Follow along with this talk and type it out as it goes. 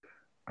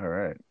All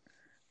right.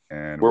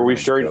 And Were we're we going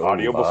to sharing go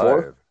audio before?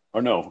 live.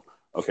 Or no?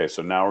 Okay,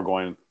 so now we're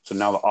going. So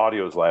now the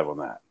audio is live on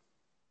that.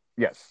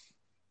 Yes.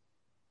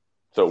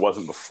 So it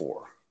wasn't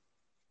before.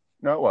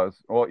 No, it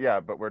was. Well, yeah,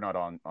 but we're not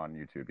on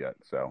YouTube yet.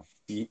 So,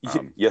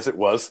 Yes, it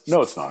was.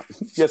 No, it's not.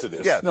 Yes, it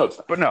is. yes, No, it's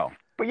not. but no.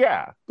 But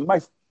yeah,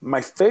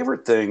 My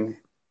favorite thing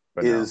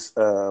but no. is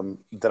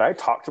that I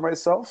talk to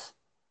myself,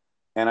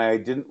 and I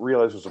didn't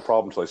realize it was a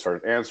problem until I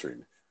started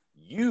answering.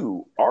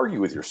 You argue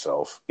with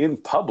yourself in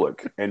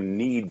public and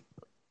need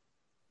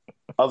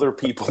other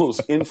people's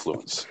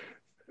influence.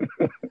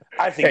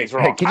 I think Hey, he's hey,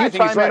 wrong. can you I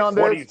think he's chime in right. on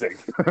What do you this?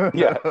 think?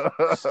 Yeah.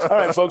 All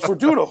right, folks, we're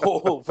doing a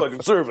whole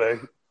fucking survey.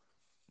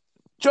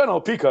 John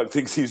L. Peacock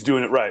thinks he's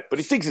doing it right, but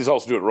he thinks he's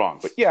also doing it wrong.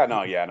 But yeah,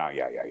 no, yeah, no,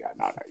 yeah, yeah, yeah,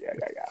 no, no, yeah,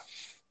 yeah, yeah.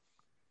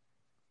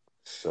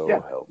 So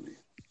Yeah, help me.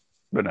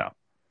 but no.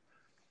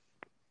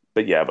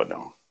 But yeah, but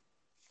no.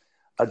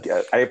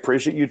 I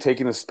appreciate you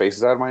taking the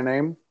spaces out of my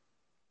name,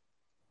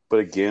 but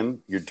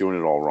again, you're doing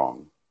it all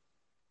wrong.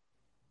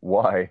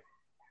 Why?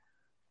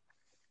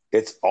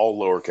 It's all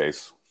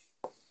lowercase.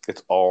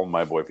 It's all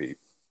my boy Pete.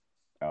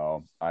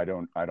 Oh, I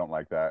don't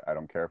like that. I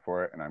don't care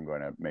for it, and I'm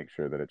going to make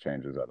sure that it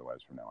changes otherwise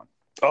from now on.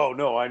 Oh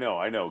no, I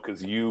know,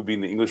 because you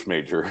being the English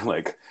major,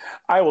 like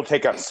I will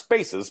take out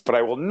spaces, but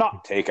I will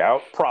not take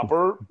out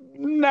proper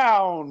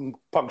noun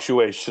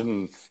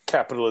punctuation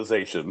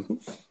capitalization,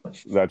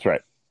 That's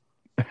right.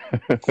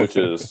 which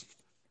is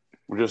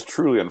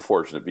truly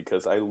unfortunate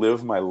because I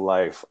live my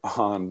life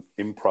on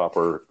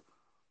improper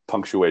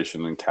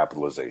punctuation and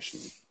capitalization.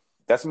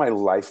 That's my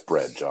life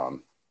bread,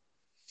 John.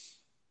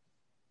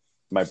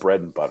 My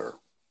bread and butter.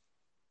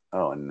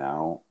 Oh, and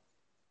now,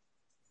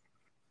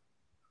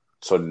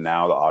 so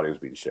now the audio is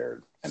being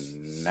shared,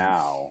 and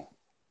now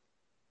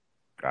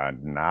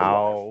And we're live.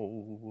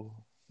 now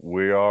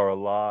we are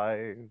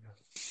alive.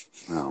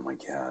 Oh my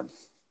god,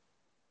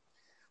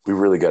 we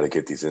really got to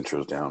get these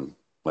intros down.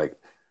 Like,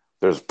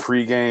 there's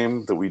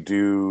pregame that we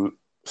do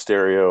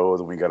stereo,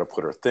 then we got to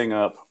put our thing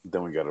up,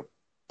 then we got to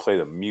play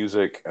the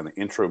music and the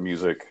intro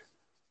music,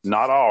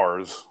 not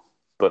ours,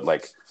 but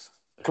like,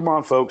 come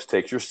on, folks,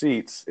 take your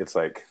seats. It's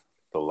like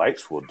the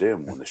lights will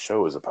dim when the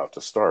show is about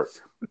to start,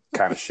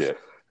 kind of shit.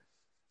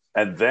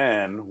 And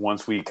then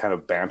once we kind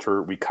of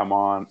banter, we come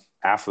on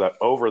after that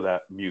over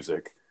that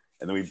music,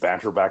 and then we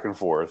banter back and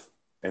forth.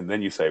 And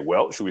then you say,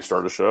 "Well, should we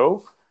start a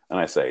show?" And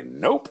I say,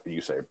 "Nope." And you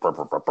say, "Brr,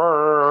 brr, brr,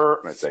 brr."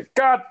 And I say,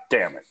 "God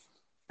damn it!"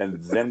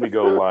 And then we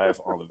go live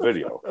on the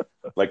video.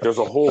 Like, there's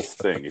a whole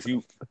thing. If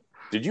you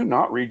did you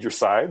not read your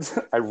sides?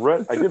 I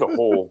did a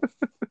whole.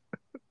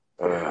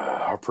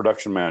 Our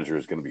production manager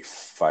is going to be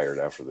fired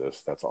after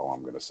this. That's all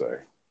I'm going to say.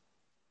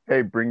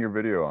 Hey, bring your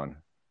video on.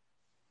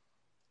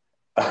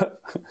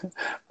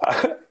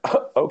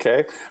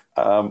 Okay.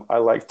 I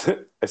liked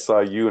it. I saw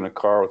you in a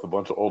car with a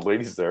bunch of old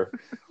ladies there. Don't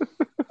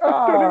even know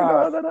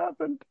Ah, how that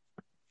happened.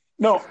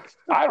 no,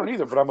 I don't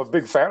either, but I'm a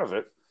big fan of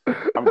it.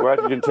 I'm glad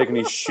you didn't take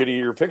any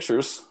shittier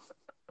pictures.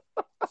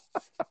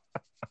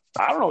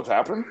 I don't know what's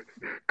happening.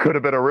 Could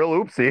have been a real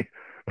oopsie.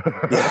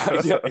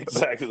 Yeah, yeah,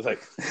 exactly.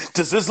 Like,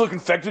 does this look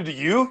infected to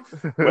you?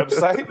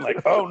 Website?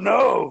 Like, oh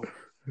no,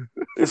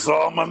 it's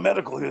all my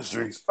medical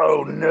history.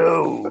 Oh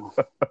no.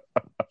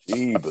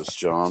 Jeebus,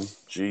 John.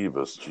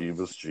 Jeebus,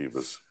 Jeebus,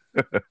 Jeebus.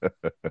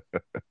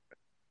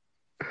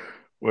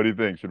 What do you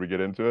think? Should we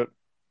get into it?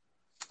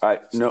 I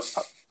no,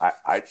 I,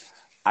 I,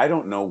 I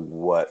don't know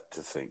what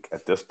to think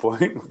at this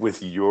point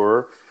with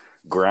your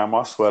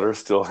grandma sweater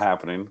still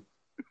happening.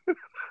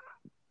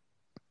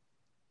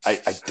 I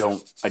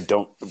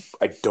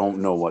don't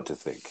know what to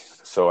think.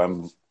 So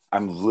I'm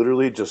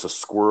literally just a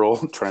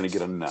squirrel trying to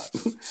get a nut.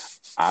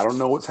 I don't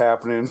know what's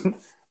happening.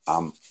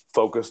 I'm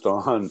focused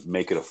on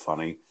making it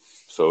funny.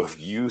 So if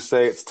you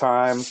say it's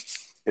time,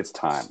 it's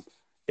time.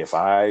 If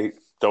I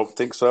don't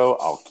think so,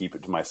 I'll keep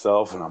it to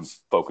myself and I'm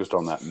focused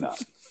on that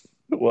nut.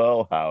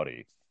 Well,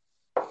 howdy.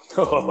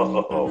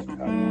 Oh, God.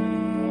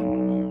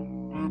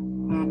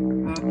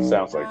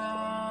 Sounds like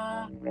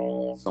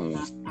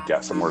someone's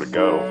got somewhere to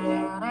go.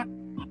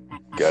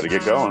 Got to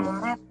get going.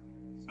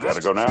 Got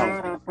to go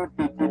now.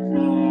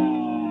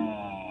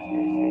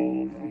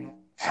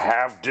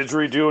 Have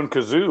didgeridoo and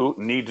kazoo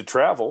need to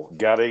travel.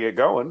 Got to get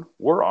going.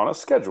 We're on a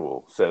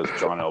schedule, says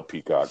John L.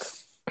 Peacock.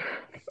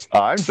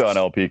 I'm John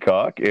L.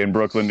 Peacock in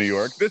Brooklyn, New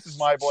York. This is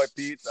my boy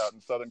Pete out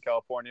in Southern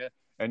California,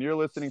 and you're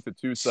listening to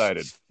Two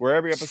Sided, where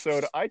every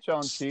episode I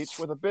challenge Pete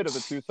with a bit of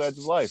the two sides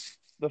of life,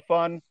 the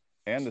fun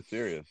and the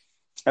serious.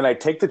 And I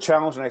take the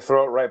challenge and I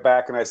throw it right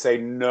back and I say,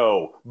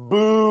 no,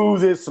 boo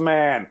this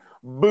man.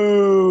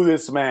 Boo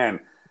this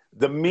man.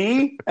 The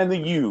me and the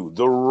you,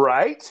 the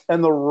right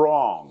and the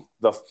wrong,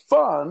 the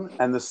fun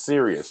and the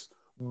serious.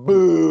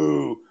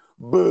 Boo,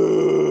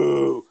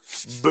 boo,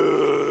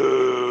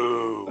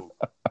 boo.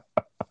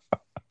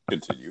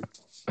 Continue.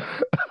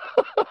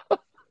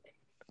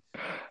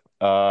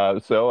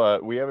 So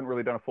we haven't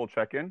really done a full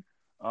check-in.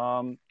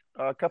 A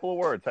couple of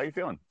words. How you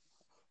feeling?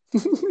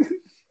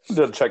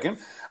 Done check in.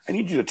 I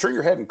need you to turn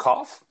your head and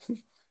cough.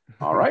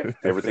 All right.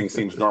 Everything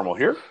seems normal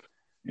here.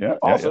 Yeah.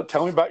 Also,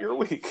 tell me about your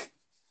week.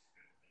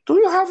 Do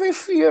you have a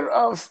fear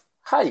of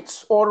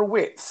heights or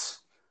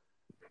widths?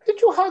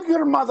 Did you hug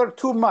your mother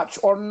too much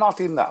or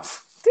not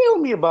enough? Tell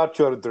me about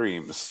your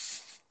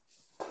dreams.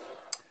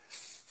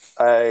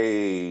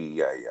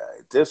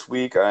 This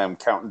week I am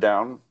counting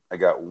down. I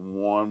got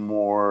one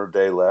more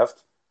day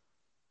left.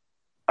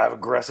 I've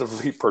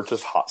aggressively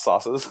purchased hot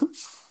sauces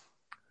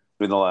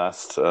in the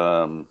last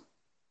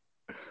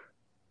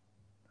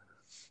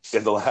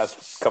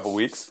couple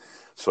weeks.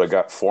 So I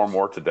got 4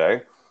 more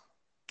today,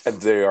 and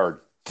they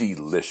are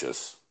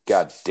delicious.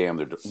 God damn,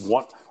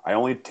 one. I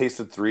only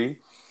tasted 3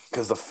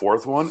 because the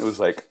 4th one, it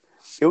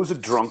was a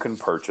drunken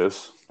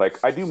purchase.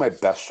 Like, I do my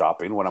best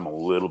shopping when I'm a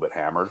little bit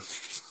hammered.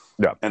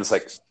 Yeah. And it's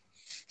like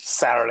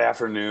Saturday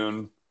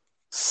afternoon,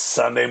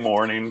 Sunday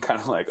morning, kind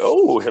of like,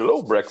 oh,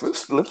 hello,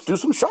 breakfast. Let's do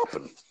some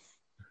shopping.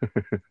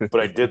 But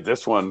I did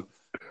this one,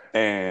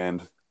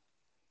 and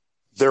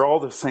they're all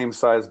the same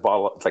size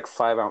bottle. It's like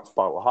 5-ounce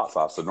bottle of hot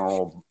sauce. The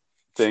normal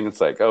thing,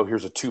 it's like, oh,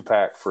 here's a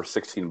 2-pack for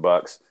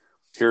 $16.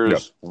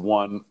 Here's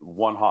one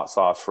hot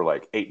sauce for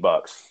like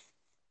 $8.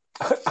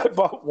 I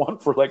bought one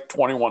for like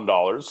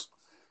 $21.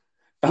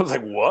 I was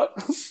like, what?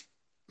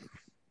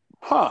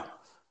 Huh.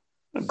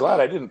 I'm glad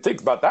I didn't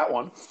think about that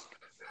one.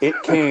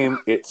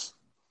 It's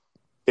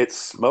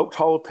smoked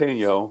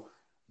jalapeno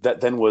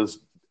that then was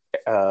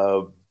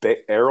barrel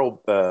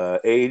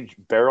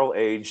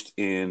aged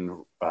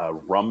in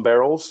rum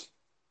barrels.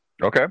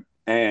 Okay.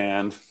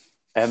 And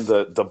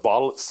the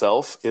bottle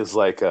itself is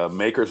like a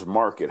Maker's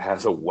Mark. It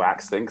has a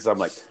wax thing because I'm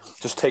like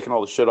just taking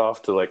all the shit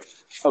off to like,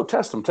 oh,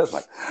 test them. I'm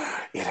like,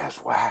 it has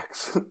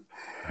wax.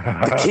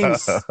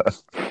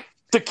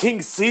 The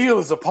king's seal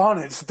is upon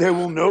it. They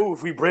will know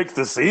if we break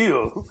the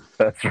seal.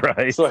 That's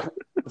right. So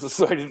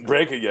I didn't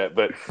break it yet,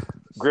 but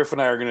Griff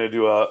and I are going to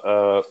do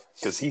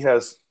because he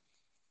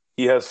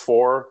has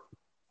 4.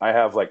 I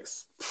have like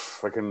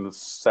freaking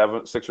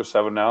 6 or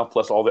 7 now,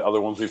 plus all the other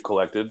ones we've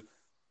collected.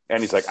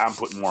 And he's like, I'm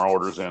putting more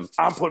orders in.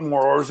 I'm putting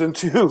more orders in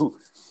too.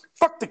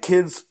 Fuck the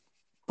kids'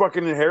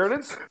 fucking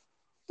inheritance.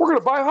 We're going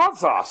to buy hot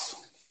sauce.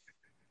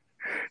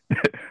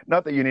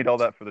 Not that you need all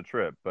that for the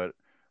trip, but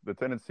the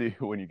tendency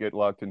when you get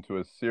locked into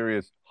a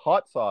serious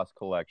hot sauce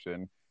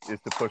collection is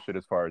to push it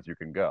as far as you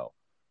can go.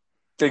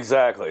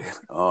 Exactly.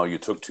 Oh, you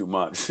took too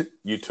much.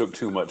 You took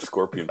too much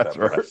scorpion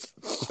pepper.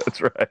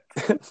 That's right.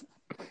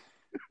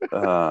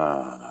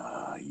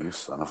 You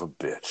son of a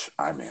bitch.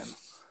 I'm in.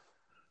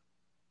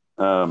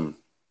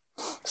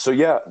 So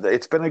yeah,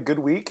 it's been a good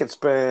week. I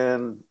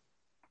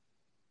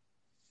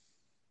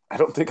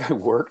don't think I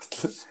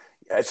worked.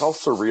 It's all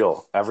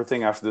surreal.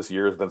 Everything after this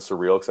year has been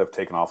surreal because I've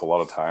taken off a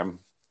lot of time.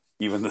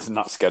 Even this is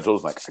not scheduled.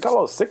 It's like, I got a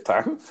lot of sick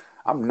time.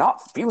 I'm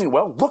not feeling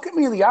well. Look at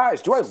me in the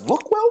eyes. Do I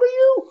look well to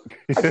you?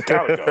 I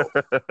gotta go.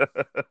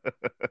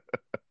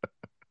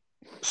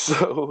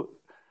 So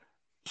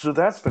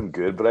that's been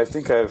good. But I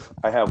think I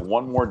have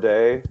one more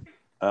day.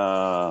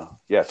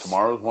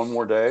 Tomorrow's one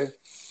more day.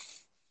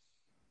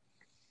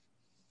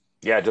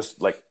 Yeah,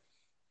 just like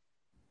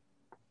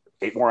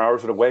 8 more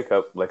hours of a wake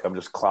up. Like I'm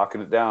just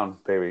clocking it down,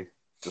 baby.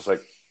 Just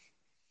like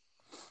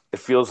it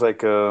feels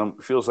like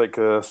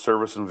a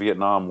service in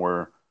Vietnam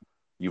where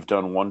you've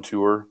done one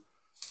tour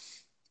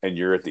and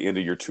you're at the end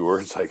of your tour.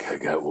 It's like, I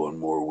got one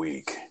more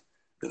week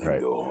and then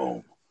go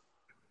home.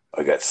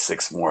 I got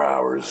 6 more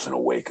hours and a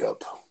wake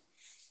up.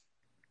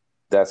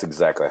 That's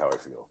exactly how I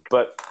feel.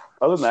 But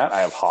other than that, I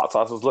have hot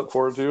sauces to look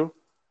forward to.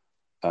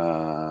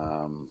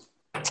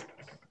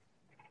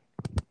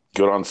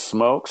 Good on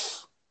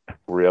smokes.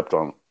 Re-upped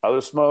on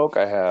other smoke.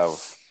 I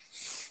have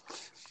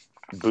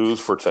booze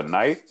for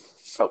tonight.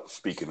 Oh,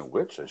 speaking of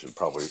which,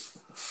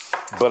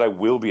 but I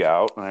will be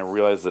out, and I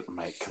realize that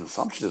my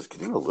consumption is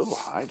getting a little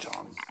high,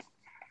 John.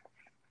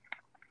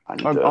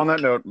 On that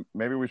note,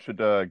 maybe we should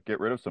get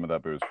rid of some of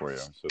that booze for you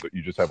so that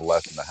you just have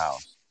less in the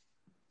house.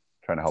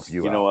 Trying to help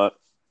you out. You know what?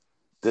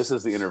 This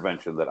is the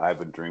intervention that I've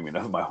been dreaming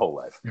of my whole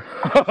life.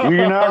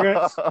 You're not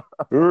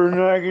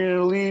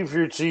gonna leave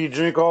here till you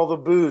drink all the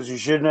booze. You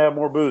shouldn't have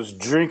more booze.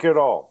 Drink it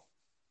all.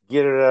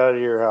 Get it out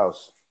of your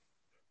house.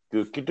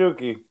 Dookie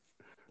dookie.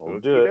 We'll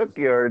do it.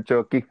 Dookie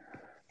artichoke.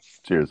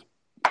 Cheers.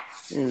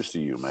 Cheers to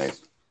you, mate.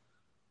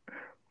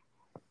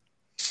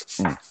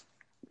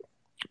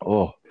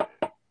 Oh,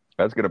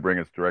 that's going to bring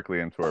us directly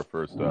into our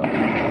first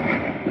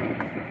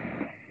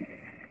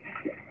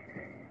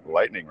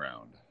lightning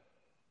round.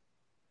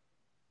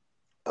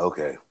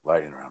 Okay,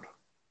 lightning round.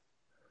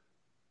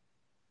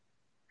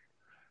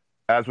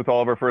 As with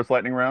all of our first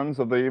lightning rounds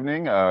of the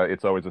evening,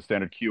 it's always a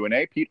standard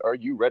Q&A. Pete, are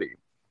you ready?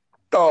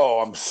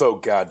 Oh, I'm so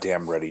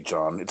goddamn ready,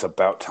 John. It's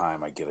about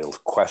time I get a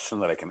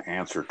question that I can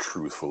answer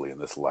truthfully in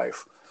this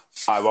life.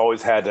 I've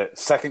always had to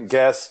second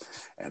guess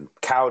and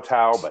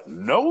kowtow, but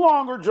no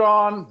longer,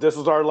 John. This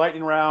is our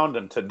lightning round,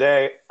 and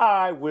today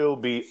I will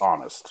be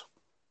honest.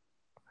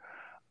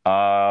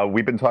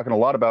 We've been talking a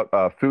lot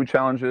about food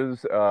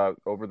challenges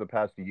over the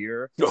past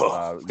year. We've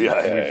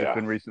just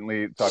been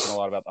recently talking a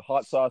lot about the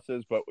hot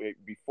sauces, but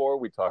before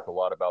we talked a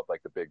lot about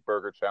like the big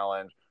burger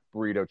challenge,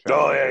 burrito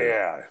challenge.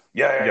 Oh,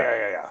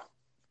 yeah.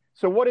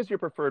 So what is your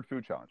preferred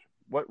food challenge?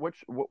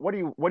 What do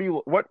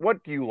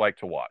you like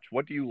to watch?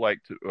 What do you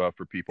like to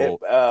for It, people?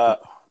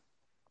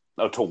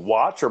 to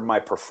watch or my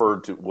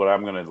preferred to what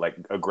I'm going to like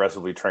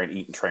aggressively try and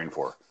eat and train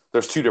for.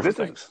 There's two different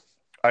This is things.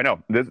 I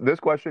know this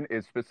question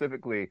is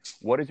specifically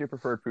what is your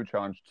preferred food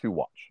challenge to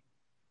watch?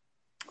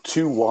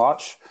 To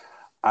watch,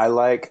 I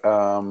like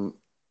I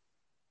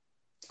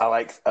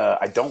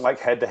don't like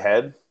head to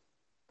head.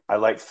 I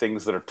like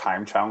things that are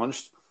time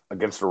challenged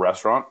against a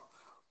restaurant.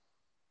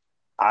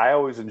 I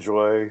always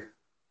enjoy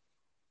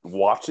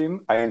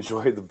watching. I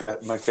enjoy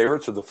my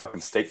favorites are the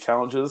fucking steak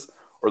challenges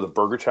or the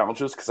burger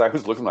challenges because I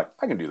was looking like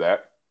I can do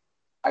that.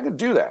 I can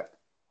do that.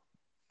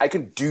 I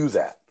can do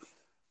that.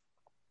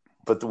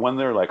 But when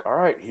they're like, all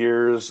right,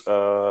 here's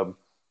a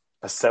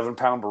 7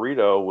 pound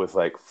burrito with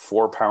like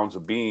 4 pounds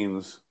of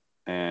beans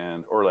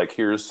and or like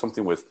here's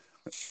something with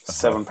Uh-huh.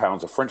 7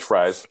 pounds of French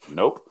fries.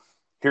 Nope.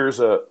 Here's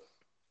a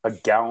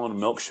gallon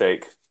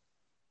milkshake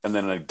and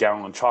then a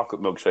gallon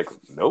chocolate milkshake.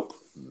 Nope.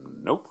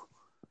 Nope.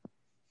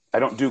 I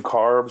don't do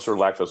carbs or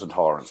lactose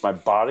intolerance. My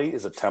body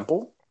is a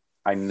temple.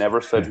 I never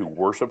said who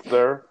worshiped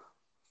there,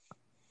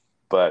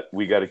 but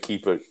we got to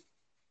keep it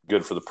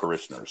good for the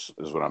parishioners,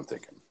 is what I'm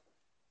thinking.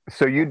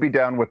 So you'd be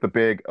down with the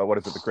big what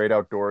is it? The Great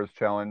Outdoors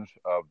Challenge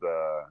of the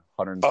Oh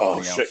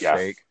 120 ounce shit, yeah.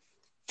 steak.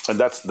 And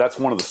that's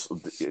one of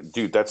the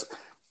dude. That's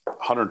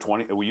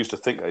 120. We used to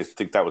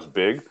think that was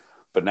big,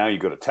 but now you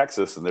go to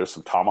Texas and there's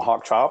some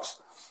tomahawk chops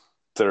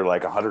that are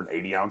like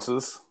 180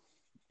 ounces,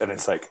 and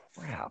it's like,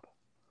 Crap.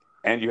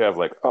 and you have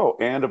like, oh,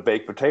 and a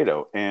baked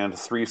potato, and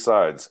three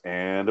sides,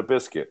 and a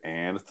biscuit,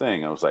 and a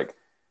thing. I was like,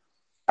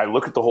 I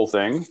look at the whole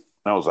thing, and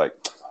I was like,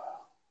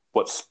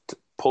 what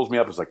pulls me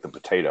up is like the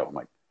potato. I'm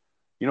like,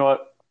 you know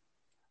what?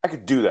 I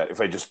could do that if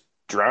I just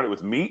drown it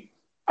with meat.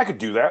 I could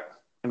do that,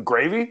 and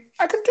gravy.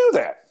 I could do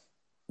that.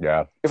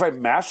 Yeah. If I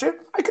mash it,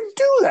 I can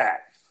do that.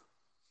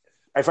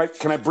 If I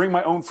can, I bring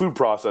my own food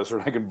processor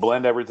and I can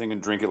blend everything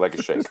and drink it like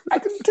a shake. I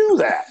can do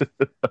that.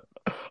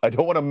 I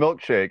don't want a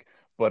milkshake,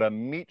 but a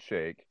meat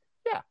shake.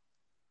 Yeah.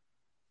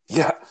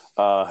 Yeah.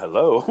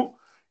 Hello.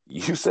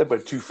 You said my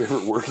two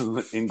favorite words in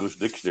the English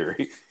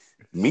dictionary: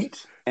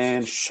 meat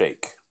and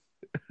shake.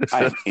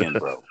 I'm in,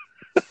 bro.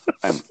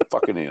 I'm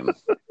fucking in.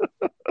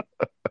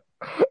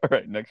 All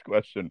right, next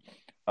question.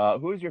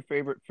 Who is your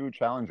favorite food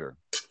challenger?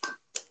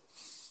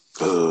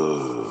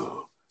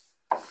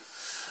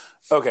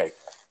 Okay.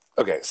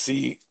 Okay.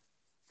 See.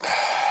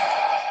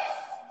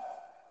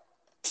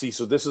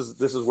 So this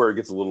is where it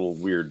gets a little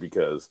weird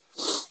because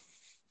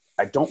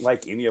I don't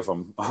like any of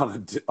them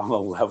on a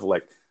level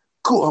like,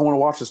 cool. I want to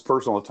watch this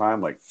person all the time.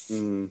 Like,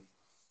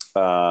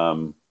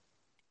 um,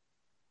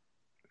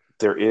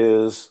 there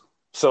is.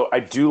 So I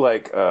do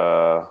like.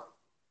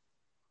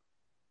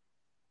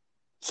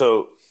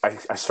 So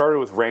I started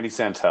with Randy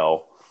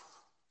Santel,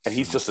 and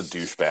he's just a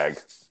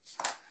douchebag.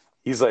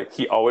 He's like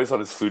he always on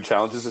his food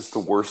challenges. It's the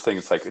worst thing.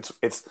 It's like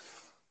it's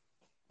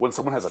when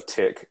someone has a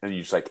tick and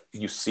you just like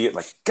you see it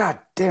like God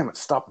damn it,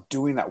 stop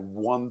doing that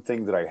one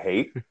thing that I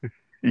hate.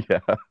 Yeah.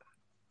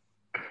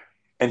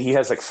 And he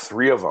has like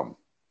three of them.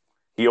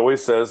 He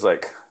always says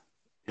like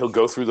he'll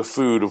go through the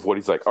food of what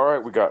he's like. All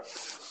right, we got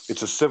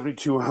it's a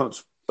 72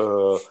 ounce,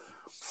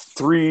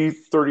 three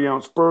 30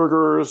 ounce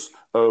burgers.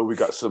 We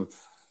got some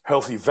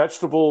healthy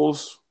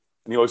vegetables.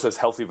 And he always says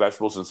healthy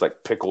vegetables, and it's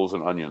like pickles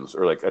and onions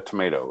or like a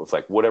tomato. It's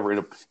like whatever.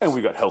 And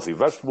we got healthy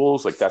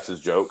vegetables. Like that's his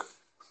joke.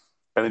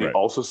 And then he Right.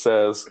 also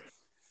says,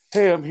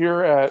 hey, I'm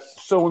here at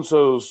so and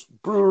so's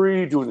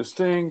brewery doing this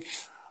thing.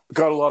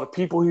 Got a lot of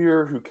people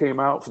here who came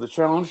out for the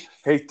challenge.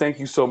 Hey, thank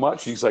you so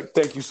much. He's like,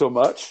 thank you so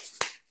much.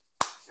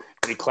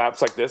 And he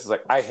claps like this. He's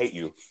like, I hate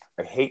you.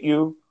 I hate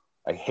you.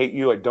 I hate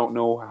you. I don't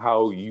know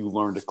how you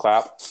learned to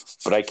clap,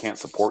 but I can't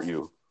support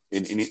you.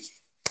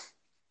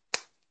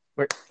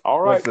 Wait,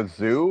 All like right. the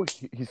zoo?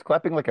 He's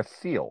clapping like a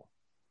seal.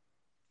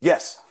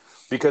 Yes.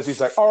 Because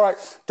he's like, all right,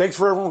 thanks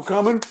for everyone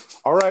coming.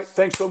 All right,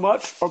 thanks so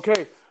much.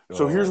 Okay,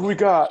 so here's what we Oh,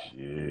 got.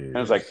 And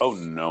it's like, jeez. oh,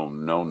 no,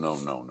 no, no,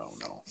 no, no,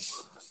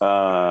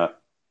 no.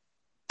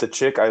 The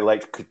chick I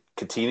like,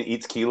 Katina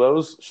Eats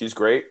Kilos. She's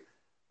great.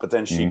 But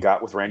then she Mm.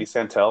 got with Randy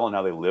Santel and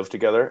now they live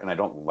together and I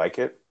don't like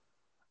it.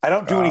 I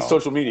don't do any Oh.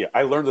 social media.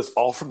 I learned this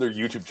all from their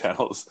YouTube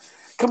channels.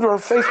 Come to our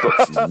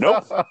Facebook.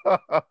 Nope.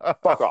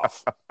 Fuck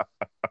off.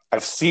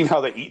 I've seen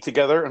how they eat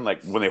together and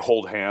like when they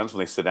hold hands when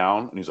they sit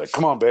down and he's like,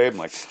 come on, babe. I'm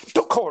like,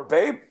 don't call her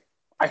babe.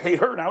 I hate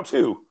her now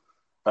too.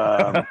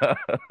 Um,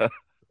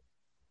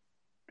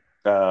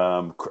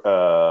 um,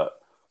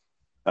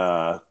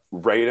 uh,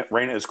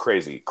 Raina is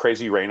crazy.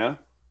 Crazy Raina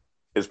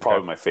is Okay.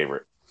 probably my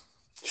favorite.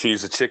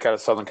 She's a chick out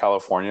of Southern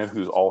California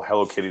who's all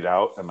Hello Kitty'd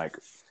out and like,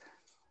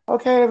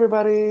 okay,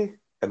 everybody.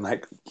 And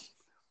like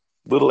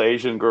little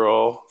Asian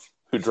girl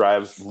who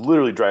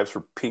literally drives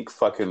her pink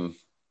fucking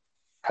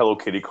Hello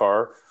Kitty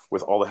car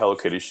with all the Hello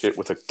Kitty shit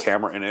with a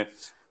camera in it.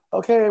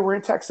 Okay, we're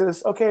in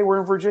Texas. Okay, we're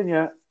in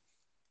Virginia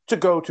to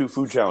go to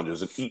food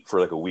challenges and eat for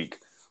like a week.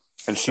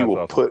 And she That's will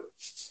awesome. put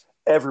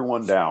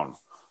everyone down.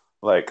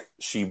 Like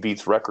she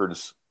beats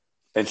records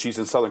and she's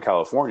in Southern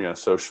California.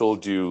 So she'll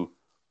do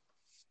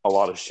a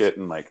lot of shit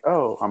and like,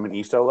 oh, I'm in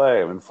East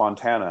LA, I'm in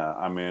Fontana,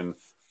 I'm in,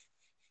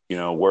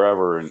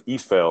 wherever in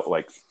Eastvale,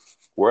 like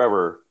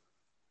wherever.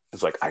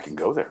 It's like, I can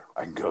go there,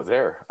 I can go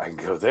there, I can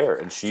go there.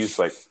 And she's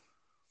like,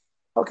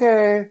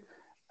 okay,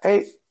 I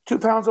ate 2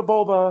 pounds of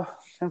boba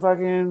and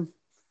fucking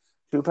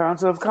 2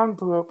 pounds of kung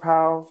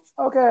pao.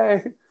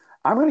 Okay,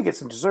 I'm gonna get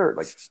some dessert.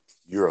 Like,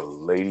 you're a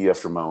lady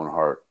after my own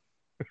heart.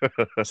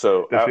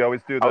 So Does she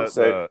always do I would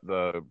say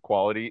the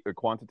quality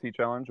quantity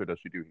challenge, or does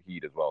she do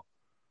heat as well?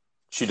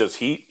 she does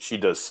heat, she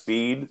does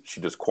speed,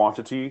 she does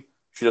quantity,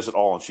 she does it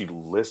all, and she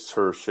lists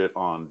her shit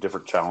on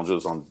different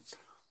challenges on,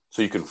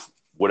 so you can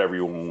whatever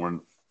you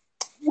want,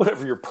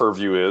 whatever your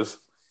purview is. It's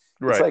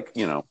Right. like,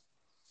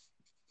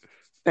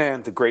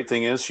 and the great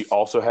thing is she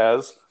also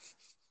has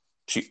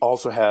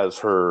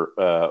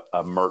her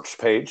a merch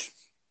page,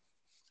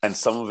 and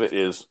some of it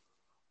is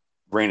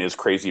Rain is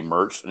crazy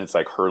merch, and it's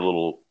like her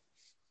little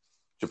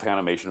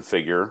Japanimation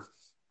figure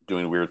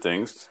doing weird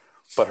things.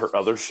 But her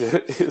other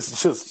shit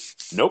is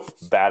just nope,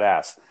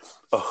 badass.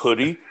 A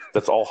hoodie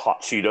that's all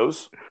hot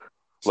Cheetos,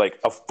 like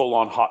a full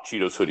on hot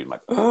Cheetos hoodie. I'm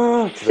like,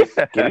 she's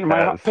like, get into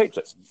my hot Yes. page.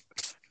 Like,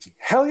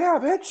 hell yeah,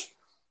 bitch.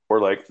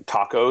 Or like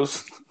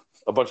tacos,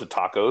 a bunch of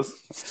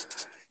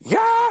tacos.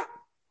 Yeah,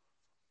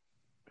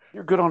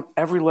 you're good on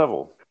every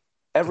level,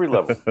 every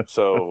level.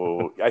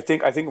 So I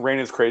think Rain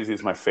is Crazy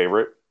is my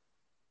favorite.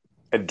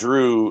 And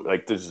Drew,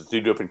 like this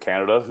dude up in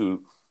Canada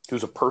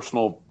who's a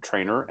personal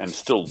trainer and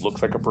still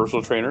looks like a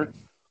personal trainer,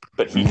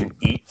 but he Mhm. can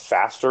eat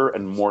faster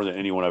and more than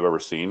anyone I've ever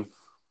seen,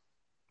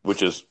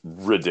 which is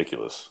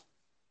ridiculous.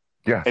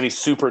 Yes. And he's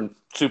super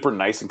super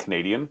nice and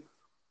Canadian.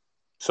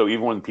 So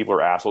even when people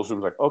are assholes, he's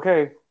like,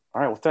 okay,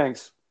 all right, well,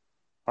 thanks,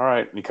 all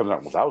right. And he comes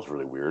out, well, that was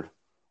really weird.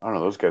 I don't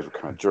know, those guys were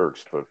kind of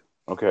jerks, but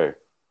okay,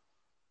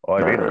 Well,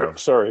 I've eaten them.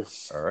 sorry.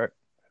 All right.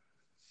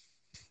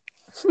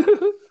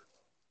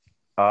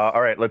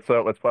 All right. Let's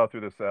plow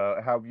through this.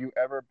 Have you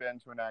ever been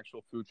to an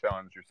actual food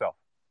challenge yourself?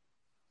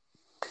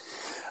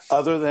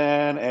 Other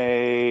than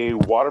a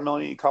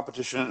watermelon eating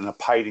competition and a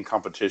pie eating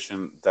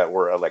competition that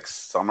were at like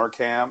summer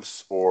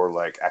camps or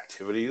like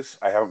activities,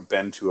 I haven't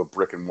been to a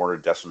brick and mortar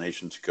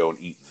destination to go and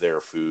eat their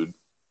food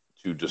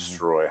to Hmm.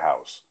 destroy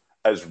house,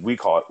 as we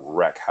call it,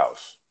 wreck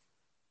house,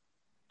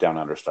 down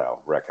under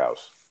style, wreck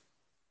house.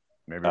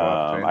 Maybe we'll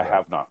have to change I that.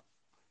 have not.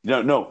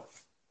 No, no,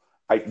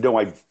 I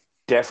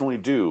definitely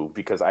do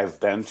because I've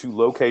been to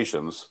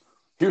locations.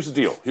 Here's the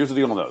deal. Here's the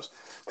deal on those.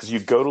 Because you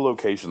go to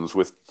locations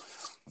with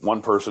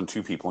one person,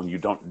 two people, and you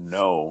don't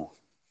know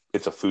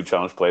it's a food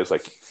challenge place.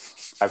 Like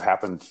I've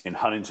happened in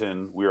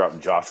Huntington. We were out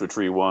in Joshua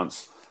Tree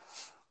once,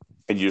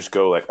 and you just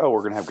go like, "Oh,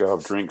 we're gonna go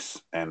have drinks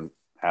and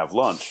have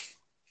lunch,"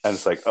 and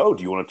it's like, "Oh,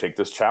 do you want to take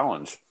this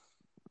challenge?"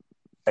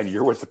 And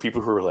you're with the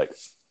people who are like,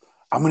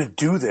 "I'm gonna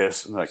do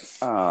this," and like,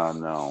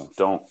 no,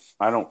 don't.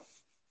 I don't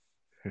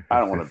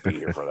want to be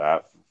here for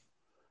that."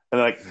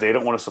 And like they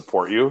don't want to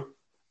support you,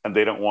 and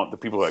they don't want the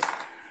people like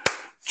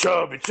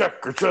chubby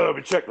check or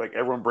chubby check, like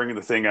everyone bringing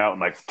the thing out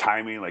and like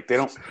timing, like they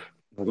don't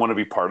want to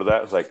be part of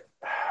that. It's like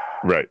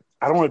Right.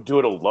 I don't want to do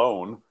it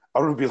alone. I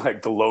don't want to be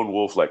like the lone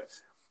wolf. Like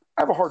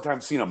I have a hard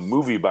time seeing a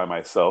movie by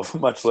myself,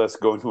 much less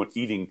going to an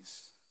eating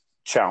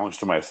challenge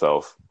to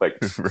myself. Like,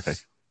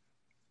 Right.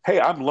 hey,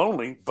 I'm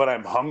lonely, but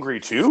I'm hungry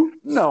too.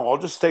 No, I'll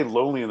just stay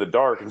lonely in the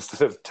dark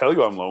instead of tell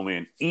you I'm lonely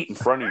and eat in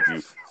front of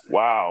you.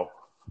 Wow.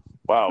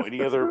 Wow.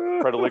 Any other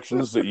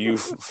predilections that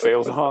you've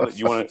failed on that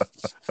you want to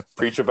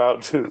preach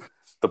about to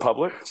the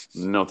public?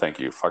 No, thank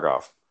you. Fuck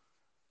off.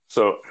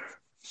 So,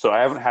 so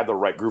I haven't had the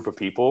right group of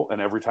people,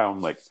 and every time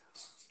I'm like,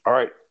 all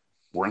right,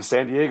 we're in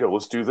San Diego,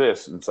 let's do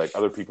this, and it's like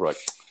other people are like,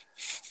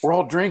 we're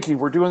all drinking,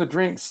 we're doing the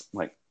drinks. I'm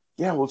like,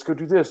 yeah, well, let's go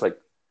do this. Like,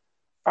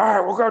 all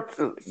right, we'll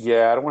go.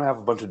 Yeah, I don't want to have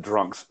a bunch of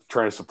drunks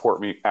trying to support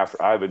me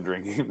after I've been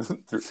drinking.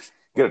 You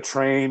got to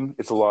train.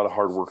 It's a lot of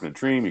hard work in a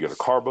dream. You got to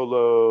carbo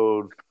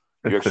load.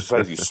 You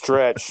exercise. You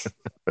stretch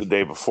the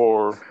day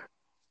before.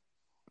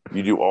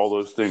 You do all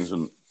those things,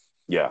 and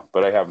yeah,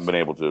 but I haven't been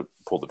able to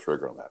pull the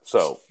trigger on that.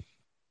 So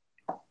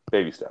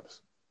baby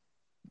steps.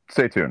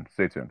 Stay tuned.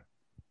 Stay tuned.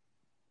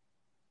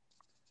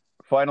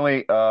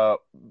 Finally,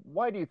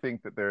 why do you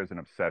think that there is an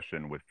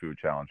obsession with food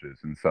challenges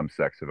in some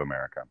sects of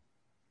America?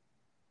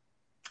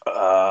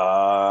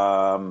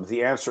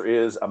 The answer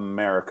is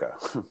America.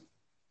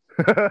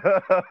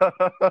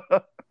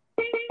 That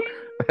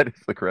is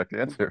the correct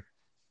answer.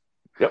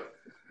 Yep.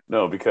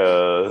 No,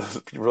 because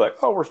people are like,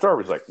 oh, we're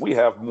starving. It's like, we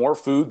have more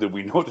food than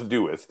we know what to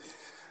do with.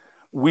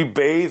 We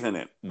bathe in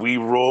it. We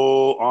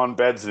roll on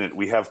beds in it.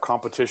 We have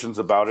competitions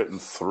about it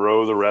and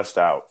throw the rest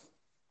out.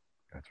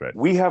 That's right.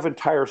 We have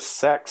entire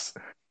sects,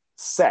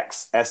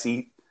 Yes.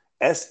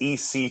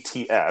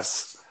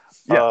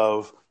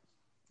 of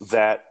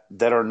that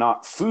are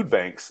not food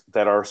banks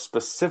that are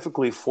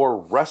specifically for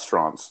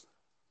restaurants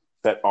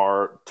that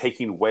are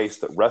taking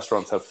waste that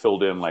restaurants have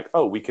filled in. Like,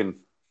 oh, we can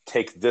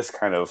take this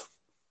kind of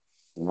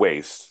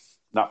waste,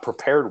 not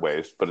prepared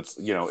waste, but it's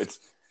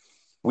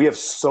we have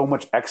so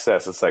much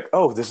excess. It's like,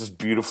 oh, this is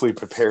beautifully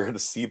prepared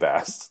sea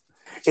bass.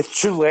 It's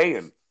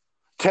Chilean.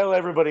 Tell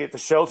everybody at the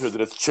shelter that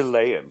it's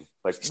Chilean.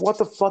 Like, what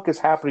the fuck is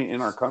happening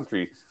in our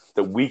country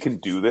that we can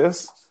do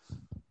this?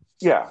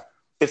 Yeah,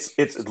 it's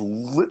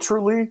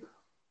literally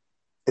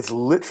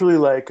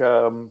like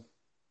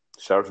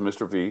shout out to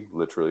Mr. V,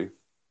 literally,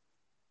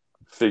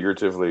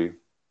 figuratively,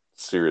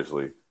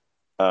 seriously.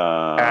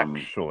 Um,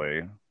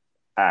 Actually,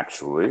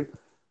 Actually,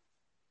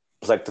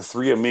 it's like the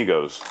Three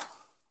Amigos,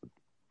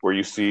 where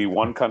you see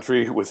one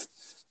country with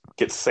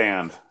gets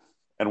sand,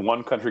 and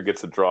one country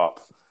gets a drop,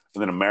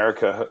 and then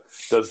America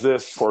does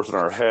this, pours it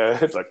on our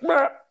head, it's like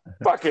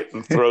fuck it,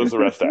 and throws the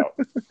rest out.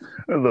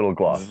 a little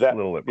gloss, a That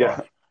little lip yeah.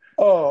 gloss.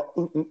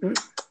 Oh,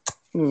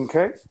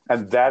 okay.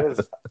 And that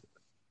is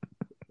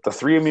the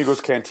Three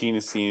Amigos Canteen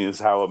is seen as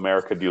how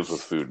America deals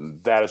with food,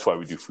 and that is why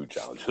we do food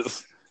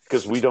challenges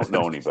because we don't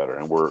know any better,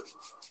 and we're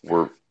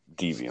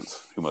deviants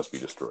who must be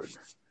destroyed.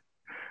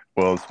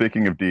 Well,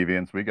 speaking of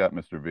deviants, we got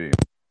Mr. V.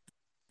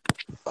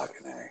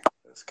 Fucking A,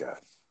 this guy.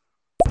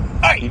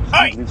 Oi,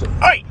 oi,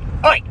 oi,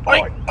 oi,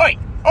 oi, oi,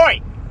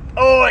 oi,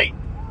 oi,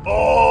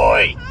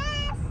 oi,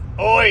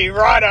 oi,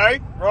 righto,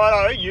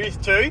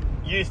 used to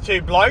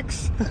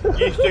blokes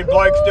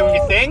doing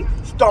your thing.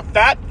 Stop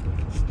that,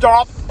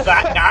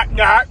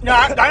 no,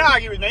 don't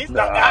argue with me,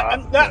 stop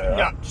that,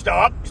 no,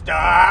 stop,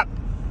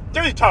 do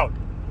as told,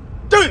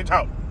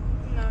 No.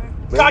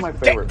 God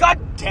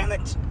damn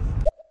it.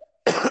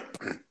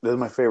 This is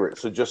my favorite.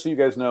 So just so you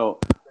guys know,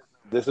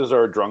 this is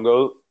our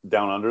Drungo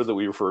Down Under that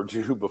we referred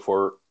to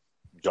before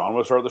John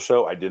was started the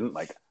show. I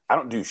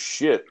don't do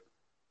shit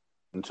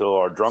until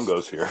our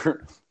Drungo's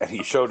here. And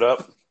he showed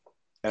up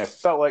and it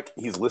felt like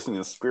he's listening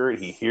in spirit.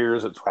 He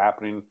hears it's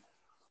happening.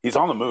 He's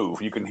on the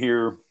move. You can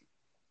hear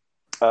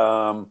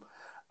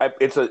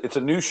it's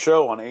a new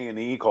show on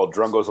A&E called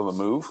Drungo's on the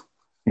Move.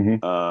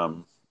 Mm-hmm.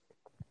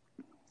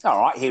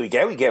 All right, here we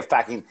go. We get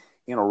fucking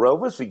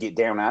rovers. We get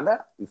down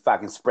under. We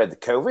fucking spread the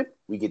COVID.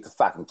 We get the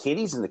fucking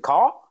kiddies in the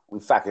car. We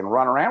fucking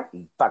run around.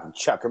 We fucking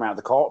chuck them out of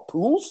the car at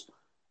pools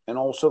and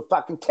also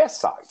fucking test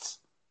sites.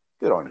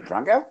 Good on you,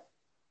 Drungo.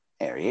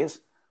 There he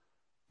is.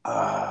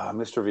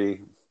 Mr.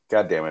 V,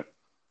 God damn it.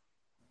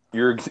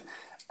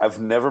 I've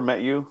never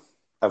met you.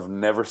 I've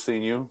never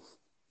seen you,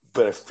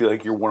 but I feel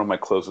like you're one of my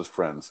closest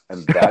friends.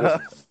 And that is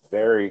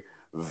very,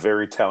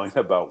 very telling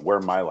about where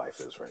my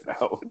life is right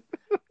now.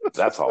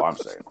 That's all I'm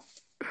saying.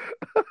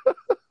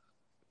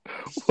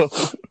 Well,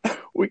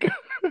 we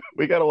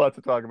got a lot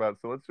to talk about,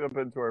 so let's jump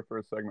into our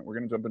first segment. We're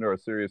going to jump into our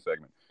serious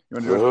segment. You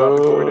want to do a shot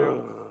before we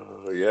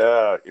do?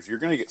 Yeah, if you're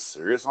going to get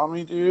serious on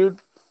me,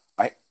 dude,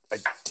 I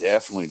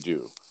definitely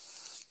do.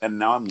 And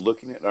now I'm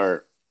looking at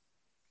our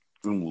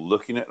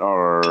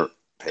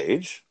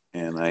page,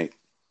 and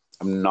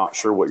I'm not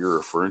sure what you're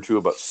referring to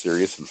about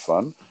serious and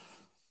fun,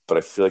 but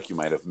I feel like you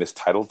might have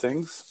mistitled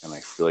things, and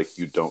I feel like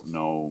you don't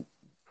know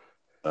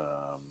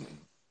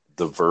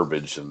the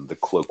verbiage and the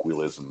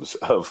colloquialisms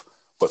of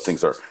what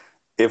things are.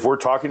 If we're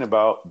talking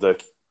about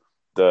the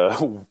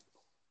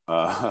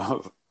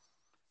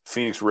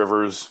Phoenix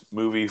Rivers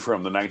movie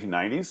from the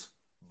 1990s,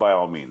 by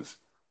all means.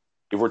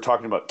 If we're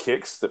talking about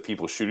kicks that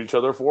people shoot each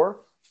other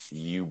for,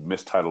 you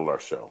mistitled our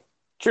show.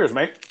 Cheers,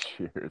 mate.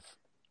 Cheers.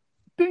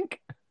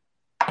 Dink.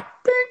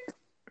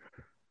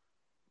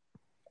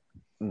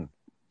 Dink.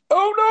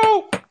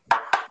 Oh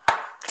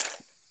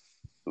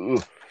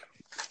no.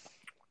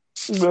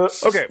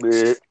 Okay.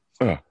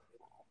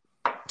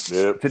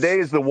 Yep. Today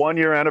is the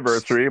 1-year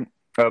anniversary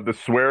of the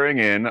swearing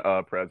in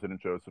of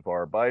President Joseph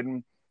R.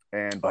 Biden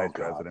and Vice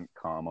President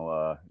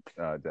Kamala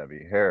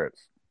Devi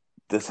Harris.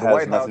 This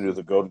has nothing to do with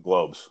the Golden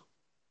Globes.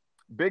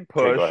 Big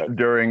push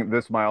during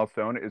this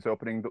milestone is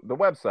opening the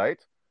website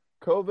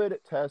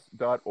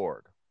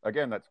covidtest.org.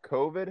 Again, that's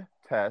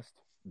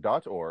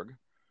covidtest.org,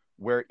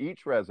 where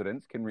each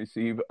resident can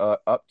receive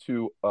up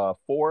to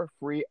 4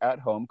 free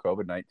at-home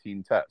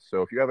COVID-19 tests.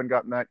 So if you haven't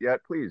gotten that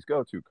yet, please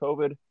go to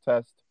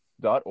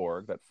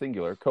covidtest.org. That's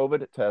singular,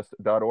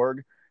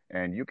 covidtest.org,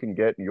 and you can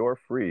get your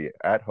free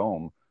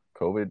at-home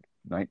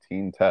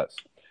COVID-19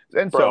 test.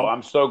 And Bro,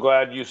 I'm so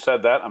glad you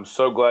said that. I'm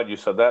so glad you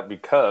said that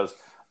because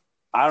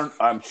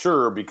I'm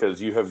sure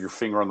because you have your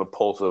finger on the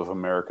pulse of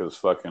America's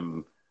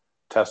fucking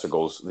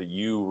testicles that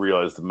you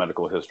realize the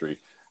medical history.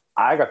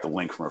 I got the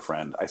link from a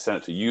friend. I sent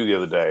it to you the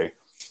other day.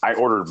 I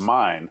ordered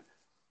mine,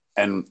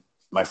 and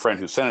my friend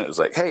who sent it was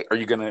like, "Hey,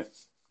 you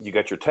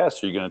got your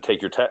test? Are you gonna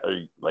take your test?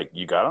 You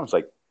got them?" It's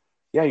like,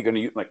 "Yeah, you're gonna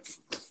use." Like,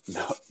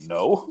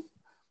 no,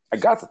 I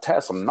got the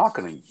test. I'm not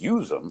gonna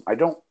use them. I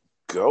don't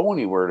go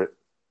anywhere to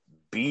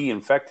be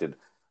infected.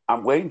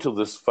 I'm waiting until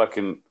this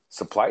fucking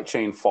supply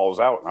chain falls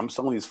out, and I'm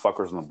selling these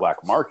fuckers in the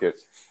black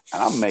market,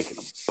 and I'm making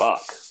a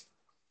buck.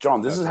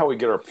 John, this is how we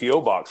get our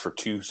PO box for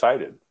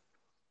Two-Sided.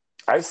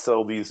 I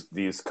sell these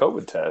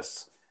COVID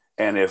tests,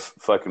 and if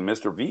fucking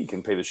Mr. V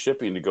can pay the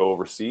shipping to go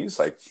overseas,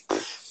 like,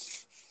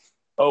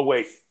 oh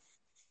wait,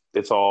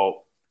 it's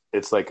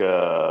like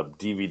a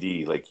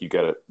DVD, like you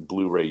got a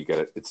Blu-ray,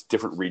 it's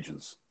different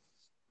regions.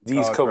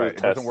 These COVID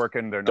tests, it doesn't work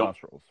in their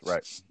nostrils,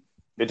 right?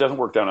 It doesn't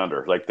work down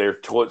under. Like their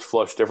toilets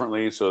flush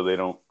differently, so they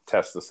don't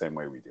test the same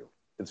way we do.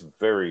 It's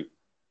very,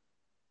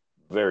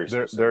 very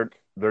specific.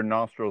 Their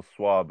nostrils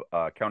swab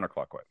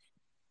counterclockwise.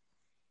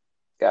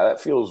 Yeah,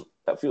 that feels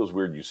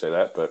weird you say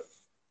that, but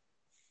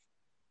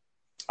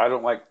I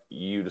don't like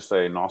you to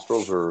say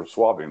nostrils or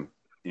swabbing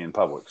in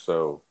public.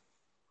 So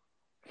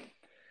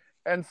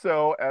And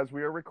so, as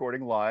we are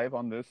recording live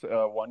on this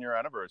 1 year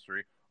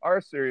anniversary,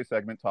 our series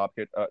segment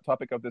topic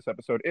of this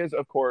episode is,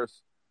 of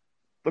course,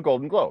 the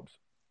Golden Globes.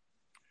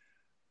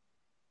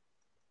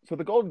 So,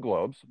 the Golden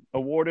Globes,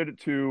 awarded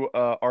to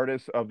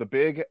artists of the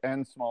big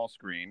and small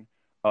screen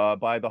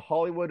by the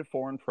Hollywood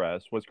Foreign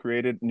Press, was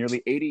created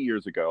nearly 80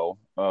 years ago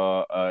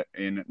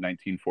in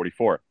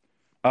 1944.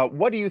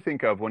 What do you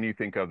think of when you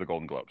think of the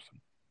Golden Globes?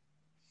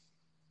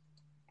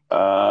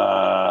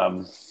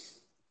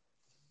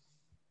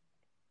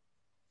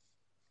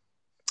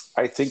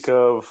 I think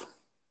of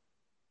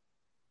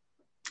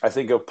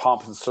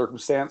pomp and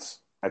circumstance.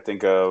 I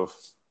think of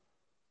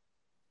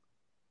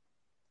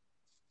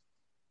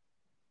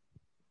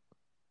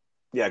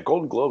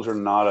Golden Globes are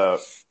not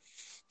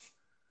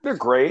they're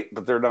great,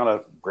 but they're not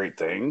a great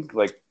thing.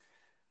 Like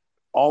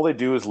all they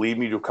do is lead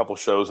me to a couple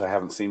shows I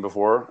haven't seen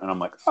before, and I'm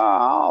like,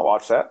 I'll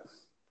watch that.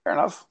 Fair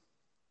enough.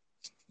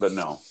 But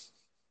no.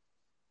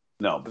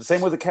 But same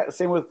with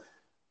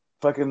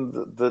fucking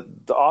the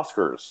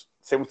Oscars.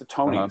 Same with the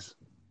Tonys.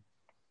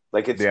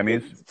 Like the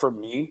Emmys. For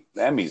me,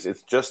 the Emmys.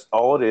 It's just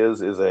all it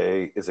is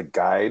a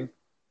guide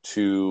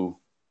to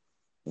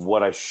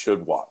what I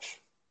should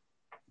watch.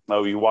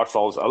 Now you watch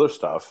all this other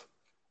stuff,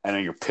 and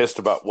then you're pissed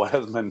about what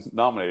has been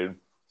nominated.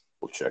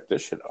 Well, check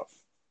this shit out.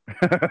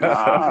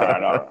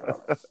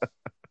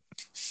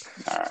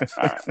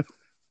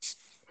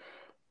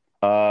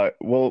 All right.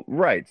 Well,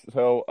 right.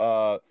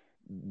 So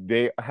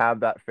they have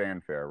that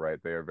fanfare, right?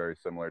 They are very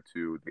similar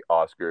to the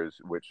Oscars,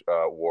 which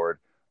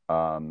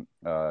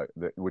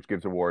which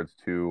gives awards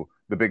to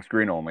the big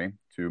screen only,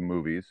 to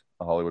movies,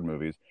 Hollywood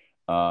movies,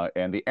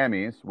 and the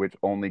Emmys, which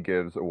only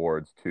gives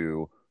awards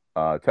to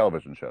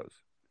television shows.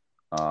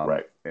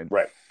 Right.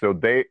 So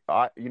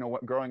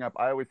growing up,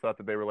 I always thought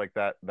that they were like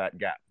that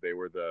gap. They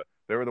were the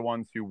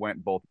ones who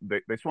went both.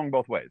 They swung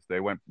both ways.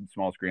 They went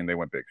small screen. They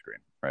went big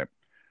screen. Right.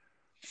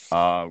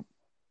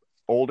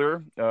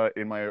 Older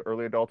in my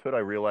early adulthood, I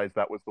realized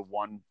that was the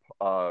one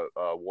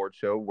award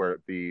show where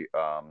the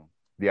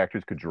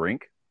actors could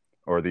drink,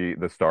 or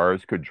the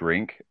stars could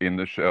drink in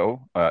the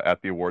show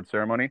at the award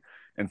ceremony,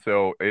 and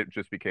so it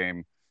just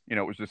became, it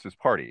was just this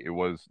party. It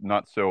was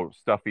not so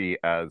stuffy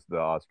as the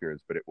Oscars,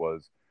 but it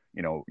was,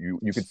 you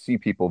could see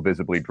people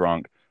visibly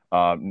drunk.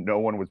 No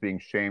one was being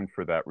shamed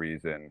for that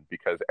reason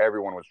because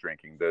everyone was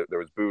drinking. There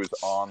was booze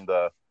on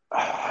the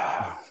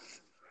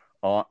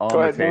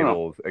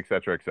tables, et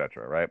cetera,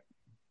 right?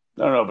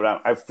 No,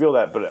 but I feel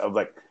that, but I'm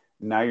like,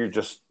 now you're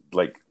just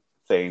like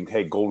saying,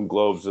 hey, Golden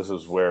Globes, this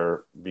is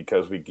where,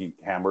 because we get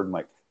hammered. I'm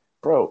like,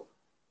 bro,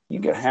 you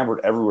get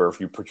hammered everywhere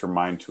if you put your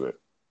mind to it.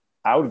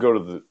 I would go to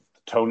the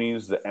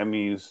Tonys, the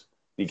Emmys,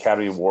 the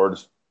Academy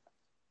Awards.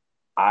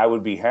 I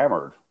would be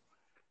hammered.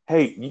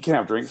 Hey, you can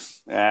have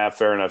drinks.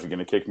 Fair enough. You're going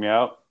to kick me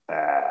out?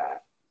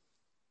 If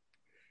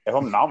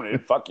I'm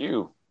nominated, fuck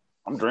you.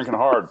 I'm drinking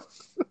hard.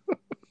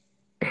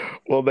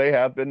 Well, they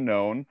have been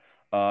known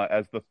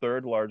as the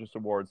third largest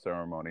award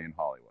ceremony in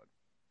Hollywood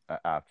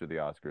after the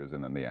Oscars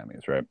and then the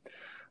Emmys, right?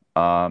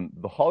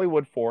 The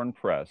Hollywood Foreign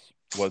Press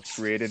was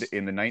created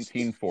in the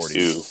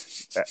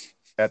 1940s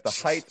at the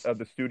height of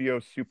the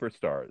studio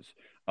superstars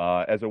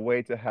as a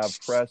way to have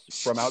press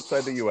from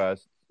outside the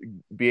U.S.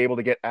 be able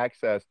to get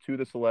access to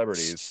the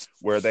celebrities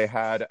where they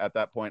had at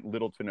that point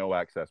little to no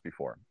access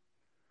before.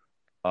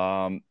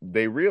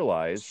 They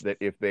realized that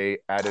if they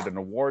added an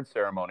award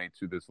ceremony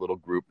to this little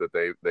group that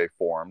they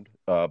formed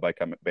by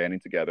banding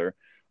together,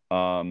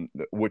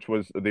 which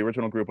was, the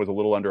original group was a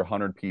little under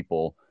 100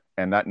 people,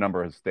 and that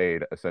number has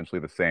stayed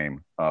essentially the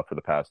same for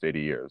the past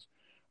 80 years.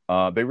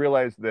 They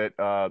realized that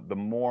the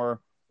more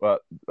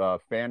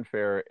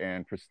fanfare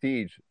and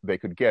prestige they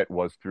could get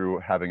was through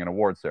having an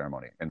award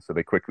ceremony, and so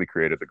they quickly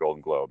created the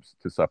Golden Globes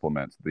to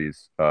supplement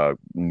these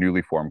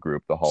newly formed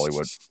group, the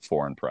Hollywood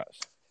Foreign Press.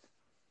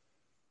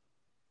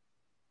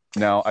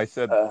 Now, I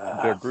said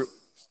their group,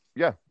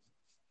 yeah.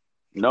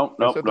 Nope.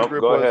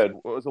 Go ahead.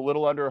 Was a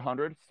little under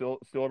 100, still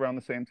around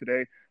the same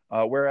today.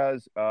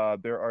 Whereas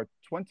there are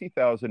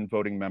 20,000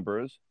 voting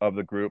members of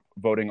the group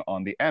voting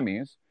on the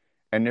Emmys,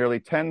 and nearly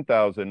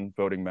 10,000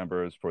 voting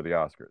members for the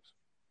Oscars.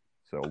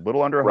 So a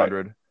little under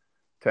 100, right.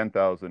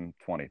 10,000,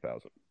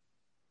 20,000.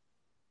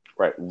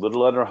 Right,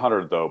 little under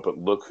 100 though. But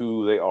look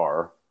who they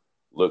are.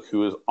 Look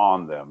who is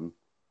on them.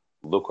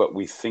 Look what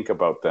we think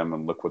about them,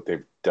 and look what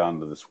they've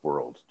done to this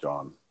world,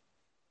 John.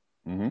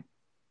 Mm-hmm.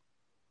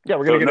 Yeah,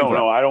 we're gonna get into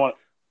that. I don't want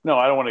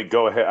to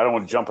go ahead. I don't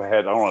want to jump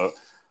ahead. I don't want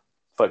to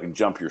fucking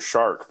jump your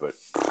shark. But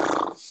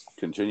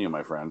continue,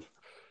 my friend.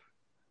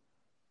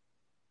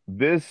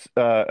 This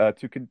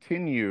to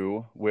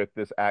continue with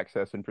this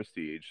access and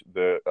prestige,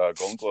 the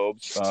Golden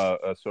Globes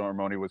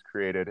ceremony was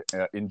created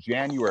in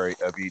January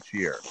of each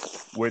year,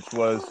 which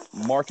was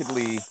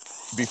markedly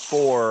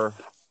before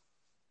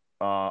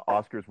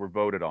Oscars were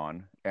voted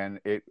on, and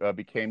it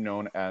became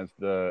known as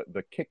the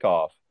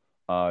kickoff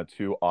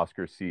to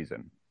Oscar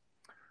season.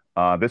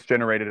 This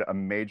generated a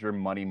major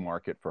money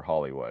market for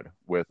Hollywood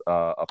with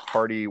a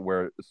party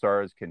where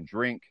stars can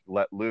drink,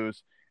 let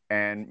loose,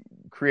 and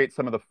create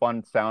some of the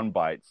fun sound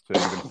bites to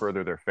even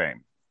further their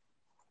fame.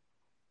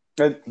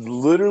 And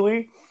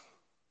literally,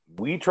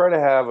 we try to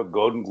have a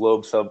Golden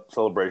Globe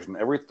celebration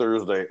every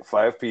Thursday at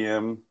 5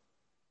 p.m.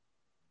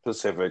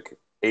 Pacific,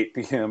 8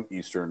 p.m.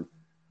 Eastern,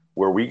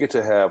 where we get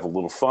to have a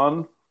little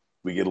fun,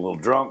 we get a little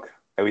drunk,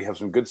 and we have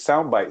some good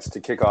sound bites to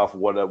kick off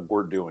what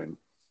we're doing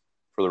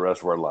for the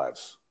rest of our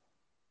lives.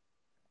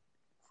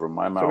 From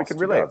my So we mouth can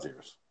to relate. God's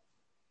ears.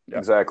 Yeah.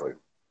 Exactly.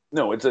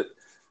 No,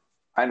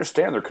 I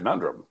understand their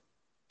conundrum.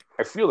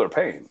 I feel their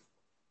pain.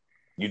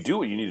 You do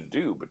what you need to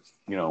do, but,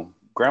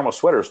 grandma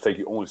sweaters take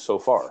you only so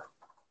far.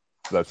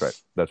 That's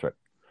right. That's right.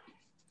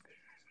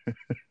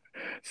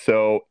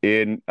 So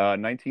in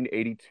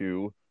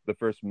 1982, the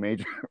first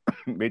major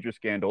major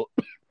scandal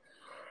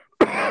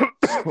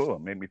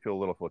made me feel a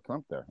little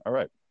clumped there. All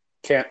right.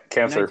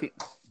 Cancer. In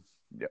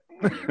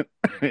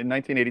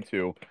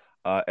 1982,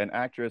 an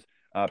actress,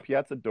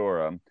 Piazza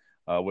Dora,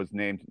 was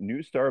named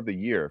New Star of the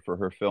Year for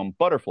her film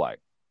Butterfly,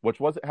 which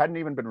hadn't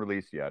even been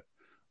released yet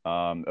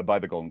by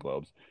the Golden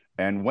Globes.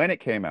 And when it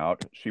came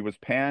out, she was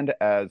panned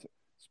as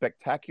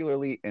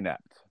spectacularly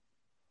inept.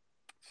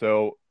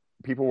 So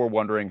people were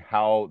wondering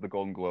how the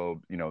Golden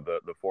Globe, the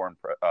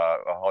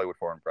Hollywood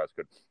foreign press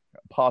could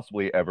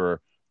possibly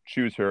ever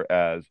choose her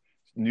as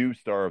New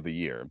Star of the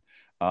Year.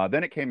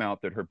 Then it came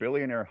out that her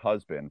billionaire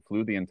husband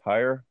flew the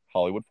entire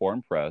Hollywood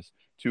foreign press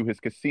to his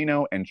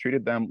casino and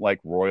treated them like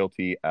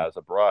royalty as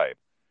a bribe.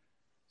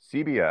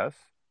 CBS,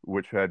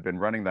 which had been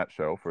running that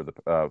show for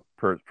the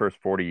first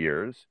 40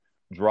 years,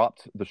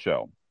 dropped the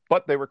show.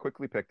 But they were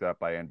quickly picked up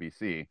by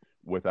NBC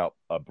without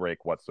a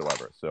break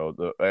whatsoever. So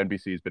the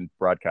NBC has been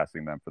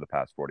broadcasting them for the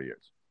past 40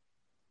 years.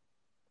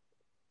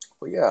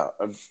 Well, yeah,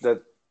 it's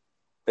that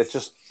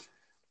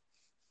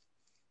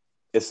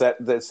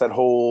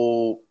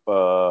whole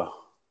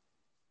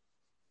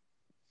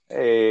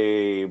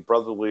hey,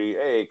 brotherly,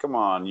 hey, come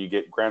on, you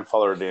get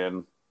grandfathered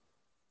in.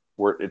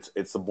 Where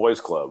it's the boys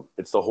club.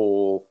 It's the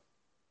whole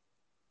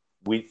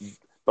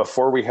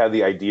before we had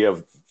the idea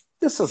of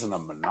this isn't a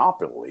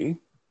monopoly.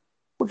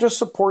 We're just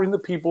supporting the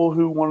people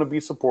who want to be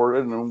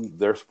supported, and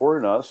they're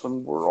supporting us,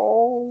 and we're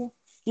all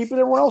keeping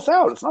everyone else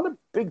out. It's not a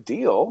big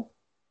deal.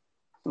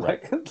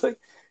 Right. Like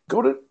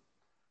go to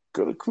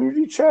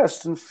Community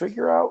Chest and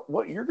figure out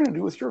what you're going to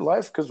do with your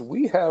life because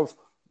we have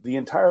the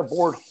entire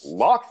board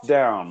locked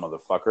down,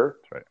 motherfucker.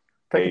 That's right.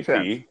 Take AP.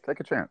 a chance. Take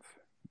a chance.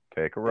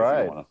 Take a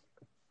ride.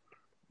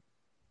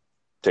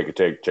 Take a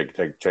chance, take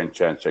a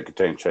chance.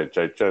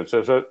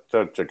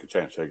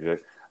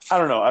 I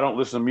don't know. I don't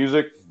listen to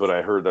music, but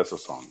I heard that's a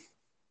song.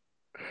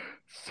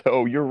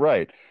 So you're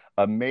right.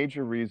 A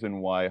major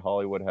reason why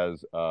Hollywood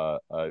has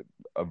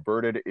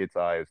averted its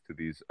eyes to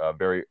these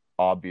very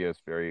obvious,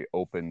 very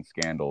open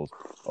scandals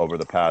over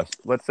the past,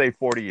 let's say,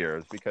 40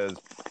 years, because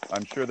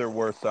I'm sure there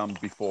were some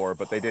before,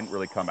 but they didn't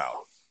really come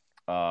out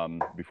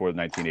before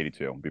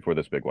 1982, before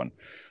this big one,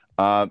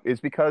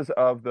 is because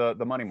of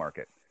the money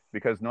market.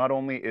 Because not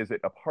only is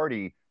it a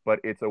party, but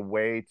it's a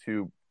way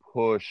to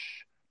push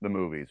the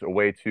movies, a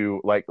way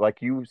to, like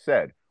you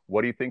said,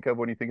 what do you think of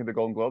when you think of the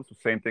Golden Globes? The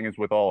same thing as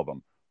with all of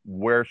them.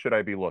 Where should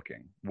I be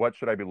looking? What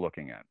should I be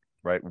looking at?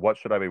 Right? What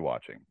should I be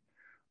watching?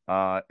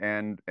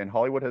 And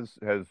Hollywood has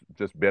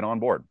just been on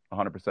board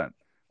 100%.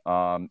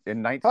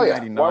 In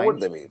 1999, why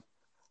wouldn't they be?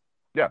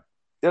 Yeah,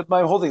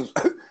 my whole thing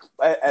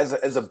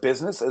as a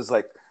business is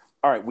like,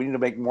 all right, we need to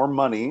make more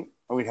money,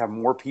 and we have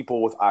more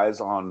people with eyes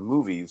on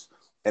movies.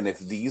 And if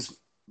these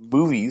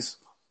movies,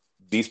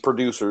 these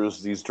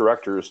producers, these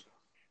directors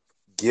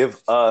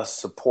give us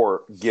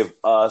support, give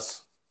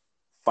us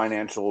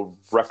financial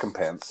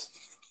recompense,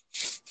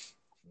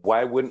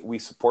 why wouldn't we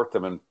support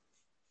them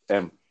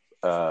and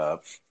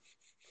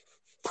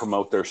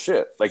promote their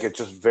shit? Like it's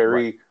just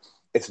very, right.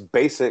 It's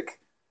basic.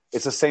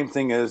 It's the same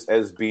thing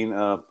as being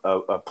a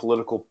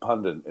political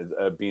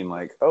pundit, being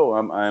like, oh,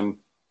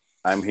 I'm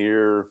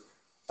here,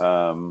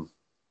 not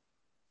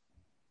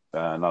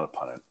a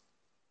pundit.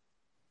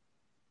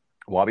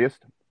 Lobbyist?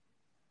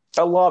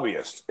 A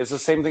lobbyist. It's the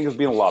same thing as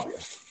being a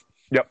lobbyist.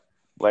 Yep.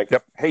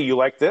 Hey, you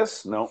like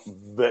this? No.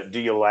 But do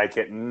you like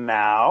it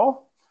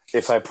now? Do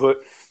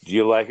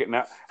you like it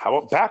now? How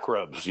about back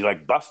rubs? Do you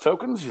like bus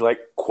tokens? Do you like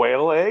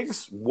quail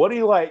eggs? What do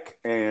you like?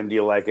 And do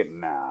you like it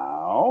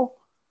now?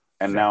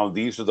 And now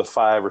these are the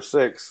 5 or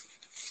 6.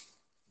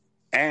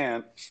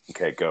 And,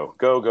 okay, go.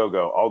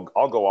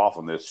 I'll go off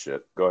on this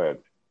shit. Go ahead.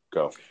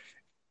 Go.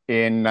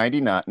 In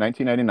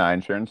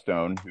 1999, Sharon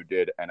Stone, who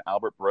did an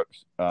Albert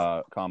Brooks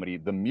comedy,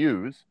 The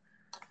Muse,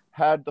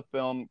 had the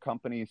film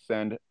company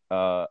send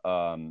part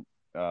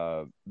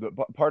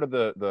of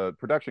the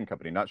production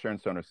company, not Sharon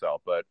Stone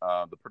herself, but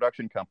the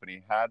production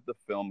company had the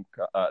film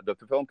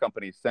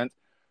company sent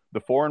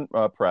the foreign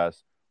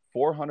press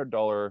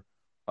 $400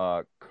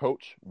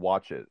 Coach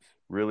watches,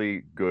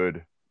 really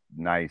good,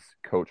 nice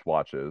Coach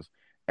watches.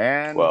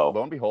 And lo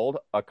and behold,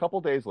 a couple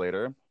days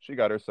later, she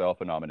got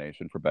herself a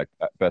nomination for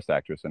Best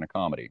Actress in a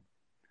Comedy.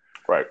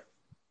 Right.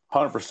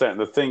 100%.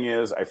 The thing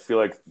is, I feel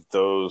like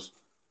those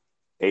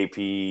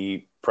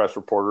AP press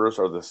reporters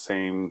are the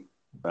same.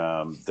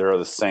 They're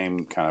the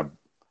same kind of.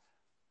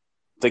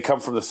 They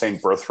come from the same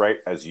birthright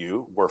as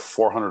you, where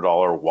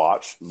 $400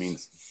 watch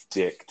means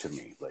dick to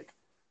me. Like,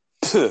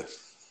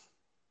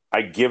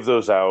 I give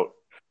those out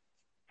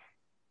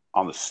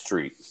on the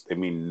street. They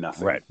mean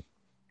nothing.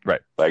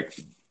 Right. Like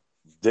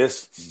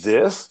this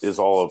is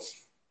all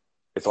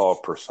it's all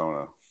a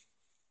persona.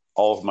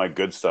 All of my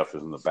good stuff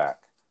is in the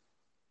back.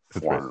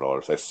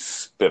 $400. I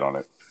spit on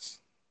it.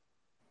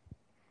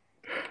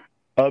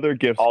 Other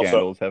gift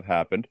scandals have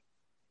happened.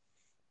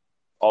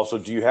 Also,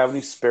 do you have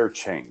any spare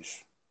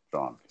change,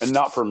 John? And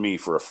not for me,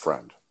 for a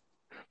friend.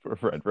 For a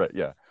friend, right?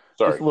 Yeah.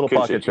 Sorry, just a little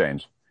pocket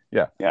change.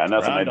 Yeah. Yeah,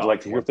 nothing. I'd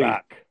like to hear things.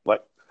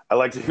 I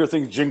like to hear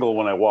things jingle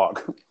when I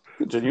walk.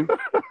 Continue.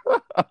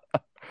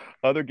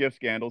 Other gift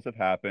scandals have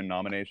happened.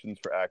 Nominations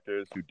for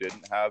actors who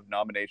didn't have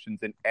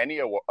nominations in any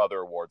other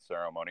award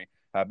ceremony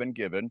have been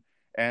given.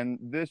 And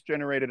this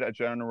generated a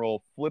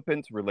general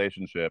flippant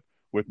relationship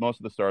with most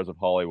of the stars of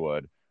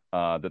Hollywood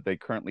that they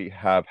currently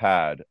have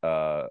had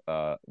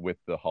with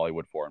the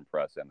Hollywood Foreign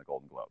Press and the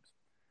Golden Globes.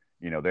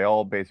 They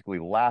all basically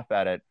laugh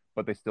at it,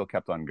 but they still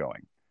kept on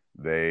going.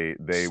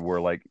 They were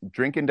like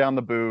drinking down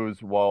the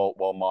booze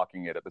while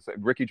mocking it at the same.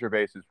 Ricky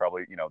Gervais is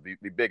probably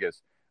the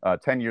biggest.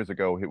 10 years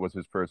ago, it was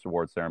his first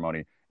award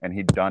ceremony, and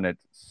he'd done it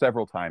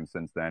several times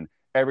since then.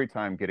 Every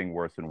time getting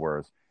worse and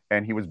worse,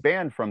 and he was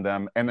banned from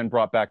them, and then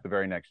brought back the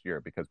very next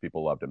year because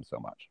people loved him so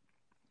much.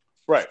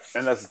 Right,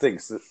 and that's the thing.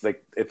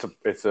 Like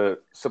it's a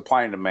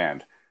supply and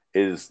demand.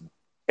 Is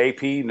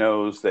AP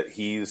knows that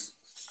he's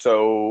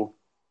so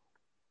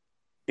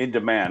in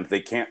demand,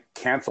 they can't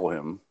cancel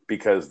him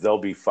because they'll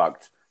be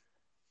fucked.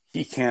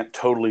 He can't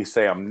totally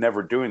say I'm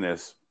never doing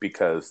this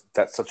because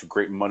that's such a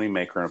great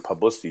moneymaker and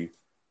publicity.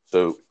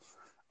 So,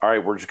 all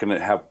right, we're just going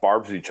to have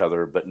barbs at each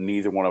other, but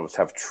neither one of us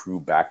have true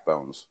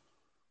backbones,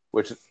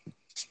 which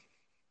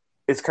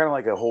it's kind of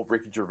like a whole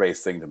Ricky Gervais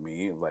thing to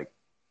me. Like,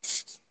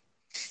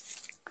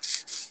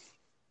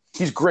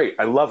 he's great.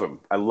 I love him.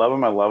 I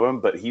love him.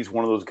 But he's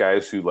one of those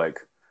guys who like,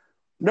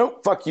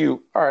 nope, fuck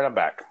you. All right, I'm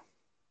back.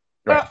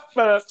 Right.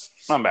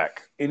 I'm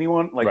back.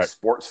 Anyone like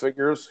sports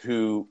figures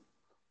who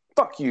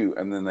fuck you,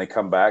 and then they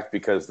come back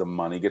because the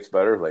money gets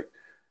better. Like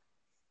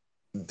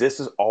this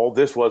is all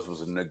this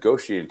was a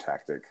negotiating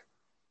tactic,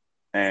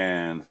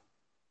 and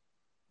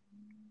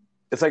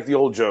it's like the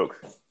old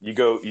joke. You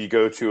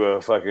go to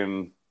a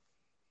fucking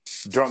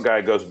drunk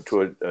guy goes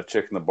to a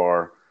chick in the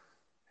bar.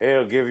 Hey,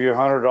 I'll give you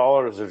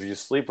 $100 if you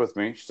sleep with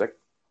me. She's like,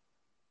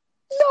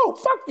 no,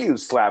 fuck you.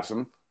 Slaps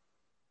him.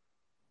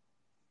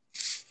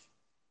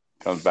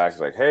 Comes back,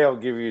 like, hey, I'll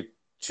give you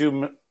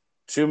 $2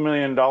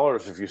 million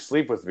if you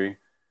sleep with me.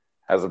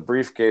 Has a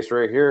briefcase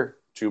right here,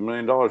 $2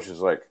 million. She's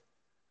like,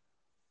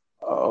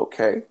 oh,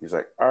 okay. He's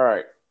like, all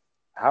right,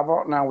 how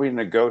about now we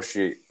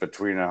negotiate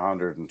between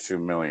 100 and 2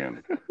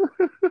 million?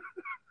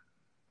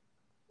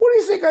 What do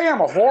you think I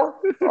am, a whore?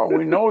 Oh,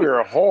 we know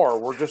you're a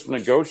whore. We're just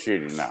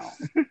negotiating now.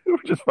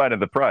 We're just finding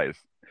the price.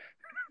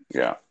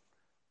 Yeah.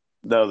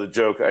 No, the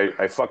joke,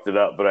 I fucked it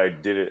up, but I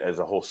did it as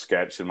a whole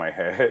sketch in my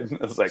head.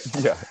 I was like,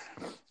 yeah.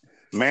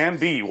 Man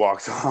B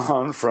walks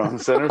on from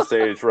center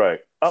stage, right,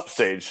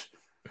 upstage,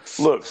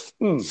 looks,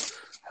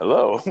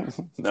 hello.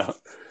 No.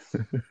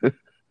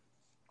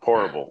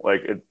 Horrible.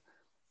 Like, it,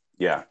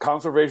 yeah,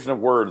 conservation of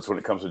words when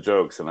it comes to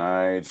jokes. And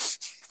I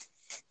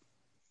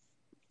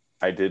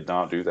did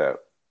not do that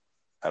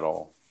at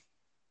all.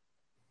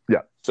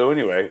 Yeah. So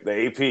anyway,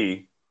 the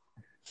AP.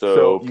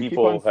 So people you keep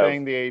on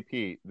saying the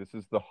AP. This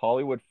is the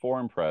Hollywood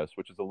Foreign Press,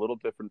 which is a little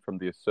different from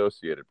the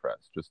Associated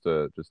Press. Just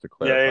to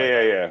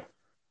clarify. Yeah.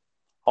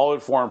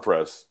 Hollywood Foreign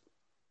Press.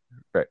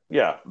 Right.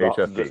 Yeah.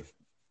 HFP.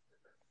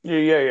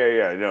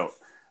 Yeah. No.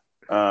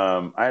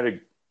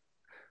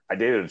 I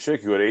dated a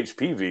chick who had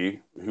HPV,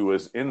 who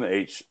was in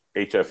the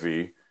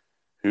HFV,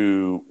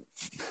 who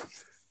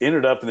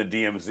ended up in the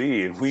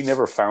DMZ, and we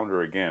never found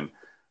her again.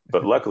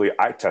 But luckily,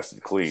 I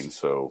tested clean,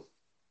 so,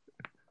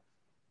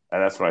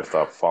 and that's when I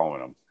stopped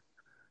following him.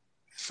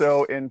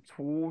 So in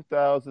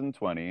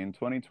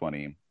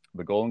 2020,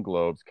 the Golden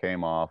Globes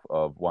came off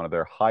of one of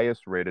their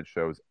highest rated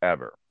shows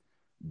ever.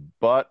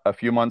 But a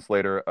few months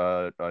later,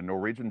 a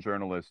Norwegian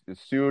journalist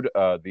sued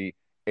the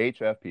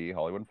HFP,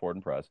 Hollywood Foreign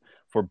Press,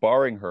 for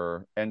barring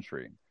her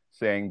entry,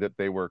 saying that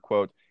they were,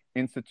 quote,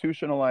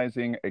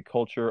 institutionalizing a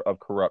culture of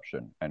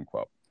corruption, end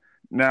quote.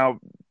 Now,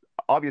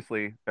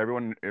 obviously,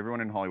 everyone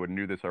in Hollywood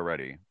knew this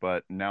already,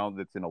 but now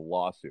that's in a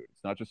lawsuit.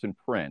 It's not just in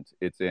print;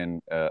 it's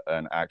in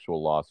an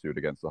actual lawsuit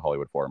against the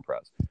Hollywood Foreign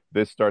Press.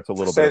 This starts a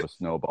little bit of a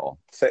snowball.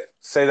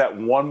 Say that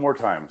one more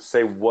time.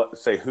 Say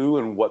who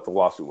and what the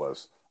lawsuit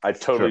was. I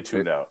totally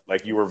tuned out.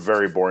 Like, you were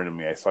very boring to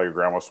me. I saw your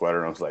grandma sweater,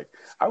 and I was like,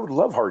 I would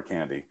love hard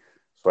candy.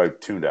 So I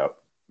tuned out.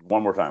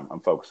 One more time. I'm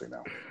focusing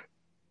now.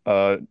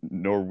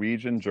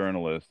 Norwegian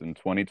journalist in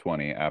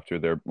 2020,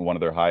 after one of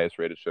their highest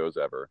rated shows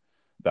ever,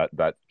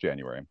 that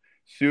January,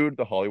 sued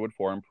the Hollywood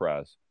Foreign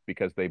Press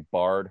because they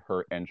barred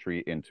her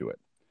entry into it.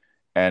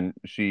 And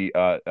she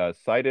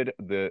cited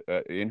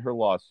in her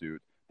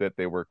lawsuit that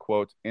they were,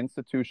 quote,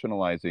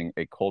 institutionalizing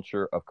a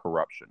culture of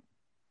corruption?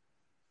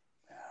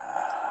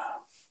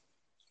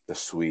 The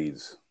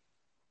Swedes.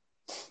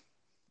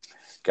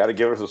 Got to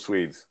give us the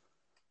Swedes.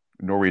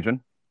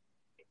 Norwegian?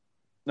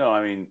 No,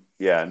 I mean,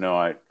 yeah, no,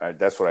 I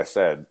that's what I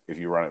said. If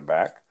you run it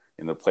back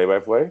in the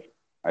play-by-play,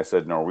 I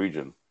said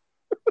Norwegian.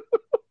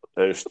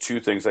 There's two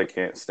things I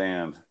can't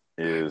stand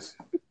is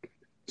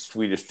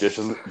Swedish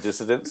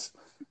dissidents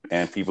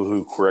and people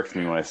who correct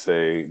me when I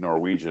say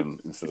Norwegian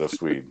instead of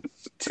Swede.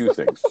 Two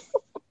things.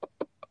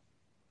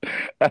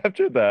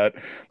 After that,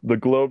 the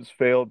Globes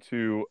failed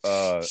to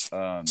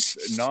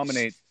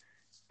nominate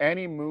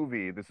any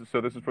movie. This is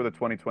for the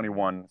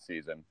 2021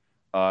 season.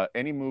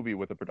 Any movie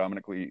with a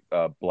predominantly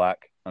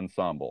black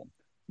ensemble.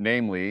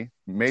 Namely,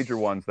 major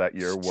ones that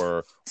year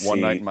were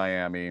One Night in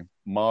Miami,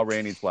 Ma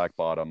Rainey's Black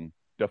Bottom,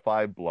 Da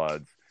 5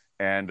 Bloods,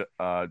 and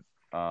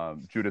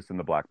Judas and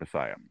the Black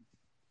Messiah.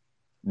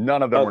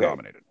 None of them were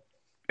nominated.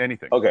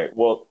 Anything. Okay,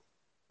 well,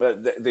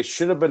 but they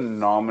should have been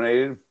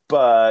nominated,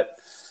 but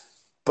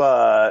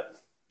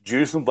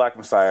Judas and the Black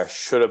Messiah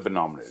should have been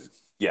nominated.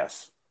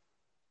 Yes.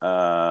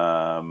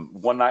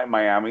 One Night in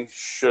Miami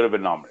should have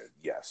been nominated.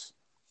 Yes.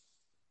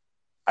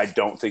 I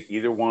don't think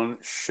either one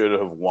should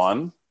have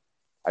won.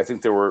 I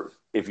think there were,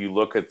 if you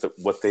look at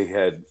what they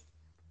had,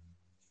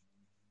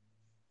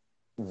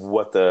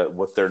 what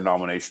their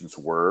nominations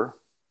were,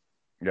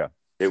 yeah,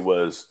 it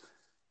was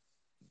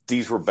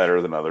these were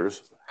better than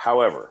others.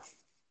 However,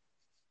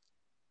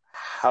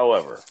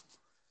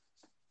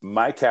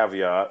 my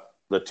caveat,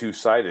 the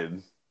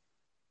two-sided,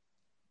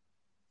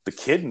 the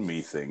kid in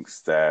me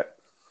thinks that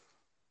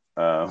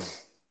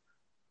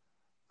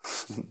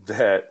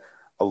that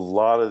a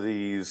lot of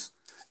these,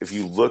 if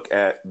you look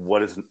at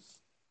what is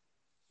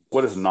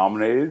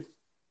nominated,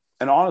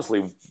 and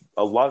honestly,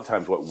 a lot of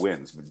times what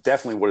wins, but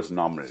definitely what is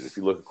nominated. If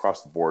you look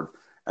across the board,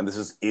 and this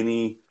is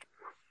any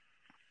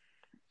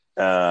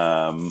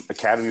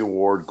Academy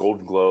Award,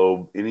 Golden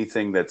Globe,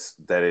 anything that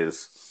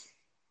is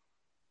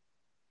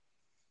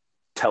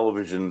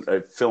television,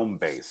 film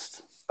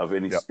based of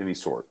any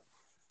sort.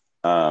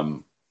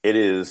 It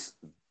is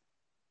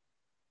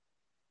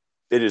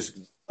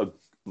a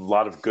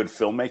lot of good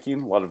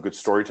filmmaking, a lot of good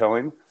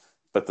storytelling,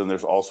 but then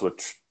there's also a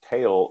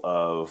tale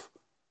of,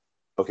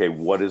 okay,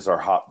 what is our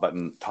hot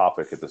button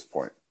topic at this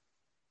point?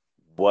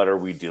 What are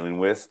we dealing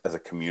with as a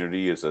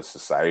community, as a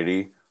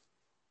society?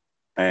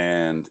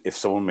 And if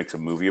someone makes a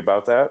movie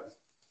about that,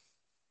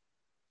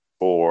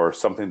 or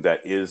something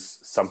that is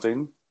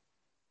something,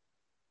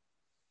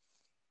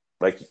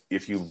 like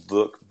if you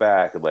look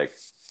back at like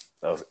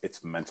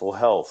it's mental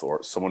health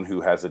or someone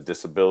who has a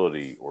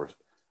disability or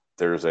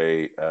there's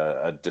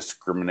a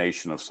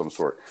discrimination of some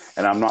sort.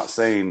 And I'm not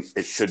saying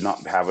it should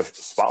not have a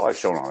spotlight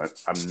shown on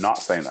it. I'm not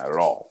saying that at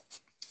all.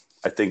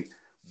 I think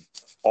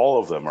all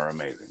of them are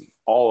amazing.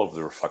 All of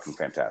them are fucking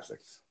fantastic.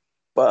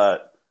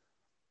 But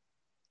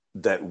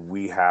that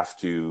we have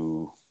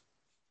to,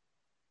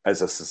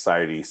 as a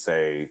society,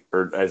 say,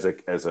 or as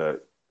a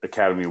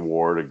Academy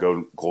Award, a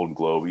Golden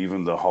Globe,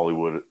 even the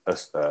Hollywood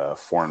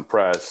Foreign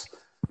Press,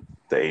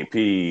 the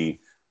AP.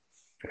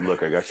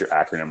 Look, I got your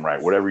acronym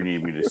right. Whatever you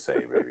need me to say,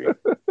 baby.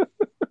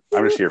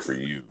 I'm just here for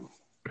you.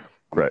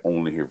 Right. I'm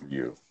only here for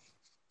you.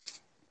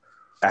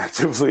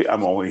 Actively,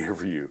 I'm only here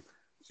for you.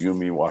 You and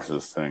me watch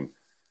this thing.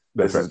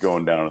 This is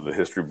going down in the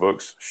history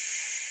books.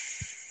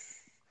 Shh.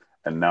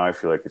 And now I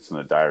feel like it's in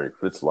the diary,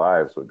 but it's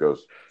live, so it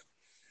goes.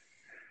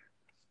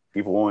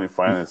 People only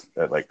find this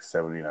at like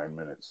 79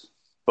 minutes.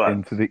 But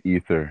into the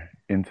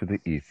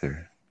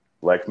ether.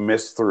 Like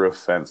mist through a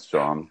fence,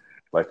 John.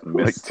 Like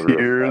mist through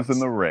tears in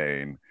the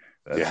rain.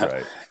 That's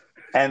right.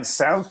 And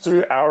Sounds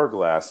Through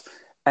Hourglass.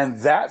 And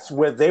that's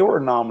where they were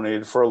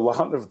nominated for a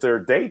lot of their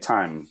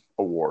daytime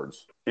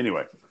awards.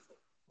 Anyway,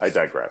 I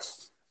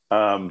digress.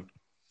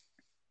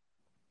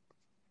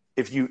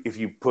 If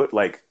you put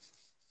like,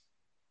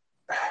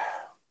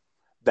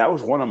 that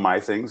was one of my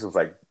things of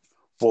like,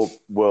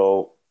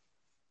 well,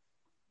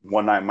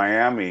 One Night in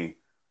Miami,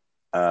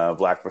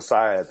 Black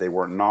Messiah, they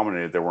weren't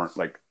nominated. They weren't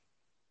like,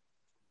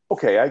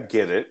 okay, I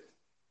get it.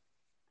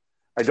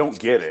 I don't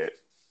get it.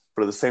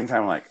 But at the same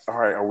time, like, all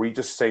right, are we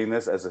just saying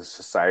this as a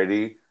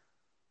society?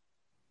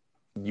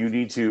 You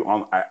need to,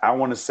 I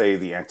want to say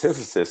the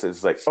antithesis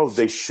is like, oh,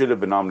 they should have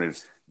been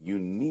nominated. You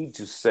need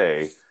to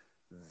say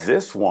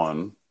this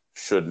one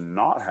should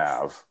not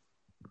have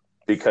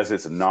because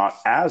it's not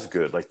as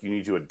good. Like, you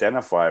need to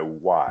identify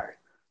why.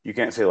 You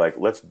can't say, like,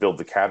 let's build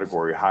the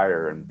category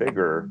higher and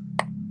bigger.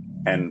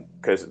 And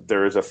because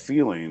there is a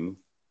feeling,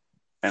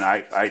 and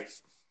I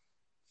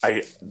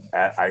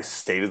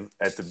stated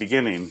at the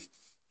beginning,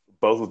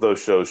 both of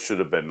those shows should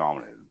have been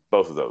nominated.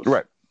 Both of those.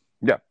 Right.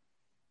 Yeah.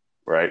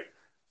 Right.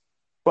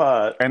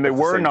 And they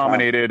were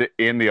nominated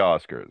in the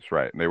Oscars,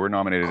 right? They were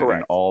nominated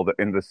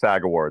in the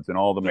SAG Awards and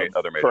all the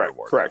other major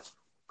awards.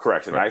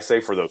 Correct. And I say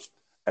for those,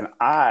 and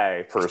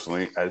I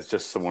personally, as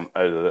just someone,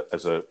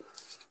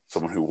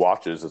 someone who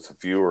watches, as a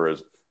viewer,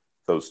 as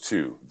those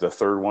two. The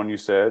third one you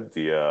said,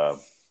 the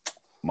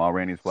Ma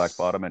Rainey's Black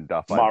Bottom and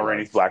Da 5 Ma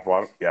Rainey's Black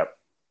Bottom. Yep,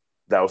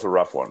 that was a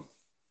rough one.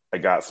 I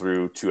got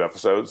through 2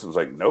 episodes. It was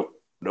like, nope,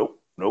 nope,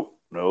 nope,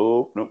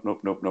 nope, nope, nope,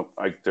 nope, nope.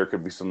 Like there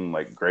could be some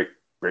like great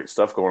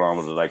stuff going on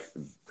with it. Like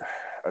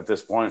at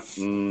this point,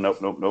 nope,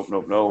 nope, nope,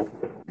 nope, no,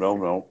 no,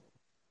 no.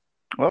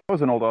 Well, that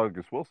was an old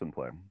August Wilson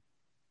play.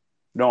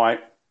 No, I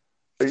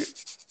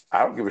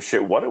don't give a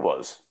shit what it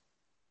was.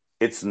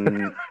 It's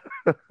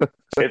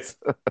it's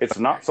not It was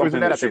an something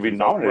that should be adaptation,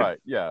 so nominated. right?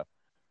 Yeah,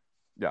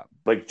 yeah.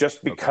 Like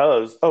just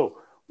because, oh,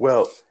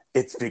 well,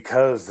 it's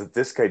because that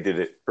this guy did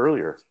it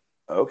earlier.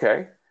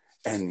 Okay.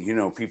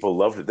 And people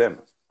loved it then.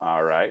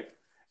 All right.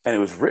 And it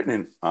was written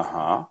in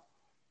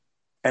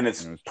and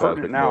it's It was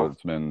pertinent Chadwick now.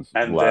 Boseman's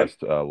And then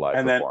last live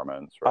and then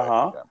performance,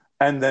 right? Yeah.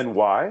 and then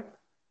why?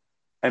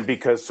 And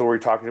because we're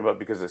talking about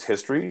because it's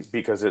history,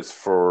 because it's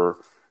for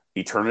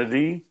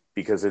eternity,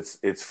 because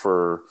it's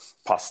for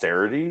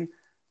posterity,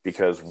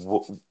 because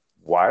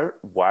why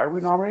are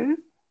we nominated?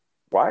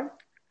 Why?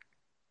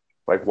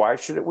 Like why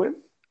should it win?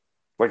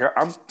 Like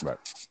I'm Right.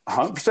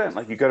 100%.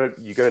 Like you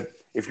gotta.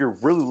 If you're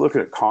really looking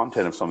at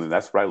content of something,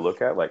 that's what I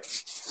look at. Like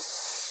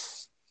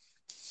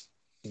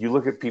you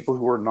look at people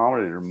who are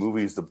nominated in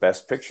movies, the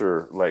Best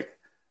Picture, like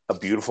A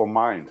Beautiful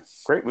Mind,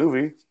 great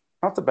movie,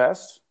 not the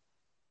best,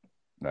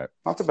 Right.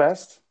 not the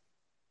best.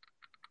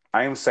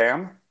 I Am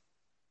Sam,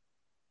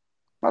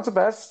 not the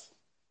best.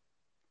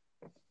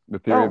 The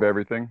Theory of No,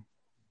 Everything.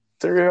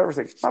 Theory of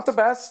Everything, not the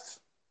best.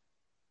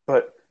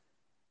 But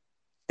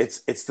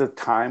it's the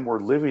time we're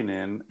living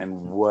in,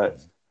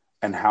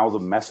 and how the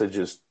message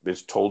is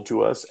told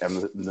to us,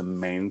 and the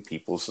main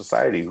people of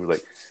society who are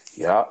like,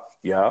 yeah,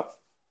 yeah.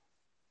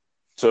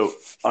 So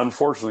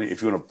unfortunately,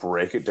 if you want to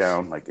break it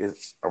down, like,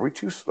 are we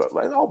too?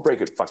 Like, I'll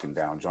break it fucking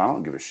down, John. I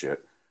don't give a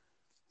shit.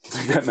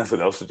 You got nothing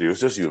else to do. It's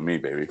just you and me,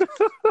 baby.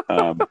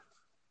 Um,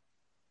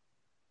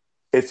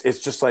 it's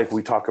just like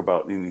we talk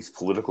about in these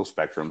political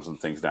spectrums and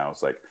things now.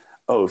 It's like,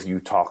 oh, if you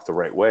talk the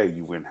right way,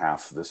 you win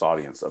half this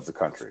audience of the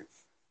country.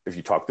 If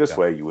you talk this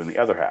way, you win the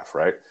other half,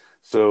 right?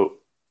 So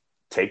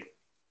take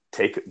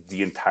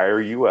the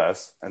entire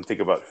U.S. and think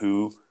about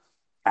who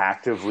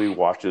actively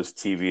watches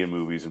TV and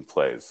movies and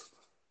plays.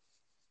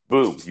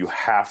 Boom, you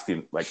have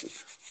to like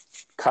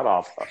cut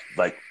off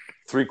like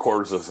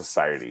 3/4 of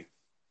society,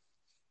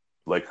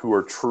 like who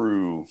are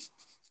true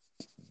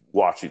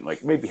watching,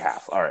 like maybe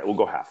half. All right, we'll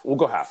go half. We'll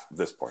go half at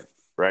this point,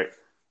 right?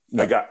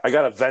 No. I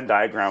got a Venn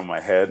diagram in my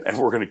head, and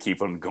we're gonna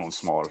keep on going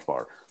smaller and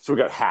smaller. So we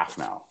got half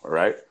now, all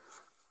right?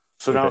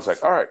 So now it's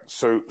like, all right,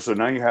 so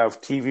now you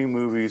have TV,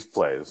 movies,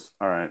 plays.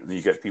 All right, and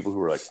you get people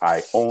who are like,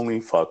 I only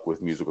fuck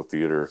with musical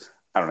theater.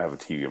 I don't have a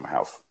TV in my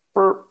house.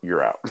 Burp,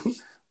 you're out.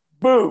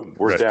 Boom,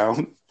 we're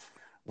down.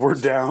 We're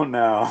down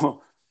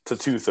now to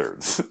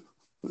 2/3.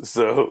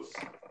 So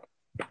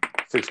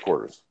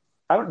 6/4.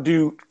 I don't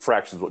do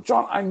fractions. Well,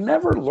 John, I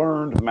never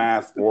learned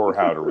math or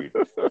how to read.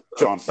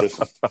 John,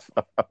 listen.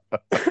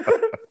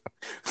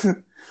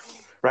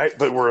 Right?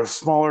 But we're a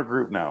smaller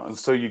group now. And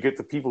so you get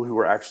the people who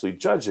are actually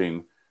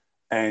judging,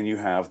 and you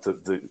have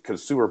the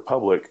consumer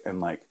public, and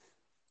like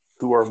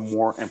who are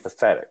more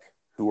empathetic,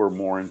 who are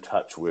more in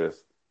touch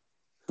with,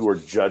 who are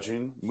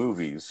judging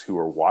movies, who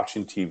are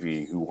watching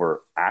TV, who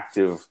are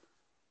active.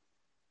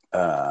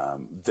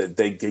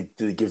 They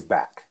give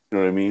back. You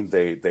know what I mean?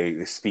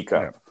 They speak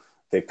up. Yeah.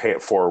 They pay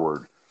it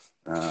forward.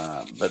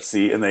 Let's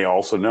see, and they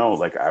also know,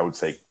 like I would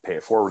say, pay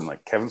it forward. And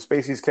like Kevin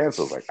Spacey's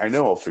canceled. Like I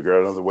know, I'll figure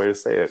out another way to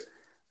say it,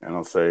 and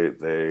I'll say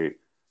they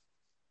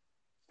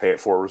pay it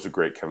forward was a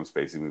great Kevin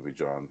Spacey movie.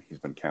 John, he's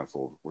been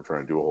canceled. We're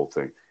trying to do a whole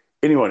thing.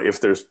 Anyone, if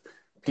there's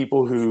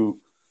people who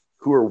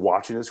are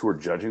watching this, who are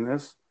judging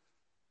this,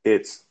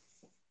 it's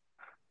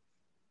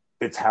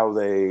how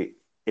they.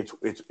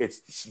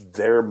 It's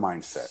their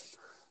mindset.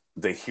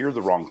 They hear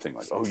the wrong thing,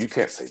 like, oh, you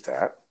can't say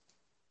that.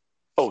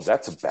 Oh,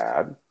 that's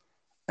bad.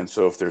 And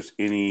so if there's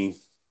any,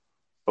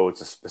 oh,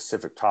 it's a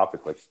specific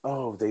topic, like,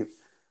 oh,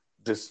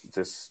 this,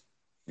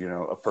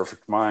 a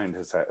perfect mind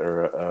has had,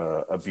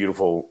 or a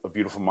beautiful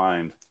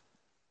mind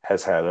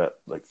has had a,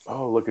 like,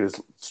 oh, look at his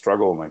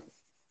struggle. And like,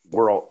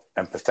 we're all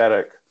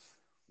empathetic.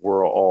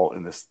 We're all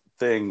in this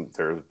thing.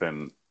 There's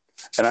been,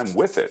 and I'm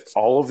with it.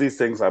 All of these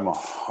things I'm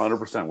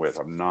 100% with.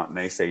 I'm not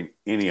naysaying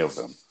any of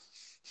them.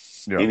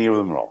 Yeah. Any of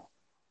them at all.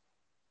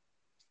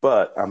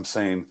 But I'm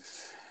saying,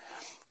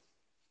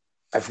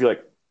 I feel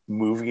like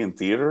movie and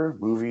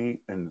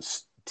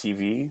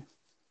TV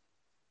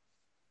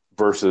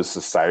versus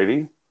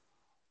society,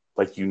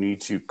 like you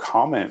need to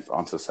comment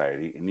on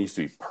society. It needs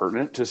to be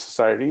pertinent to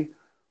society,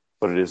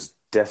 but it is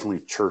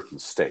definitely church and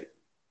state.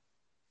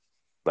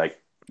 Like,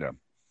 yeah,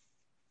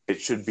 it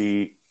should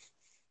be.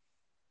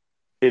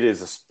 It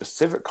is a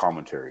specific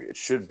commentary. It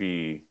should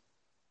be,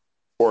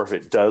 or if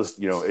it does,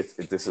 if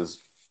this is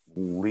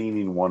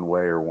leaning one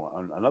way or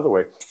another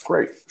way,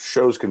 great.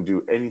 Shows can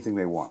do anything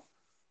they want.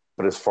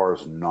 But as far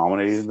as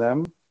nominating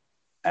them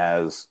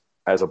as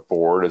a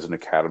board, as an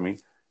academy,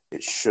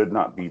 it should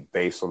not be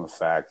based on the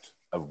fact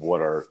of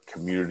what our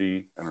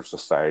community and our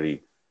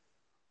society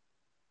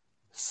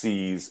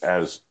sees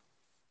as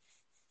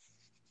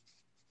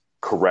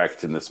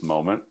correct in this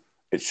moment.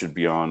 It should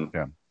be on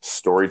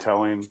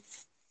storytelling,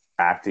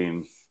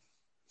 acting,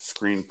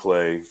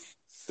 screenplay,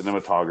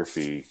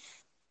 cinematography,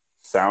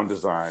 sound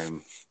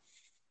design,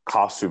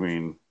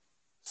 costuming,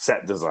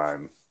 set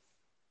design.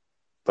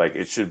 Like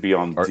it should be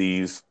on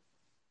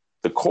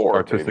the core,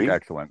 Artistic baby.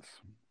 excellence.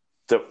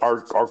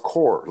 Our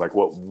core, like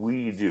what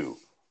we do.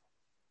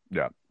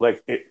 Yeah.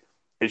 Like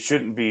it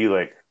shouldn't be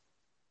like,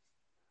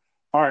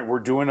 all right, we're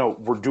doing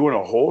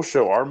a whole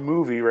show. Our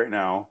movie right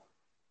now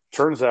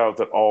turns out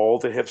that all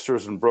the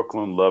hipsters in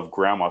Brooklyn love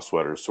grandma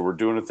sweaters. So we're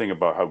doing a thing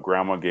about how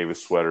grandma gave a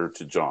sweater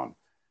to John.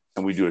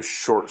 And we do a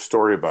short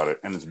story about it.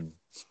 And it's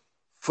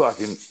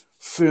fucking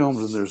filmed,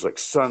 and there's like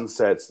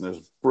sunsets, and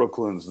there's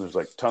Brooklyns, and there's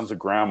like tons of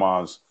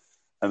grandmas,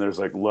 and there's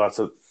like lots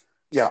of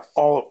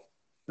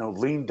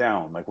lean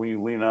down. Like when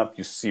you lean up,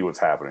 you see what's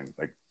happening.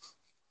 Like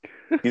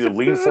either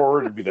lean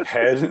forward and be the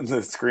head in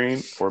the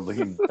screen, or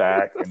lean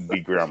back and be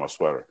grandma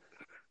sweater.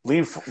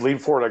 Lean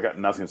forward. I got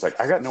nothing. It's like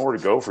I got nowhere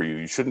to go for you.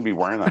 You shouldn't be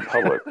wearing that in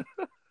public.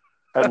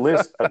 At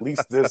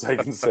least this I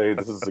can say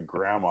this is a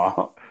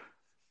grandma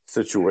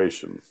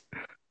situation.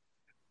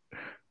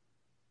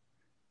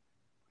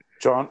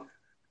 John,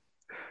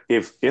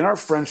 if in our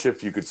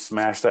friendship you could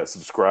smash that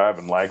subscribe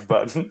and like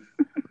button,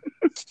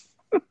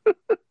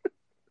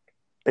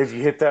 if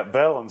you hit that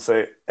bell and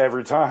say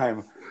every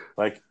time,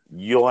 like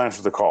you'll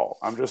answer the call.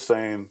 I'm just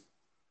saying,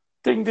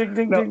 ding, ding,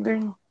 ding, ding,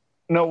 ding.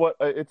 No, what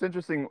it's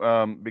interesting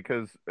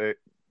because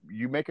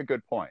you make a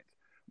good point.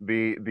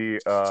 The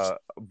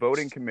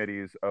voting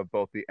committees of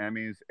both the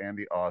Emmys and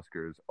the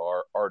Oscars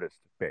are artist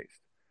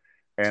based,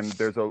 and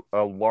there's a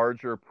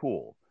larger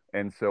pool,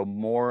 and so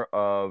more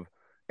of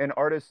an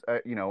artist.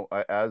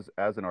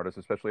 As an artist,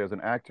 especially as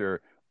an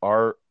actor,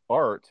 our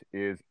art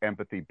is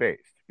empathy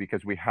based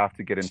because we have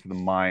to get into the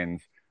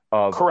minds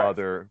of Correct.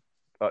 other.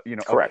 Of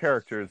Correct.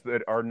 characters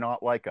that are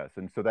not like us,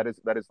 and so that is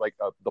like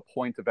the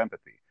point of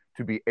empathy,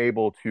 to be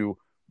able to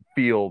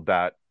feel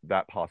that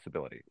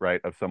possibility,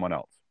 right, of someone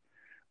else.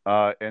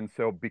 And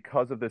so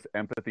because of this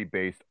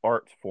empathy-based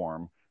art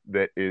form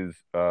that is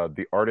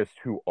the artists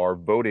who are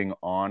voting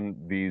on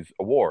these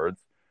awards,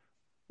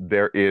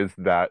 there is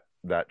that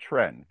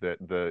trend, that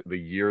the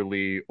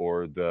yearly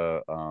or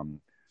the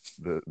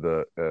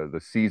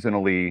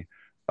seasonally,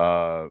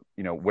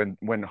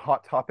 when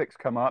hot topics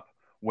come up,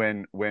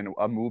 when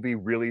a movie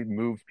really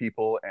moves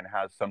people and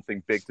has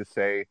something big to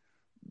say,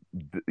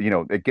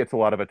 it gets a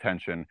lot of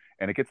attention,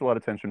 and it gets a lot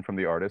of attention from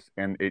the artists,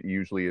 and it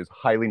usually is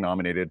highly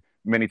nominated,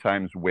 many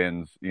times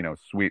wins,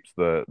 sweeps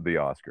the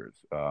Oscars,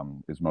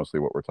 is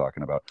mostly what we're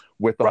talking about.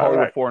 With the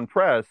Hollywood Foreign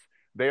Press,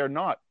 they are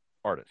not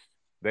artists,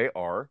 they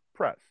are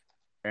press,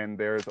 and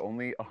there's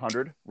only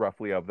 100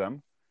 roughly of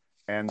them,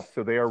 and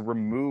so they are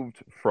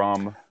removed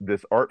from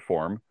this art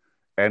form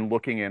and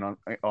looking in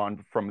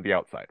on from the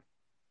outside.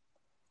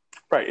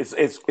 Right.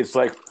 It's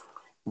like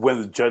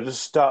when the judges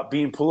stop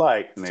being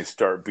polite and they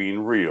start being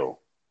real.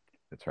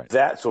 That's right.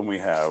 That's when we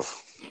have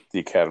the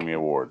Academy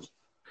Awards.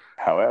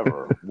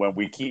 However, when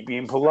we keep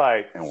being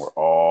polite and we're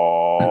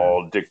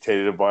all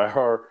dictated by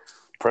our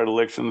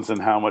predilections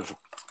and how much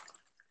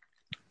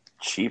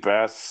cheap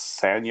ass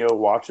Sanyo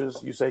watches,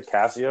 you say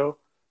Casio?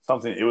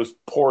 Something, it was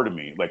poor to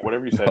me. Like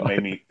whatever you said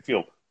made me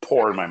feel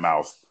poor in my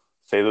mouth.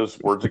 Say those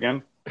words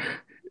again.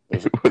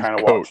 It was kind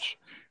of Coach.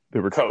 They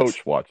were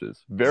Coach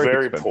watches.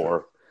 Very expensive.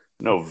 Poor.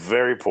 No,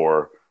 very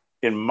poor.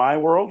 In my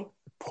world,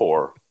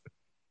 poor.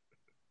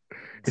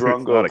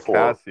 Drungo, it's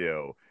not a poor.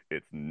 Casio.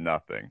 It's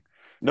nothing.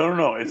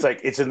 No. It's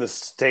like it's in the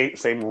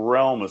same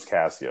realm as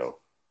Casio.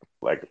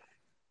 Like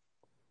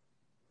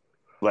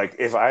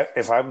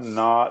if I'm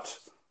not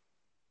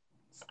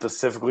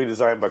specifically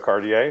designed by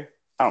Cartier,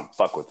 I don't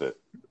fuck with it.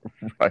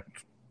 Right.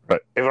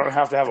 If I don't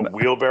have to have a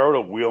wheelbarrow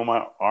to wheel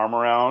my arm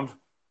around,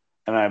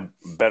 and I'm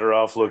better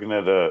off looking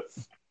at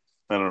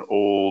an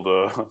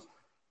old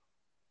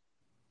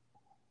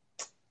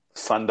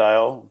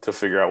sundial to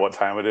figure out what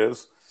time it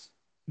is.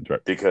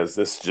 Right. Because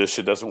this just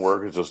shit doesn't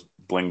work. It's just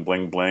bling,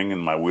 bling, bling,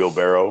 and my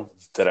wheelbarrow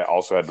that I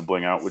also had to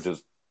bling out, which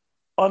is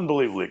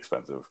unbelievably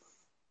expensive.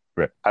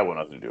 Right. I want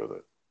nothing to do with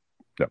it.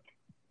 Yep.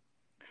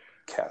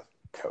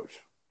 Coach,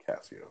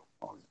 Casio,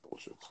 all these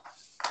bullshits.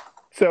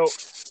 So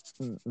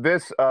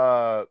this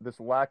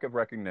lack of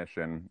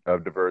recognition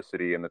of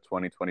diversity in the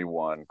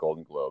 2021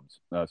 Golden Globes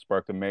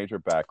sparked a major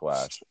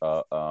backlash,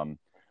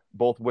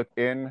 both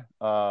within,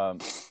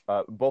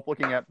 both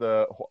looking at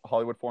the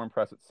Hollywood Foreign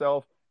Press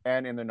itself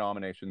and in the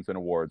nominations and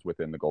awards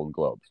within the Golden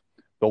Globes.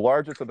 The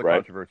largest of the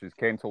controversies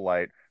came to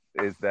light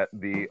is that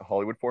the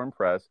Hollywood Foreign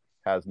Press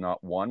has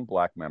not one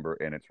black member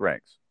in its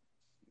ranks.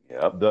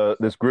 Yep.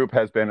 This group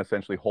has been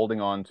essentially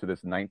holding on to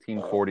this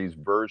 1940s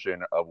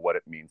version of what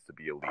it means to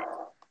be elite.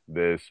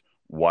 This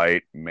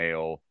white,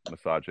 male,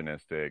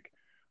 misogynistic,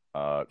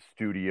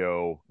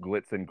 studio,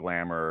 glitz and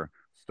glamour,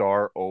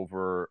 star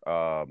over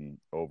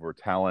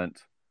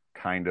talent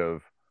kind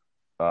of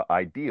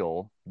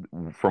ideal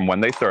from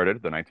when they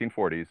started, the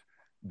 1940s.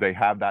 They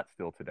have that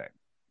still today.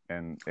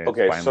 And it's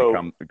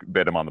finally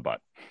bit them on the butt.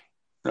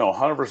 No,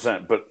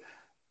 100%. But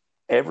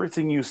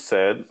everything you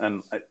said,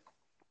 and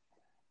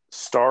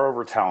star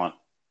over talent,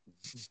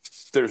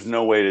 there's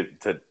no way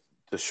to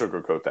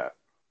sugarcoat that.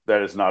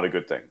 That is not a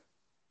good thing.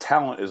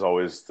 talent is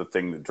always the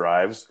thing that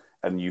drives,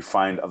 and you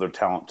find other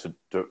talent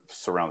to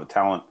surround the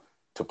talent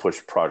to push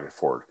the project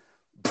forward.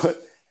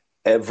 But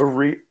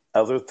every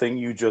other thing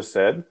you just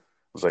said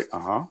was like,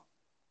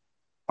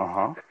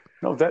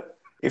 no, that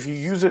if you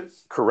use it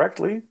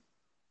correctly,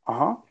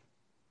 uh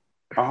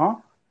huh.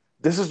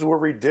 This is where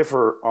we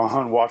differ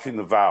on watching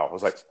The Vow. It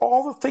was like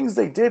all the things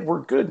they did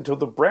were good until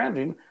the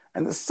branding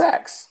and the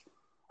sex.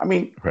 I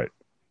mean, Right.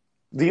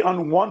 the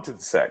unwanted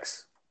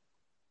sex,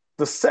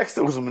 the sex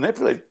that was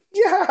manipulated.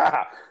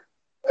 Yeah,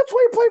 that's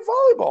why you play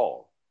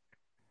volleyball.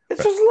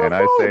 It's just love And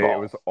I say it volleyball.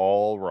 was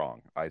all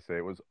wrong. I say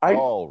it was I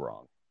all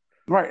wrong.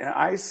 right, and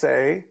I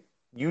say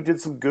you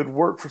did some good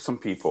work for some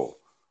people.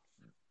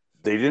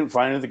 They didn't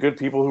find the good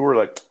people who were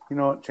like, you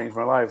know what, changed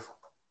my life.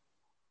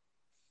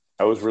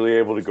 I was really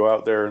able to go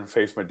out there and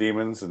face my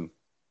demons and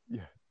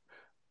Yeah.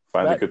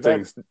 find the good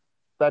things.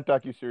 That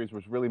docuseries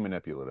was really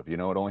manipulative. You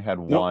know, it only had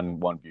Nope.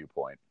 one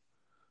viewpoint.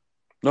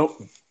 Nope.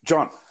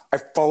 John, I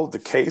followed the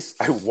case.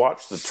 I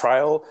watched the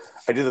trial.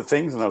 I did the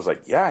things, and I was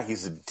like, yeah,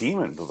 he's a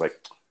demon. I was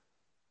like,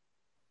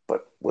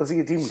 but was he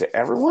a demon to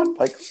everyone?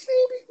 Like,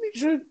 maybe we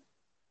should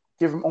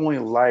give him only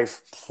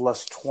life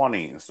plus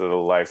 20 instead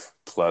of life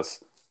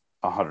plus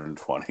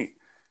 120.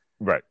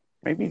 Right.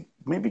 Maybe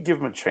give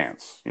him a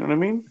chance. You know what I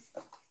mean?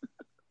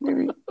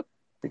 Maybe.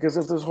 Because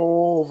if this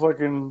whole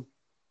fucking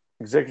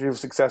executive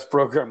success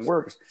program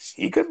works,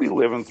 he could be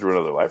living through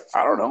another life.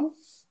 I don't know.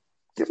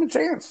 Give him a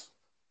chance.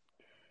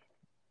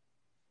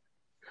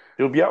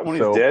 He'll be out when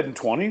he's dead in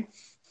 20.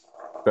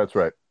 That's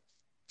right.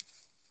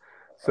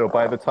 So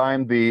by the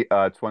time the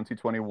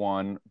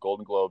 2021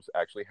 Golden Globes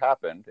actually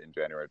happened in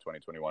January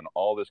 2021,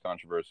 all this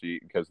controversy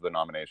because the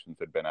nominations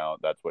had been out,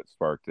 that's what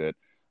sparked it.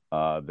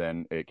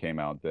 Then it came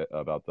out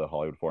about the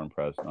Hollywood Foreign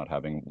Press not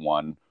having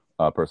one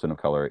person of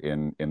color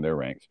in their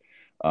ranks.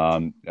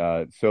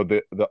 So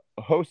the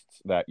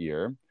hosts that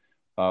year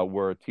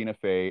were Tina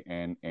Fey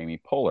and Amy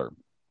Poehler,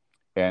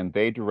 and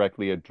they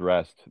directly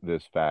addressed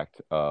this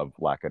fact of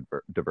lack of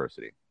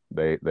diversity.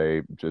 They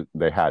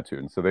had to,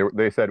 and so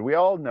they said, we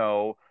all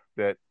know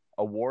that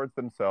awards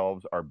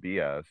themselves are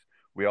BS.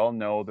 We all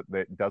know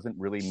that doesn't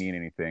really mean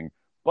anything.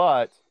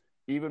 But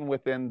even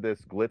within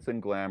this glitz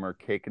and glamour,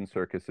 cake and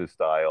circuses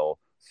style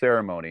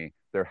ceremony,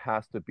 there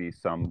has to be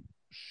some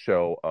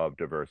show of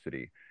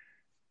diversity.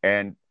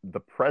 And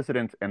the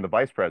president and the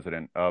vice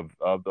president of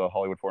the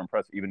Hollywood Foreign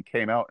Press even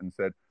came out and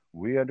said,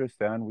 we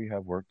understand we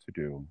have work to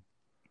do.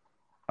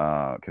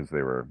 Because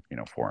they were,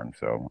 foreign.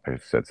 So I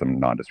said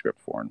some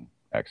nondescript foreign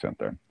accent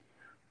there.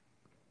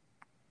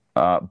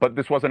 But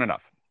this wasn't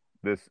enough.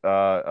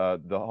 The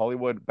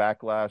Hollywood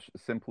backlash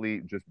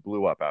simply just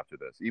blew up after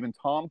this. Even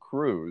Tom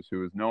Cruise,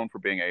 who is known for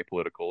being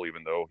apolitical,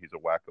 even though he's a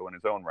wacko in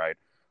his own right,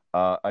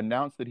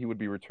 announced that he would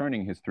be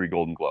returning his 3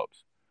 Golden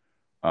Globes.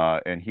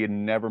 And he had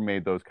never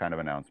made those kind of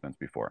announcements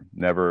before.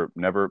 Never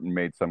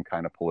made some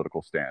kind of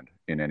political stand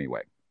in any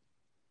way.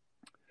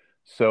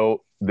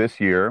 So this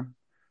year,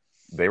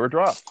 they were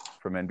dropped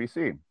from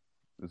NBC.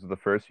 This is the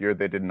first year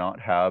they did not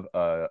have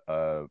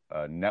a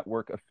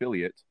network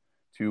affiliate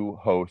to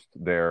host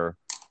their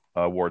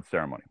award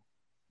ceremony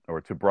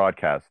or to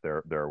broadcast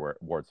their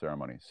award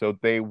ceremony. So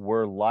they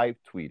were live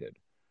tweeted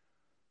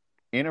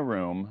in a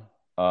room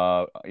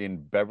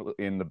in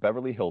the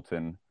Beverly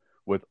Hilton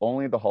with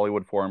only the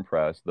Hollywood Foreign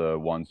Press, the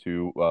ones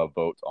who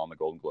vote on the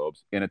Golden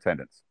Globes, in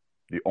attendance.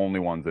 The only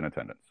ones in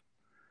attendance.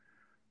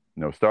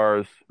 No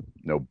stars,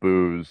 no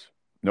booze,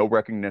 no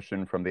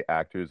recognition from the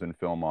actors and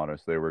film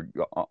artists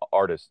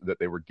that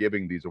they were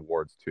giving these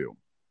awards to.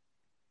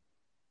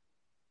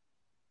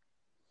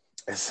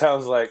 It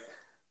sounds like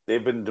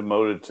they've been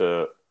demoted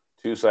to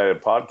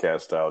two-sided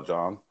podcast style,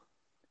 John.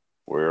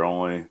 We're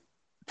only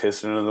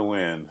pissing in the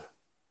wind,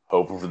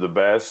 hoping for the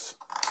best,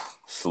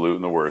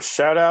 saluting the worst.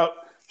 Shout out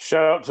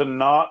to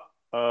not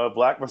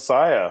Black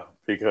Messiah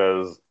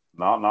because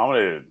not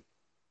nominated.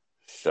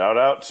 Shout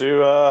out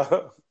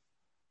to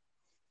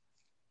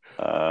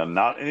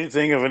not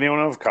anything of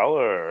anyone of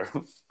color.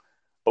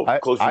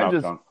 Close your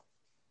mouth, John.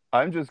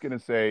 I'm just going to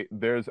say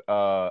there's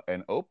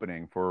an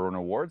opening for an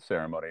award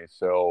ceremony.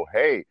 So,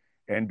 hey,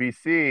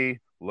 NBC,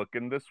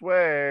 looking this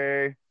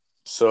way.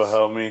 So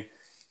help me.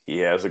 He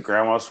has a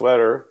grandma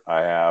sweater.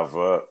 I have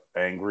a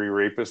angry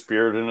rapist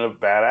beard and a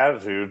bad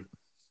attitude.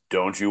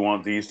 Don't you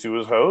want these two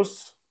as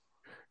hosts?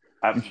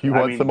 You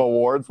want some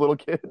awards, little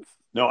kids?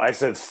 No, I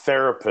said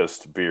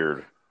therapist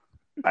beard.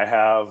 I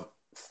have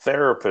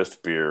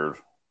therapist beard.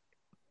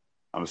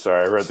 I'm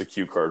sorry, I read the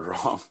cue card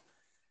wrong.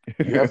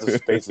 You have the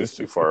spaces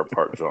too far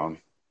apart, John.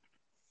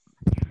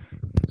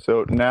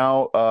 So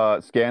now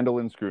scandal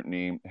and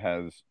scrutiny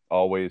has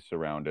always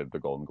surrounded the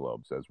Golden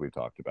Globes, as we've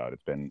talked about.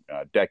 It's been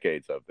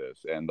decades of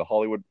this, and the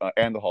Hollywood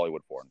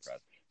Foreign Press.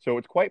 So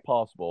it's quite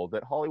possible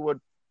that Hollywood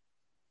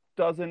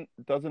doesn't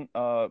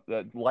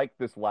like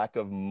this lack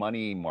of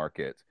money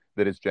market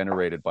that is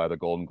generated by the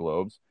Golden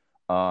Globes,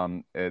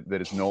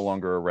 that is no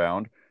longer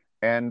around.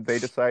 And they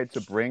decide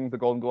to bring the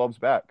Golden Globes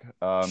back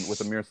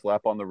with a mere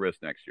slap on the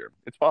wrist next year.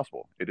 It's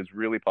possible. It is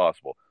really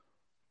possible.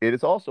 It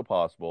is also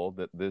possible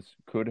that this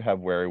could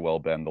have very well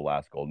been the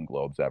last Golden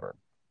Globes ever.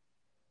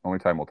 Only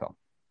time will tell.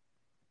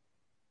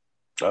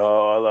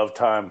 Oh, I love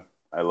time.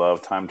 I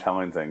love time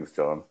telling things,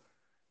 John,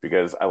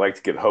 because I like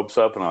to get hopes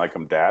up and I like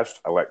them dashed.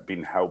 I like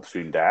being hopes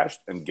being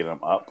dashed and get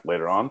them up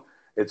later on.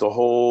 It's a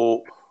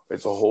whole,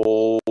 it's a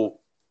whole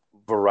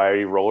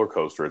variety roller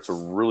coaster. It's a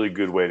really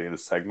good way to end a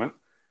segment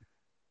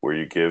where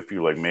you give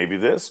people like maybe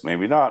this,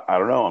 maybe not. I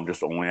don't know. I'm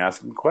just only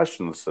asking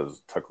questions,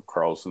 says Tucker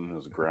Carlson,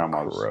 his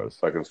grandma's Gross.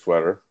 fucking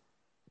sweater.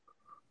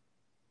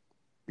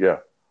 Yeah.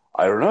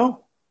 I don't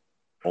know.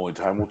 Only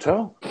time will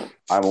tell.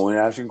 I'm only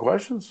asking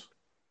questions.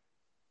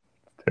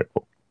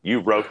 Terrible. You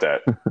wrote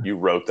that. You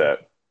wrote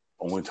that.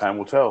 Only time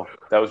will tell.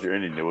 That was your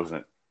ending,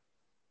 wasn't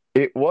it?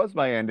 It was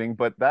my ending,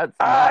 but that's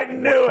I not what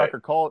knew it. Tucker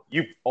called.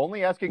 You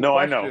Only asking No,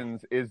 I know.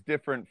 questions is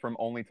different from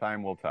only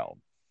time will tell.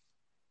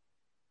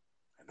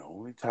 And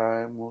only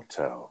time will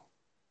tell.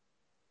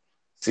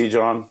 See,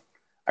 John,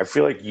 I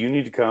feel like you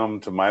need to come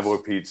to my boy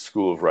Pete's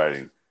School of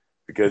Writing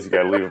because you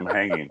got to leave him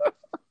hanging.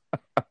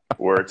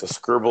 Where it's a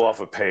scribble off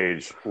a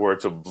page, where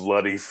it's a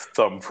bloody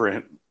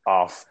thumbprint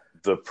off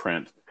the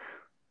print,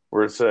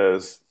 where it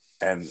says,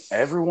 and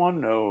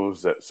everyone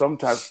knows that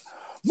sometimes,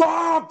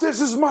 Mom, this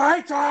is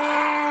my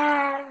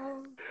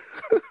time.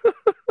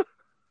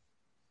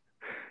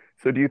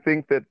 So do you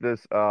think that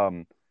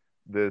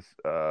this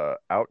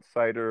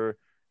outsider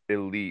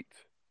elite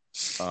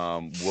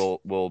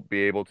will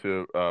be able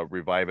to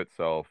revive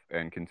itself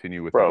and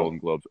continue with the Bro, Golden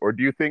Globes, or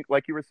do you think,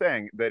 like you were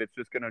saying, that it's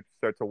just going to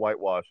start to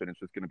whitewash and it's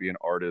just going to be an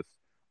artist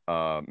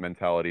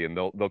mentality, and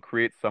they'll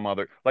create some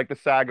other, like the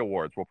SAG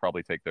Awards will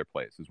probably take their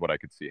place, is what I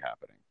could see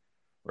happening,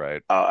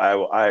 right?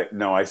 I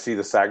no, I see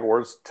the SAG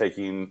Awards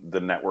taking the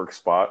network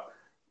spot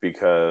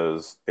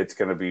because it's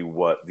going to be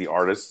what the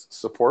artists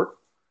support,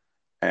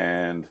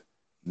 and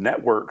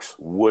networks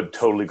would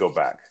totally go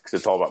back because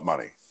it's all about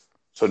money.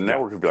 So Yeah,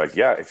 network would be like,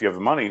 yeah, if you have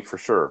the money, for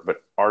sure.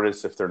 But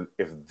artists,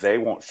 if they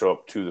won't show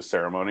up to the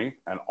ceremony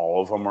and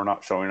all of them are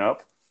not showing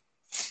up,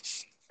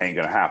 ain't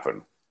gonna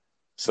happen.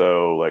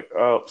 So like,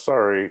 oh,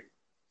 sorry,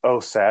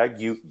 oh SAG,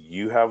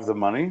 you have the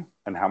money,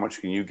 and how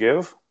much can you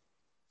give?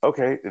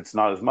 Okay, it's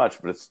not as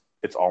much, but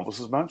it's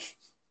almost as much.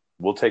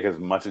 We'll take as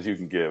much as you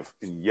can give,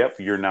 and yep,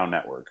 you're now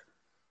network.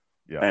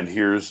 yeah, And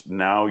here's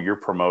now you're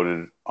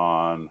promoted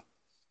on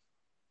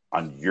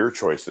your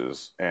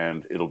choices,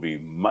 and it'll be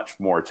much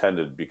more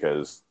attended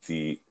because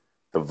the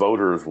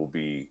voters will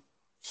be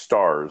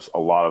stars. A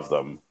lot of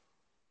them,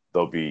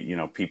 they'll be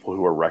people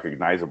who are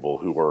recognizable,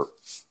 who are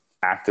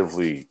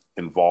actively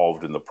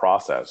involved in the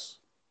process.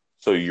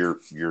 So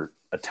your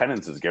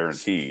attendance is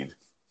guaranteed.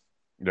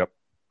 yep.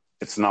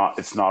 It's not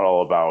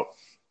all about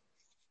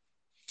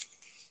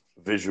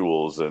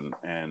visuals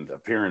and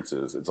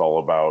appearances. It's all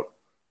about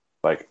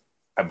like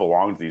I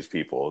belong to these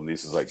people, and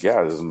this is like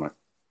this is my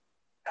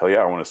hell yeah.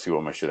 I want to see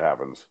what my shit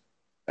happens,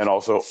 and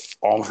also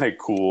all my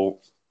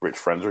cool rich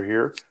friends are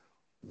here.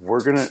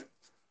 We're gonna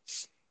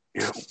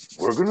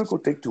we're gonna go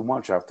take too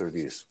much after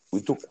this.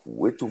 We took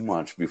way too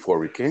much before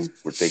we came.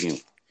 We're taking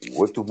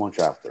way too much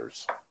after.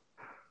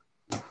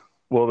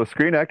 Well, the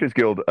Screen Actors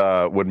Guild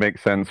would make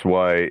sense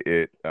why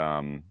it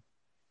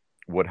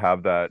would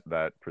have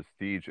that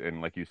prestige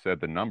and, like you said,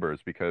 the numbers,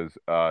 because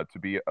to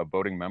be a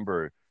voting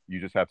member, you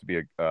just have to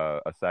be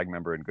a SAG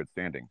member in good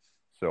standing.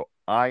 So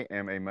I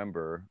am a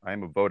member. I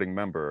am a voting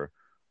member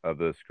of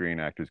the Screen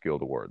Actors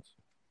Guild Awards.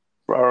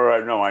 All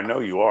right, no, I know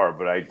you are,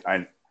 but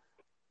I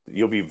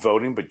you'll be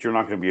voting, but you're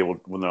not going to be able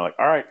when they're like,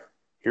 all right,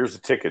 here's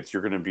the tickets.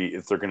 They're going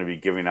to be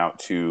giving out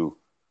to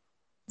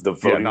the Yeah,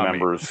 voting not me.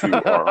 members who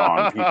are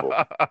on people.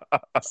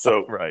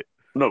 So Right.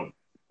 no,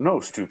 no,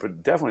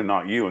 stupid, definitely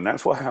not you. And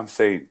that's why I'm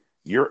saying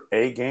your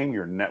A game,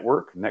 your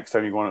network. Next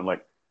time you go on,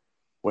 like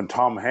when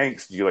Tom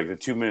Hanks, you like the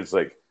 2 minutes,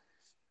 like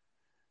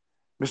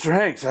Mr.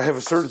 Hanks, I have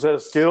a certain set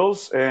of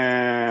skills,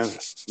 and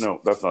no,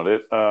 that's not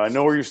it. I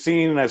know where you've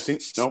seen, and I've seen.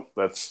 Nope,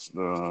 that's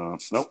not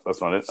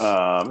it.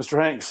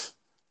 Mr. Hanks,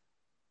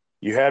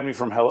 you had me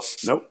from Hello.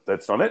 Nope,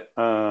 that's not it.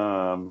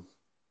 Hi,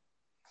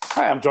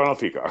 I'm John L.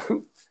 Peacock.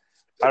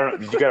 I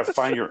don't know. You got to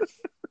find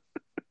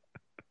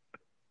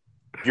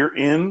your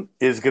in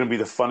is going to be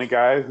the funny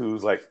guy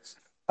who's like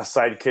a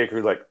sidekick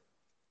who's like,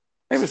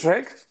 hey, Mr.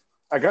 Hank,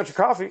 I got your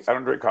coffee. I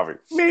don't drink coffee.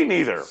 Me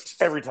neither.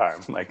 Every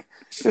time. Like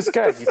this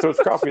guy, he throws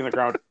coffee in the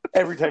ground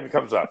every time he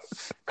comes up.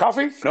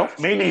 Coffee? Nope,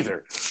 me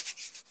neither.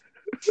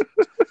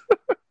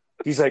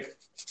 He's like,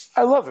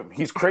 I love him.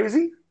 He's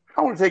crazy.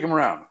 I want to take him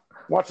around.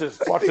 Watch this.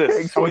 Watch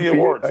this. Some of the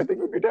awards. I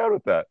think he'd be down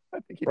with that. I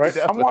think he'd Right? be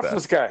down I'm with watching that.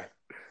 this guy.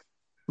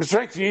 Mr.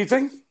 Hank, do you need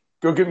anything?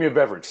 Go give me a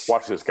beverage.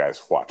 Watch this,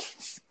 guys. Watch.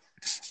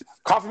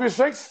 Coffee,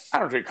 Mr. Hanks? I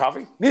don't drink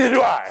coffee. Neither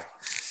do I.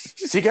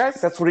 See, guys,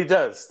 that's what he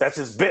does. That's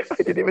his bit. I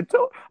didn't even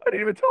tell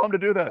him to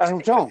do that. I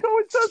don't tell him. He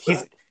always does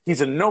that.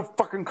 He's a no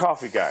fucking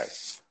coffee guy.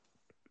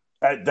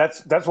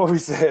 That's what we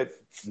said.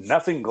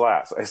 Nothing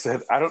glass. I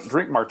said I don't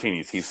drink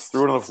martinis. He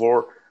threw it on the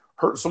floor,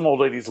 hurt some old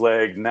lady's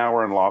leg. Now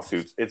we're in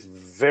lawsuits. It's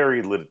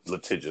very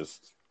litigious.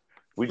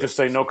 We just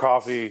say no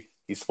coffee.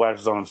 He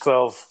splashes on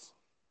himself.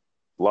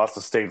 Lots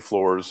of stained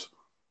floors.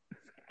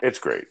 It's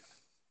great.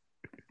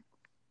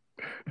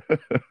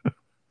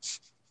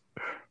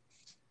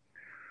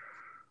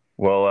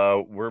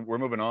 Well, we're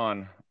moving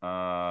on.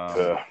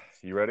 Ugh.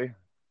 You ready?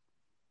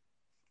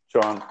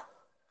 John,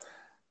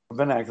 I've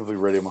been actively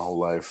ready my whole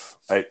life.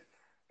 At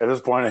this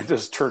point, I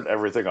just turned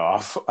everything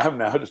off. I'm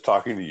now just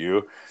talking to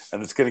you,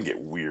 and it's gonna get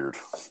weird.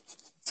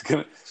 It's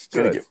gonna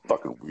get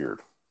fucking weird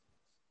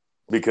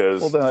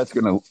because Well, then that's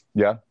gonna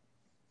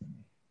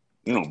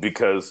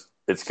because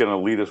it's gonna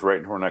lead us right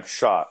into our next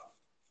shot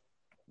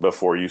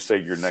before you say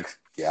your next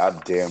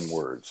goddamn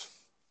words.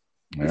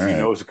 All if right. you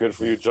know it's good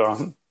for you,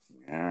 John.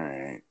 All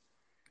right.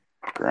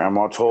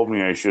 Grandma told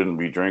me I shouldn't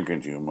be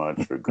drinking too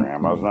much, but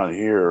Grandma's not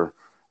here.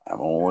 I'm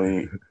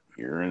only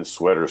here in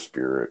sweater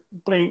spirit.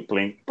 Blink,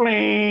 blink,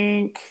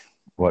 blink.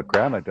 What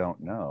Grandma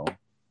don't know.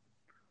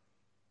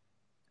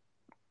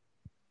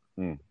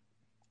 Don't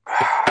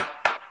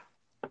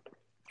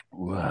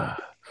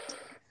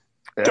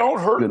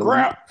hurt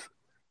Grandma.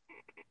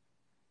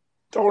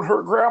 Don't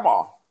hurt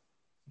Grandma.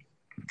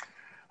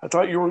 I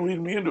thought you were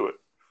leading me into it.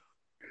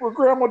 Well,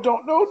 Grandma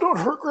don't know. Don't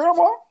hurt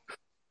Grandma.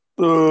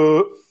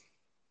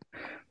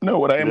 No,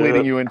 what I am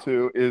leading you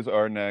into is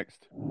our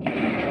next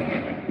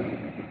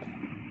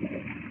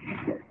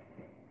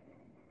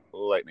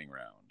lightning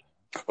round.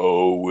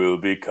 Oh, we'll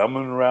be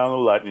coming around the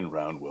lightning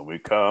round when we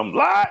come.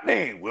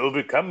 Lightning! We'll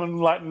be coming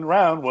lightning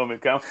round when we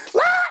come.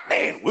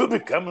 Lightning! We'll be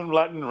coming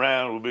lightning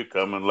round. We'll be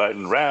coming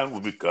lightning round. We'll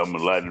be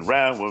coming lightning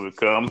round when we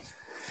come.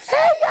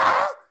 Hey,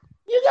 y'all!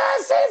 You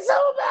guys said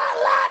something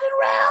about lightning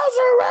rounds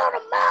around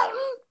a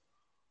mountain?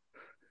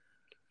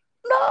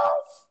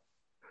 No?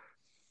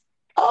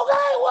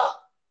 Okay, well.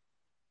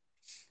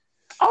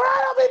 All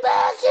right, I'll be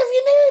back if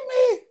you need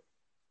me.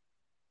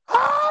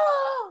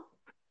 Holla!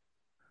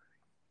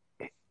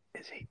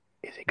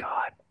 Is he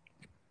gone?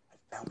 I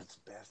found it's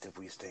best if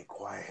we stay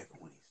quiet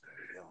when he starts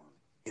yelling.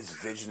 His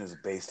vision is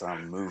based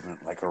on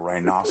movement like a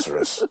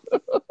rhinoceros.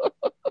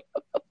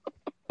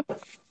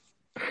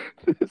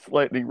 This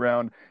lightning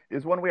round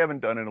is one we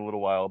haven't done in a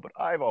little while, but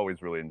I've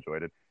always really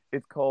enjoyed it.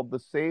 It's called The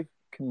Safe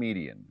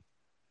Comedian.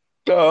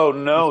 Oh,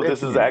 no,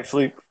 this is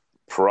actually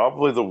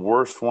probably the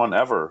worst one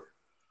ever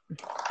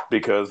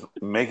because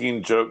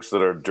making jokes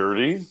that are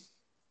dirty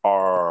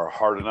are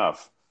hard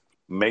enough.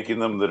 Making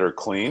them that are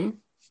clean,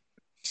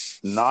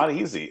 not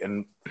easy.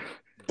 And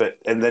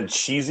then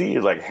cheesy,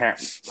 like,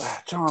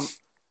 John,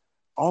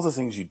 all the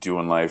things you do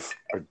in life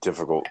are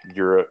difficult.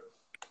 You're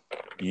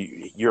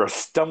a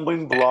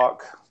stumbling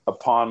block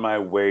upon my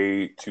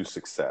way to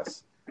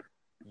success.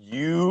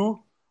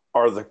 You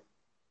are the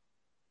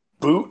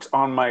boot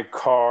on my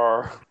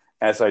car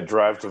as I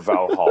drive to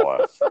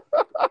Valhalla.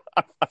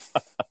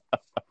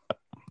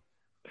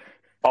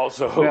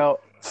 Also, now,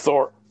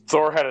 Thor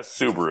had a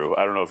Subaru.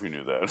 I don't know if you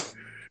knew that.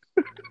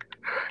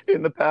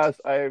 In the past,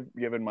 I've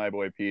given my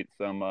boy Pete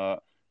some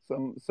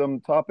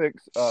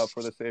topics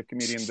for the Safe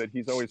Comedian that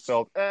he's always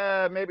felt,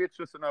 maybe it's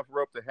just enough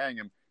rope to hang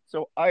him.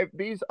 So I've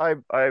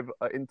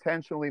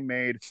intentionally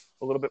made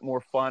a little bit more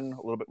fun,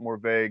 a little bit more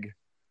vague,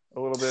 a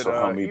little bit.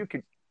 So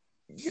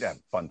you'd have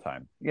a fun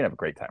time. You'd have a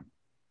great time.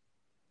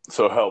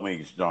 So help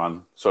me,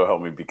 John. So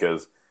help me,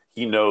 because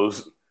he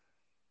knows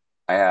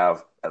I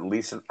have at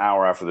least an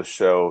hour after the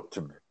show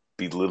to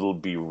belittle,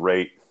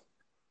 berate,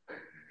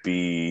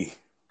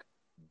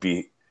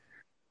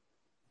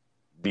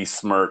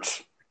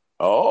 besmirch.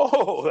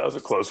 Oh, that was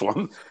a close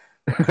one.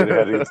 Could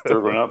have had the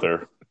third one out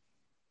there.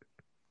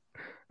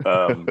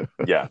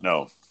 Yeah,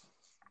 no.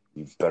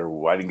 You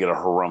better. I didn't get a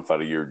harumph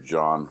out of you,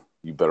 John.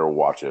 You better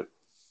watch it.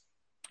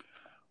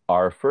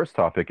 Our first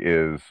topic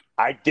is...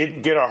 I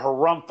didn't get a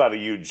harumph out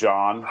of you,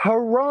 John.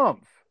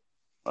 Harumph!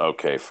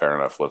 Okay, fair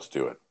enough. Let's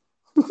do it.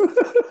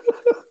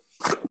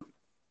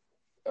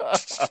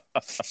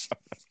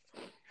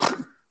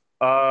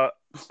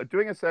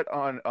 Doing a set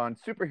on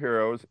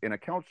superheroes in a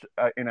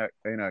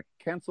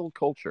cancel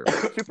culture.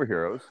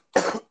 Superheroes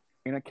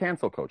in a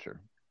cancel culture.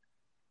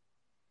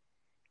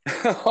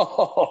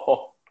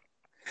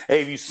 Hey,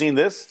 have you seen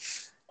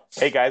this?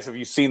 Hey guys, have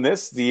you seen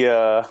this?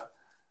 The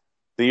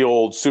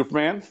old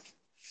Superman,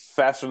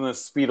 faster than the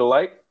speed of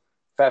light,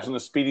 faster than the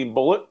speeding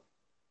bullet.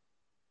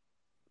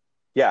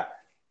 Yeah.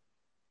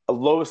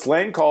 Lois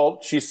Lane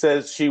called. She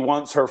says she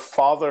wants her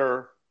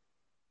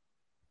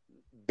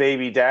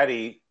baby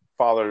daddy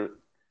father.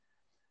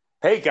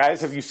 Hey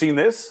guys, have you seen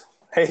this?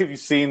 Hey, have you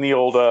seen the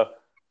old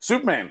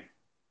Superman?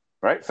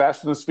 Right,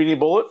 faster than the speeding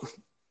bullet.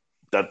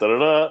 Da da da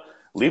da.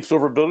 Leaps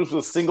over buildings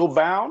with a single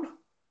bound.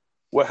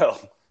 Well,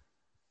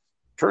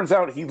 turns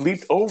out he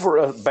leaped over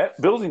a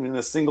building in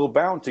a single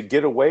bound to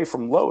get away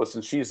from Lois,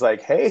 and she's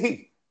like,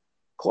 "Hey,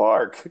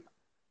 Clark,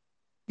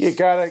 you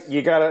gotta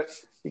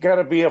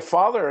be a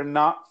father and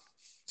not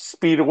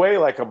speed away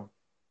like a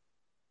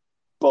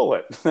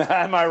bullet."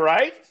 Am I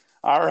right?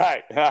 All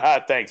right.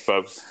 Thanks,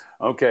 folks.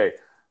 Okay.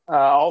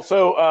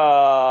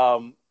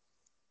 Also,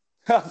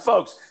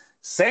 folks,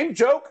 same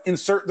joke.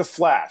 Insert the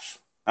Flash.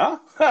 Huh?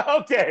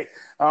 Okay.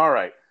 All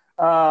right.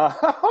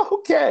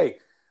 Okay.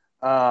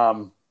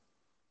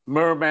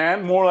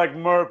 Merman, more like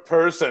mer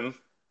person.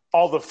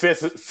 All the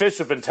fish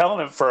have been telling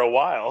him for a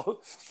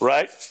while,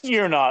 right?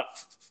 You're not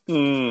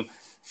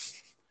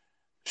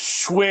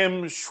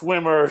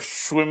swimmer,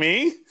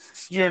 swimmy.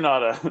 You're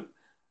not a.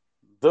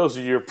 Those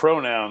are your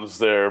pronouns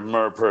there,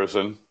 mer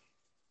person.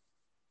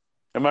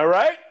 Am I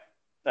right?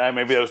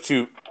 Maybe that was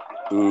too.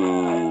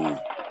 Ooh.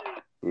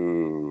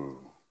 Ooh.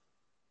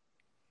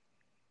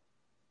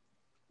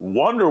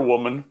 Wonder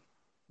Woman.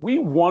 We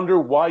wonder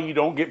why you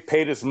don't get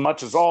paid as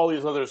much as all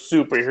these other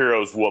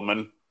superheroes,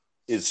 woman.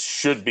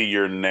 Should be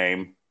your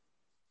name.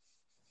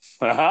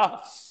 Uh-huh.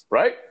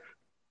 Right?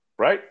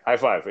 Right? High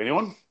five.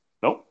 Anyone?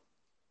 Nope.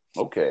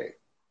 Okay.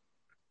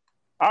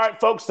 All right,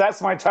 folks,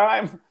 that's my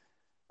time.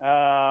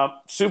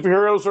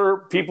 Superheroes are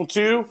people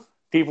too.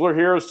 People are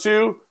heroes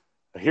too.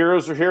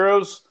 Heroes are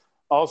heroes.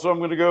 Also, I'm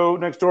going to go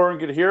next door and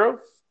get a hero.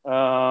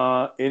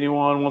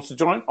 Anyone wants to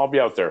join? I'll be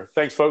out there.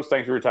 Thanks, folks.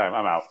 Thanks for your time.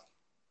 I'm out.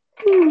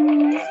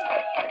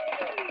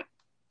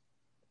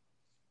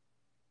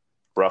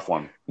 Rough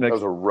one. That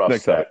was a rough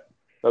set.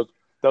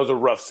 That was a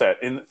rough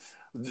set. And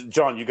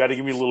John, you got to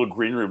give me a little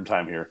green room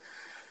time here.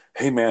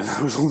 Hey man,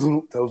 that was a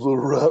little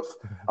rough.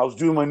 I was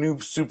doing my new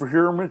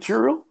superhero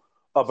material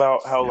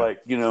about how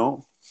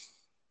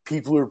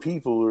people are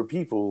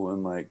people,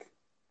 and like,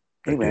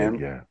 hey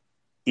man,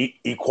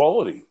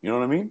 equality. You know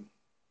what I mean?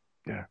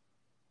 Yeah.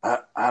 I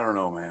don't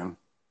know, man.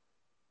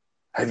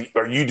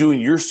 Are you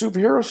doing your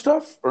superhero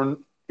stuff or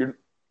you're?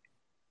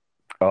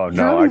 Oh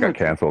no, I got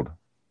canceled.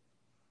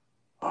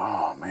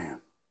 Oh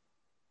man,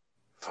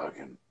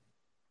 fucking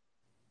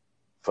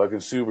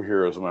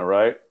superheroes. Am I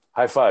right?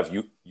 High five.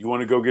 You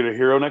want to go get a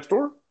hero next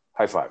door?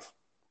 High five.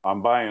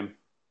 I'm buying.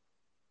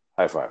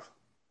 High five.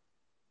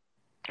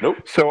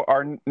 Nope. So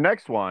our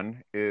next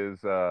one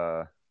is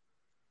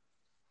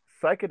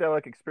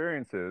psychedelic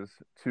experiences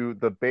to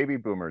the baby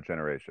boomer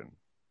generation.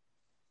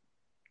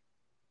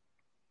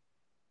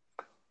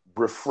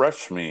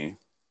 Refresh me.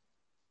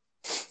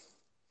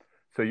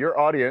 So your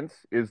audience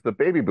is the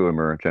baby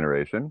boomer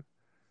generation,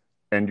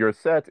 and your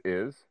set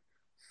is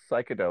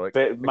psychedelic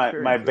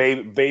my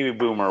baby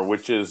boomer,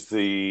 which is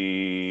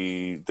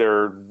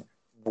they're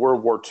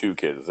World War II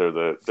kids. They're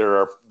the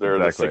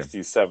Exactly.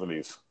 60s,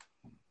 70s.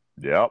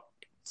 Yep.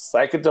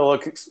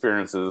 Psychedelic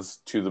experiences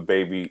to the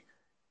baby.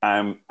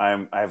 I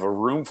have a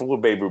room full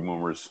of baby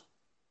boomers.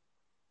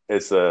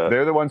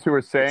 They're the ones who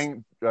were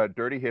saying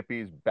dirty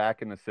hippies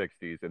back in the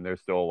 60s, and they're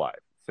still alive.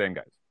 Same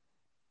guys.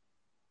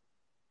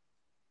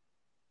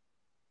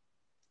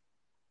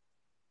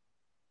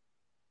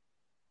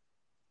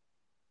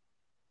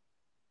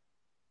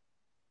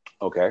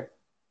 Okay.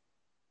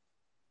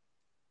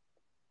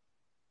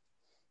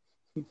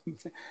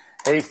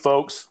 Hey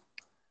folks,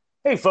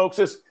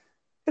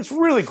 it's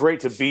really great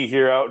to be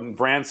here out in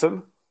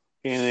Branson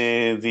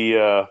in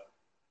the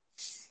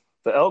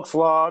Elks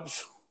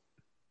Lodge.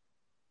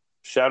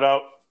 Shout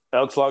out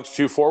Elks Lodge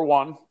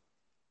 241.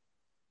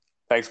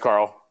 Thanks,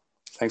 Carl.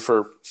 Thanks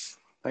for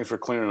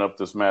cleaning up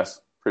this mess.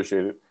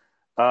 Appreciate it.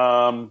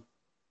 Folks,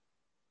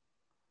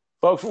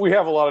 we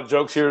have a lot of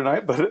jokes here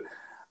tonight, but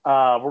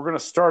we're going to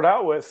start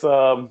out with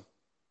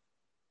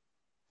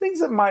things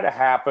that might have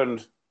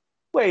happened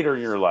later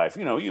in your life.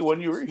 You know,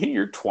 when you were in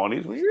your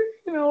 20s, when you're,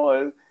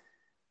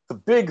 the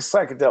big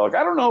psychedelic.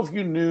 I don't know if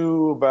you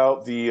knew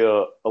about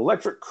the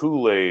electric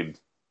Kool-Aid.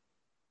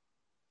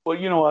 Well,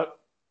 you know what?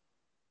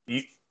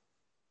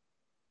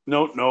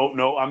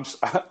 No. I'm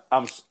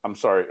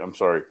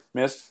sorry,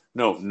 Miss.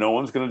 No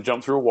one's gonna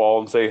jump through a wall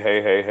and say,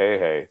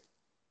 hey.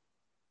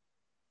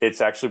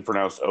 It's actually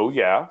pronounced, oh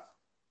yeah,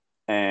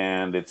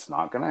 and it's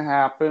not gonna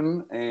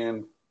happen.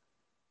 And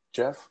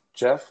Jeff,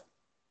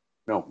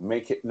 no,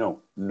 make it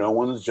no. No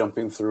one's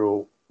jumping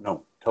through.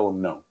 No, tell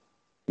him no.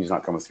 He's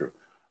not coming through.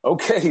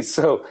 Okay,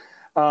 so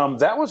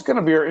that was going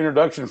to be our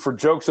introduction for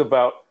jokes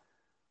about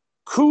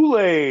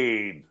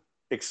Kool-Aid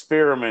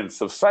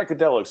experiments of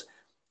psychedelics.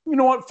 You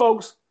know what,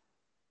 folks?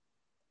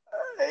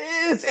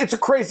 It's a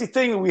crazy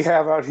thing that we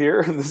have out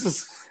here. This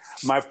is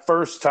my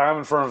first time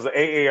in front of the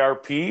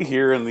AARP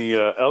here in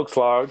the Elks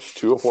Lodge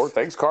 204.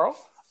 Thanks, Carl.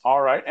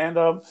 All right, and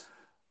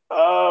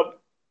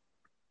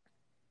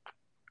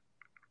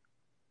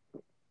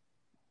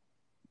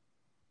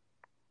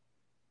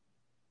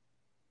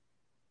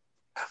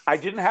I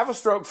didn't have a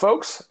stroke,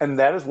 folks, and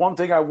that is one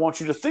thing I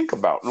want you to think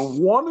about. And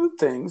one of the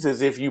things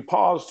is if you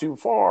pause too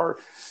far,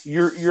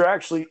 you're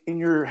actually in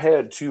your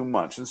head too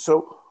much. And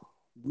so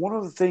one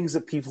of the things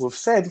that people have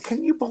said,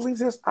 can you believe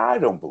this? I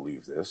don't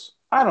believe this.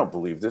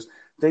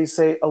 They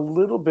say a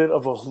little bit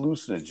of a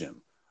hallucinogen,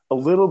 a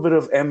little bit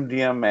of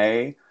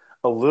MDMA,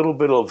 a little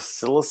bit of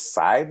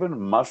psilocybin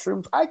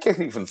mushrooms. I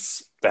can't even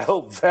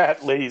spell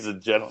that, ladies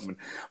and gentlemen.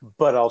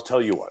 But I'll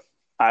tell you what.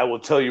 I will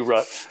tell you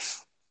what.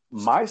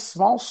 My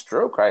small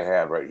stroke I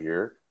had right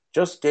here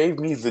just gave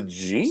me the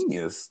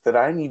genius that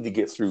I need to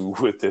get through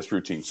with this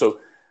routine. So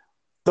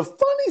the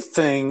funny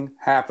thing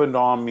happened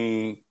on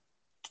me.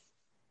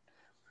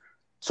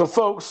 So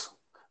folks,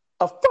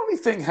 a funny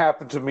thing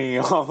happened to me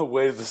on the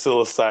way to the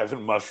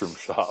psilocybin mushroom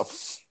shop.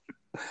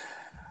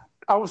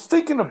 I was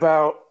thinking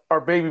about our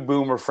baby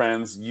boomer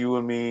friends, you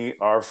and me,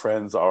 our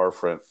friends.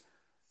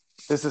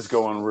 This is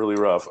going really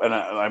rough. And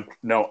I'm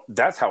no,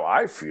 that's how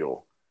I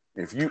feel.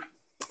 If you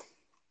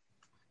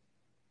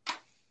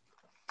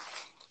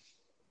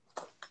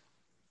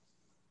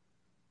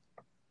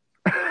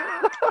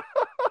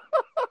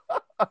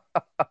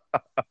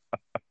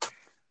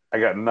I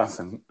got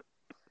nothing.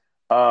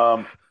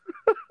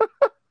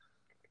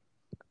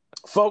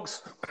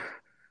 Folks,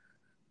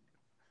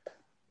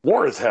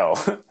 war is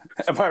hell.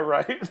 Am I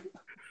right?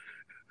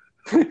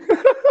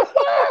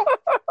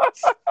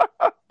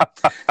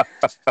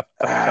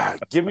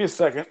 Give me a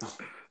second.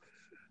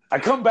 I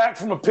come back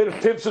from a pit of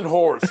pimps and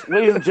whores.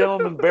 Ladies and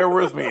gentlemen, bear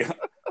with me.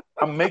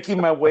 I'm making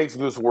my way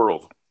through this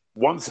world.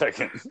 1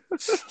 second.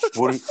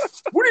 What do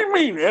you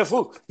mean,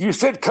 Ethel? You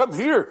said come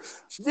here.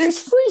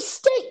 It's free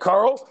steak,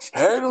 Carl.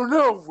 I don't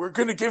know. We're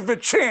going to give him a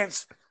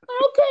chance.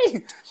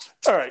 Okay.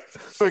 All right.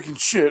 Fucking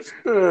shit.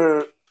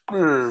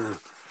 Ladies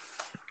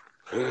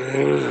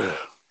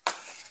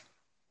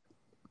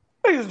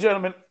and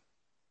gentlemen,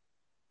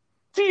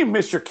 do you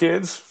miss your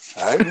kids?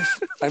 I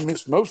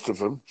miss most of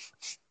them.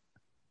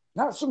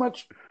 Not so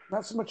much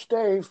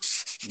Dave.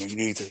 Me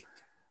neither.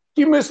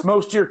 Do you miss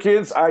most of your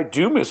kids? I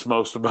do miss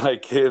most of my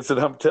kids, and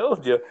I'm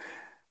telling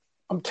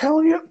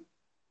you,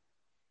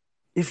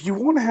 if you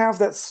want to have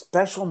that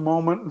special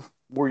moment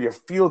where you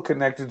feel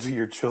connected to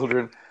your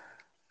children,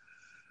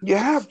 you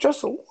have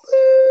just a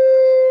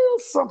little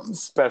something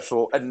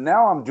special. And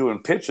now I'm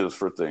doing pitches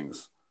for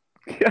things.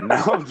 Yeah.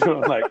 Now I'm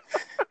doing like...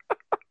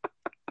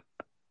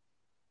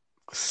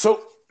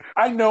 So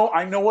I know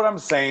what I'm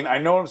saying. I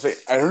don't know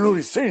what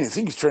he's saying. I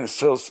think he's trying to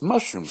sell us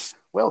mushrooms.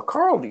 Well,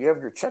 Carl, do you have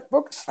your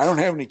checkbook? I don't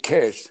have any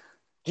cash.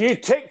 Do you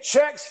take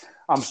checks?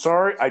 I'm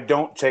sorry, I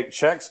don't take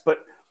checks,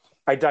 but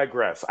I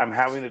digress. I'm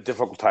having a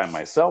difficult time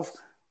myself.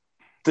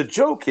 The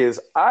joke is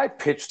I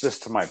pitched this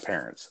to my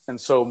parents. And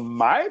so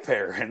my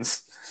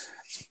parents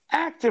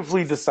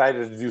actively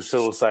decided to do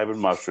psilocybin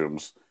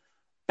mushrooms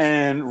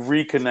and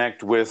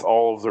reconnect with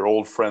all of their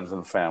old friends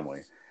and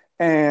family.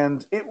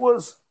 And it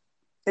was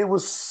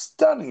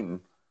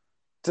stunning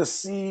to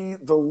see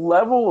the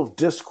level of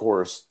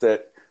discourse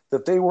that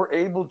they were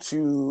able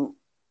to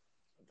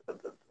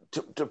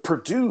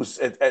produce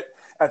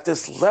at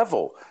this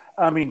level.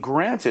 I mean,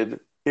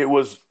 granted, it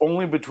was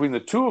only between the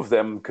two of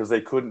them because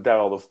they couldn't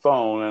dial the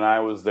phone, and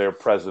I was there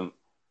present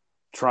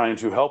trying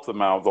to help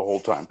them out the whole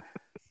time.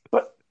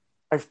 But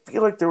I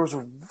feel like there was a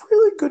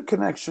really good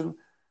connection.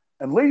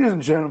 And ladies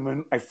and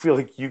gentlemen, I feel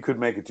like you could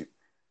make it too.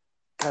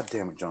 God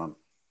damn it, John.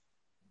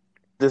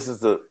 This is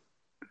the...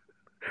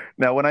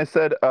 Now, when I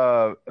said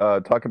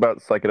talk about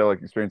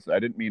psychedelic experiences, I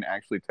didn't mean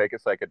actually take a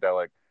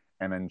psychedelic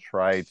and then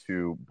try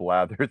to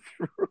blather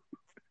through.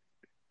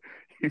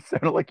 You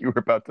sounded like you were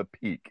about to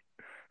peak.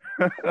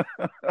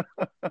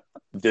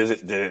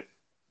 Did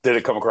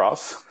it come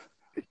across?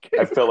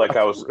 I felt like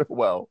I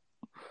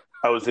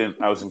was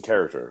in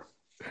character.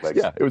 Like,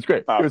 yeah, it was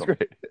great. Awesome. It was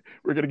great.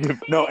 We're gonna give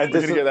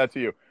that to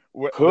you.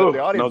 The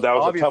audience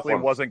obviously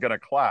wasn't going to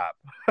clap.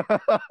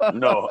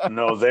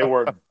 No, they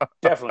were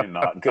definitely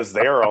not, because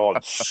they are all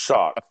in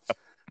shock.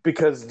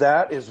 Because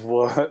that is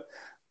what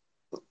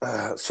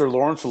Sir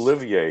Laurence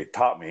Olivier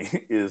taught me,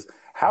 is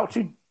how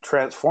to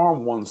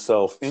transform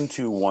oneself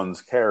into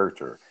one's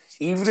character.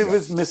 Even if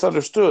it's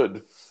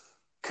misunderstood,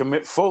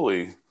 commit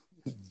fully,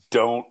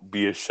 don't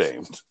be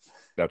ashamed.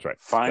 That's right.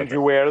 Find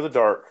your way out of the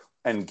dark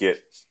and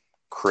get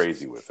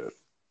crazy with it,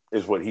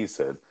 is what he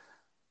said.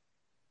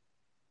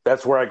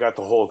 That's where I got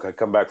the whole I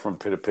come back from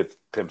pit of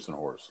pimps and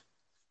whores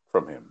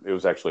from him. It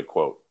was actually a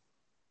quote.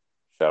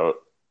 Shout out.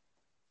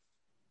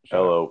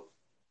 Hello.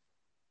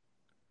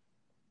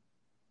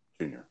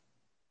 Junior.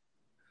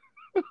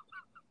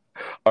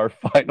 Our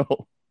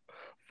final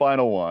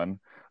one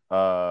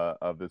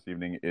of this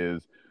evening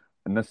is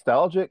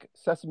nostalgic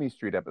Sesame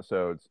Street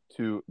episodes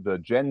to the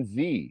Gen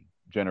Z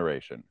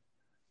generation.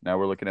 Now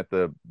we're looking at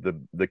the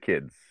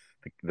kids,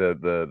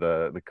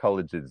 the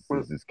colleges,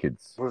 these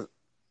kids. I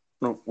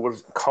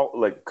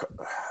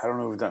don't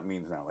know what that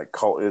means now. Like,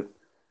 call it.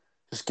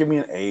 Just give me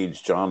an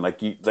age, John.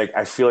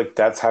 I feel like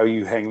that's how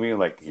you hang me.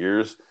 Like,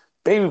 here's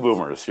baby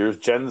boomers, here's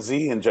Gen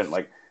Z, and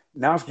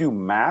now if you do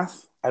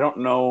math, I don't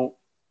know.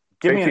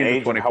 Give me an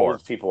age of how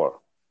old people are.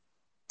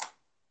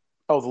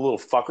 Oh, the little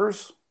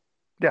fuckers.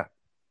 Yeah.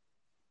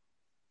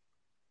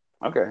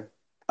 Okay.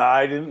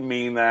 I didn't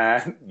mean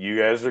that. You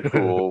guys are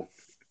cool.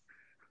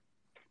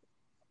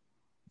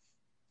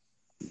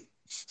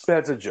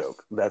 That's a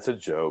joke.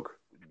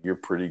 You're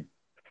pretty...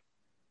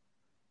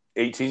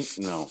 18?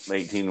 No,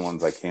 18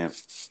 ones I can't.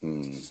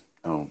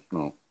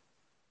 No.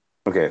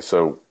 Okay,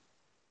 so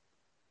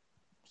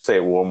say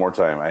it one more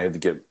time. I had to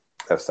get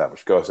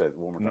established. Go ahead,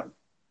 one more time.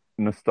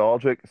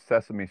 Nostalgic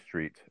Sesame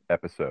Street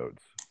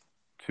episodes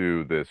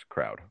to this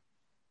crowd.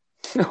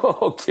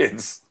 Oh,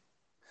 kids.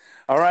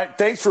 All right,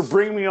 thanks for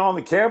bringing me on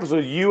the campus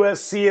with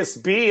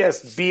USCSB,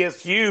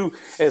 SBSU,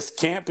 as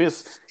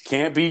campus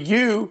can't be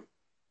you,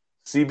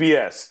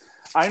 CBS.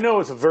 I know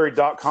it's a very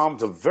 .com,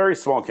 it's a very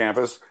small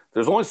campus.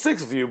 There's only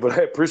 6 of you, but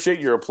I appreciate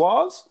your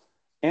applause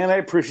and I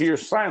appreciate your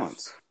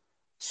silence.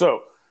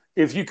 So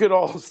if you could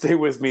all stay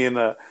with me in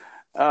the,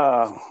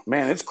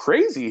 man, it's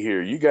crazy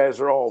here. You guys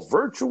are all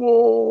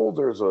virtual.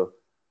 There's a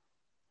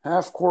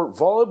half-court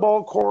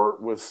volleyball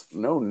court with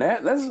no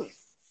net. That's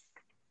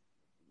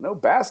no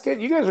basket.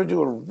 You guys are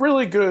doing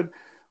really good.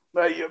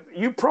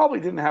 You probably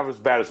didn't have as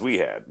bad as we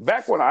had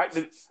back when I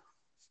did.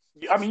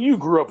 I mean, you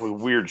grew up with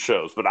weird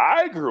shows, but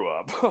I grew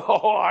up.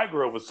 Oh, I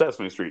grew up with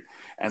Sesame Street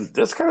and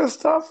this kind of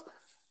stuff.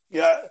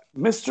 Yeah,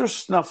 Mr.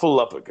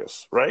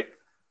 Snuffleupagus, right?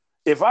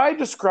 If I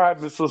describe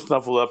Mr.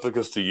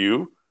 Snuffleupagus to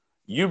you,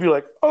 you'd be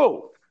like,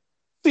 "Oh,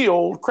 the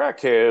old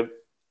crackhead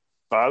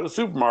by the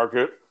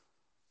supermarket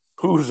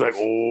who's like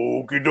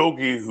okie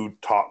dokie, who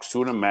talks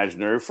to an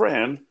imaginary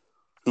friend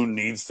who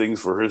needs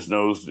things for his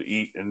nose to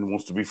eat and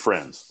wants to be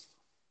friends."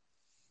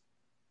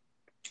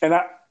 And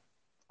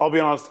I'll be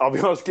honest,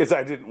 kids,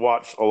 I didn't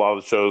watch a lot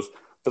of the shows,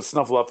 but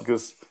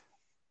Snuffleupagus,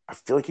 I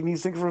feel like he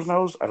needs things for his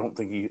nose. I don't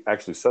think he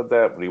actually said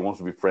that, but he wants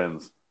to be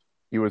friends.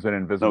 He was an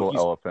invisible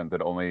elephant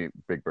that only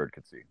Big Bird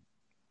could see.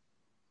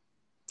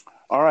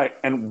 All right,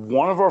 and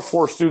one of our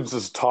 4 students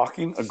is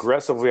talking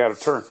aggressively out of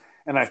turn.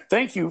 And I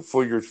thank you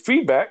for your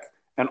feedback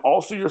and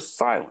also your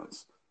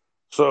silence.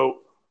 So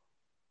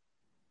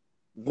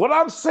what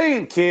I'm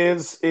saying,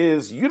 kids,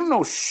 is you don't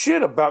know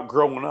shit about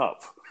growing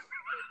up.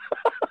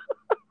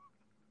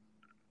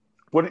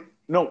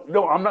 No,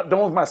 I'm not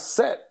done with my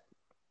set.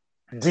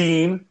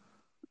 Dean,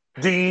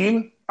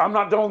 I'm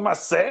not done with my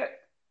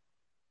set.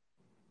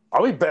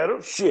 I'll be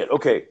better. Shit.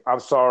 Okay, I'm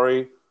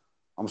sorry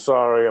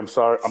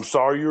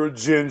you're a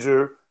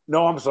ginger.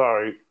 No, I'm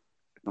sorry.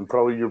 You're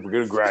going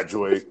to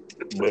graduate.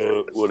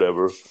 But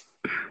whatever.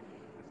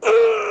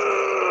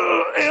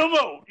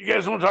 Elmo. You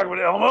guys want to talk about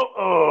Elmo?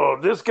 Oh,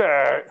 this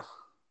guy.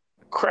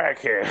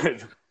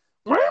 Crackhead.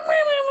 Elmo.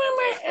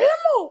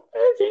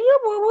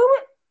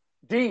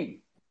 Dean.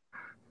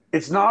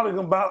 It's not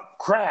about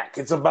crack.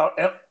 It's about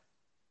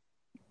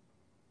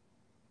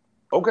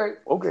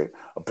Okay.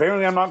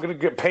 Apparently, I'm not going to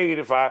get paid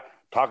if I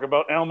talk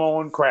about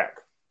Elmo and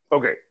crack.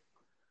 Okay.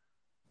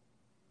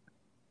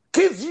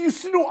 Kids, you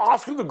see no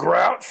Oscar the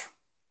Grouch?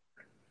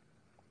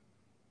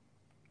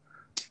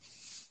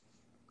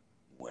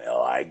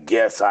 Well, I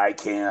guess I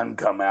can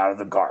come out of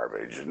the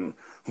garbage and...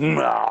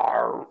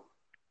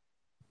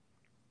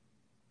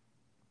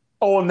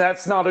 Oh, and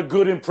that's not a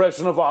good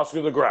impression of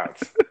Oscar the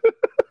Grouch.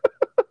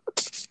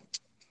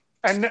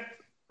 And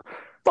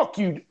fuck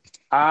you.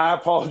 I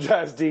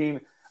apologize,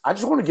 Dean. I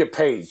just want to get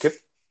paid.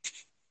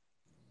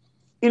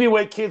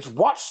 Anyway, kids,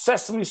 watch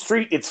Sesame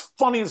Street. It's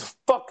funny as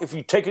fuck if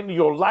you take it into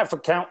your life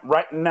account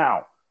right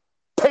now.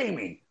 Pay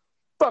me.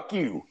 Fuck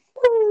you.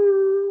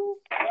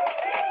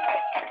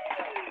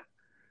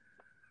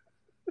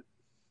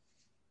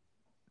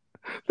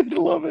 They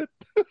love it.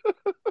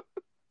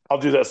 I'll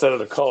do that set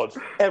at a college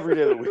every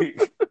day of the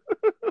week.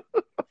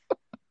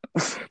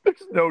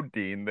 There's no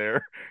Dean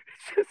there.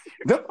 It's just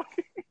no.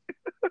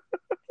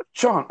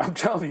 John, I'm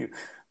telling you,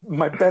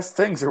 my best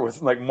things are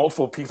with like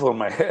multiple people in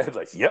my head.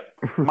 Like, yep,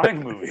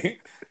 mind movie.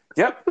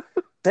 Yep.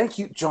 Thank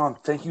you, John.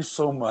 Thank you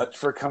so much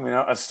for coming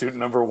out as student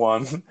number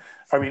 1.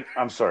 I mean,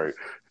 I'm sorry.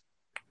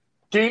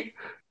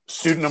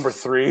 Student number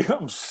 3.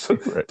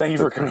 Thank you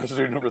for coming out as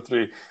student number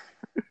 3.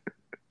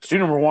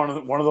 Student number one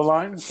of the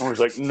lines, and we're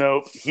like,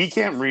 nope, he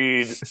can't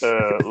read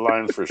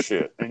lines for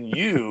shit. And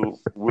you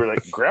were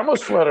like, grandma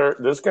sweater,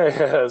 this guy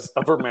has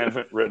upper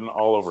management written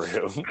all over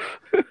him.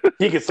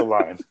 He gets the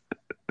line.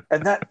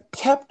 And that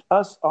kept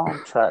us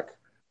on track.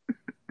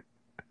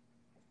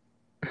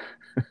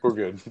 We're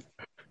good.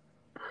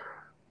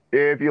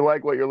 If you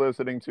like what you're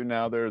listening to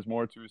now, there's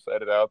more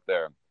Two-Sided out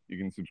there. You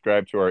can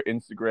subscribe to our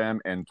Instagram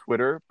and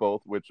Twitter,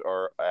 both which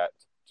are at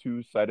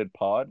Two-Sided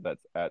Pod.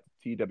 That's at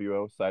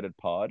TWO Sided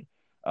Pod.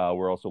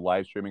 We're also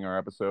live streaming our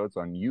episodes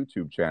on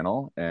YouTube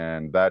channel,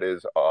 and that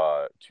is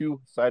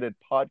Two-Sided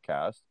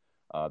Podcast.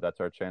 That's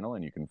our channel,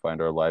 and you can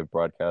find our live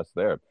broadcast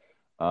there.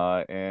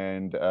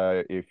 And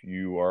if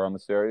you are on the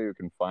stereo, you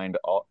can find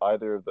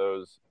either of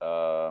those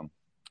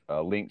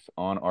links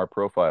on our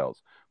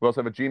profiles. We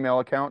also have a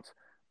Gmail account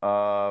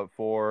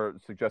for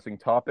suggesting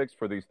topics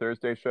for these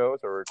Thursday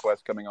shows or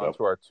requests coming on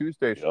to our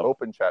Tuesday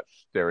open chat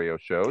stereo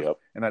shows.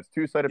 And that's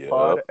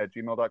twosidedpod at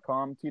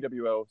gmail.com,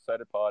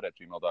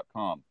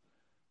 TWO-sidedpod@gmail.com.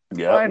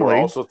 Yeah, finally,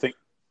 we're also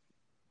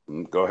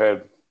go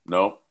ahead.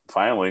 No,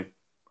 finally,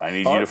 I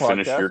need you to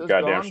finish your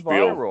goddamn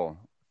spiel. Viral.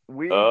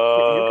 You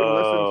can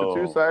listen to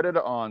Two-Sided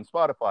on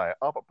Spotify,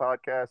 Apple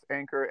Podcasts,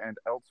 Anchor, and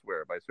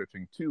elsewhere by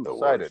searching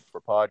Two-Sided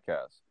for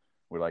podcasts.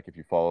 We'd like if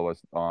you follow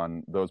us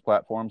on those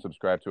platforms,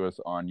 subscribe to us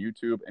on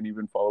YouTube, and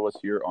even follow us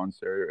here on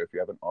stereo if you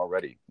haven't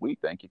already. We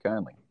thank you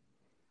kindly.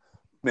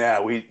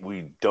 Yeah,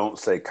 we don't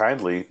say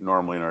kindly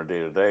normally in our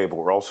day-to-day, but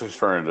we're also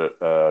starting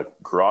a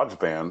garage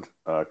band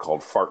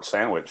called Fart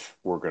Sandwich.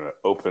 We're going to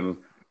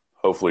open,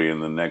 hopefully, in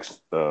the next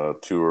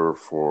tour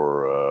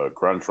for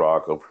Grunge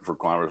Rock, open for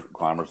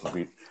Climbers of the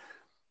Beat.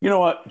 You know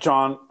what,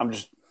 John? I'm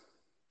just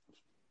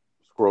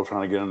squirrel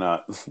trying to get a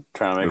nut,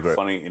 trying to make it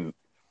funny, and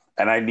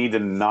I need to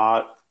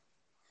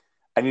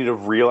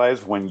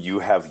realize when you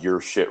have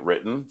your shit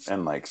written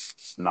and like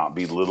not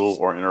belittle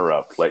or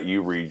interrupt. Let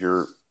you read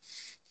your.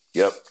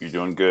 Yep, you're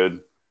doing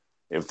good.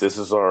 If this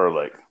is our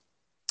like,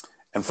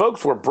 and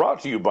folks, we're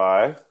brought to you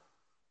by,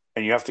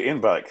 and you have to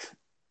end by like,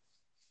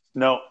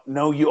 no,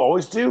 you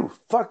always do.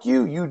 Fuck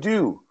you, you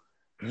do.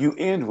 You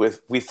end with,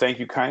 we thank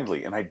you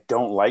kindly, and I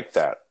don't like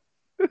that.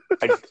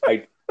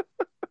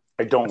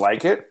 I don't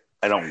like it.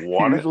 I don't You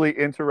want it. usually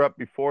interrupt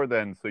before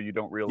then, so you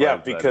don't Yeah,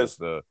 realize that is because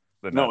the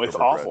no, natural it's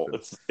awful.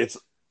 progression. It's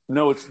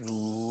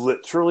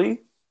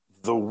literally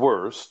the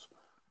worst.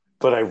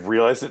 But I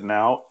realize it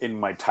now in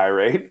my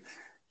tirade.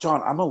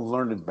 John, I'm a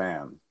learned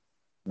man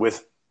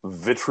with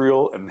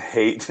vitriol and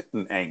hate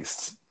and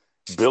angst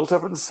built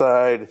up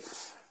inside.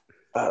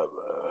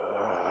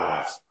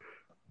 I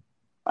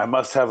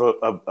must have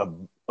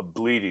a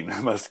bleeding. I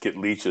must get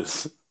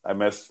leeches. I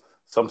must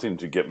something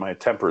to get my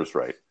tempers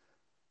right.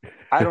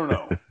 I don't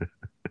know.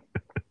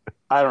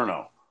 I don't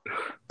know.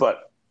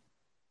 But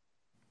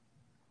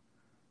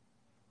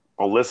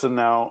I'll listen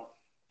now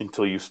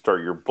until you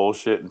start your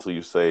bullshit, until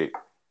you say,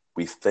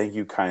 we thank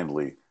you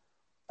kindly.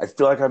 I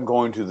feel like I'm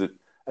going to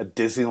a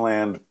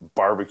Disneyland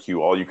barbecue,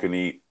 all you can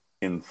eat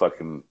in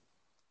fucking.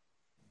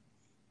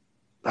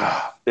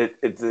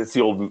 It's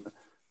the old.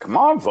 Come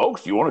on,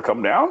 folks, you want to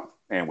come down?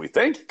 And we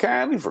thank you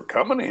kindly for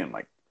coming in.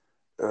 Like,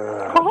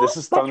 this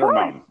is That's Thunder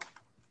right. Mountain.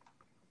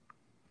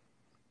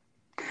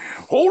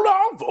 Hold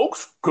on,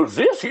 folks, because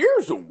this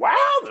here's the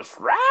wildest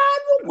ride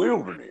in the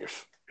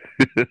wilderness.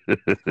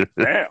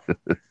 Now,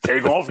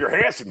 take off your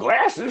hats and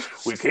glasses.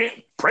 We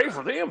can't pray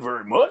for them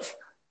very much.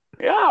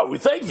 Yeah, we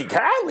thank you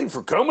kindly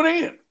for coming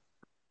in.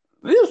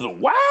 This is the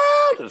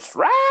wildest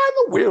ride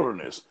in the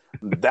wilderness.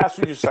 That's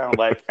what you sound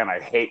like, and I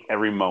hate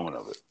every moment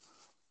of it.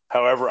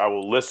 However, I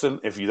will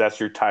listen if that's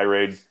your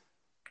tirade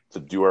to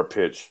do our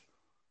pitch.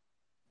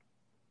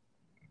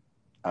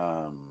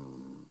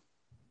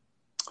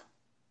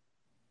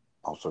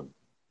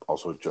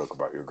 Also a joke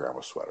about your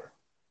grandma's sweater.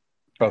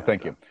 Oh,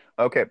 thank you.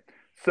 Okay,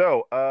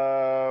 so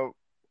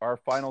our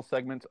final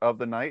segment of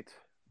the night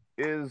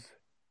is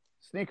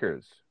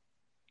Sneakers,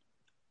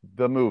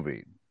 the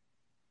movie.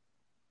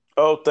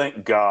 Oh,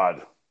 thank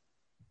God.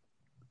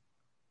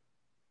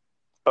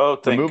 Oh,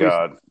 The thank movie,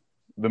 God.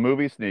 the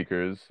movie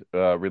Sneakers,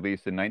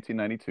 released in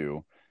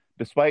 1992,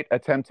 despite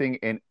attempting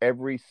in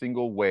every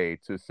single way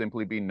to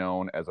simply be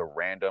known as a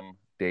random,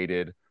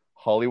 dated,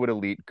 Hollywood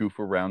elite goof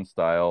around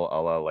style,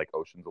 a la like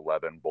Ocean's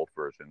 11, both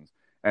versions,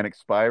 an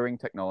expiring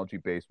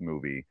technology-based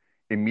movie,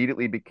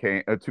 immediately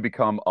became to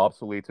become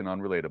obsolete and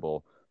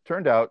unrelatable,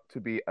 turned out to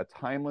be a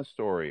timeless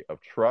story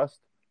of trust,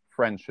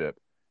 friendship,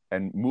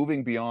 and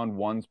moving beyond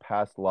one's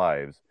past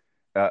lives,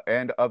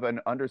 and of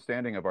an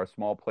understanding of our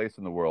small place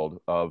in the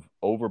world of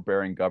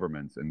overbearing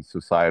governments and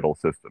societal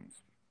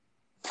systems.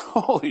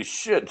 Holy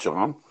shit,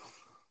 John.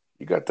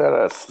 You got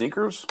that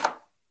Sneakers?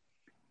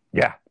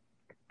 Yeah,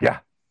 yeah.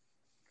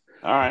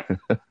 All right.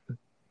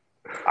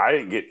 I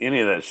didn't get any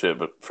of that shit,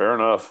 but fair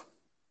enough.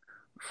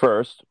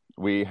 First,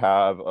 we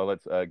have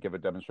let's give a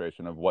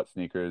demonstration of what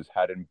Sneakers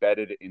had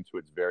embedded into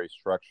its very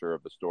structure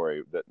of the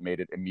story that made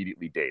it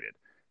immediately dated.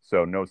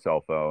 So, no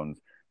cell phones,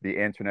 the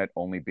internet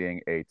only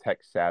being a tech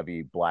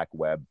savvy black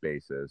web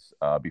basis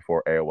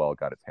before AOL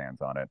got its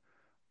hands on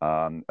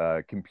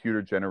it.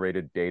 Computer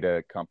generated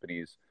data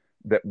companies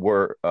that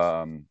were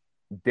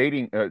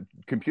dating,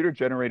 computer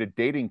generated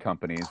dating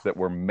companies that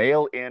were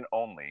mail in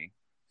only.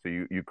 So,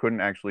 you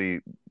couldn't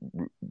actually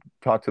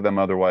talk to them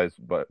otherwise,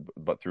 but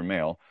through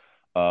mail.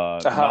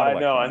 Not I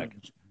know. electronic.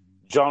 And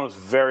John was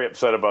very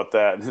upset about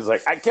that. And he's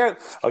like, I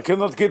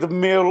cannot get a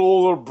mail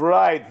order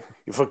bride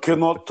if I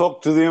cannot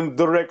talk to them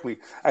directly.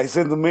 I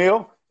send the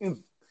mail,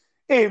 and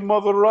hey,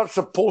 Mother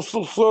Russia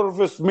Postal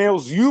Service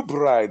mails you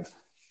bride.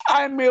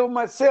 I mail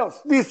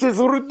myself. This is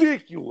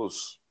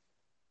ridiculous.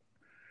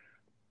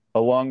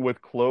 Along with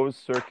closed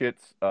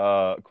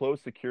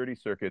security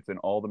circuits in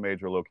all the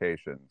major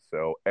locations.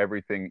 So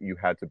everything you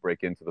had to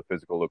break into the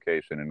physical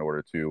location in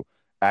order to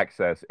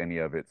access any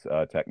of its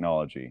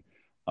technology.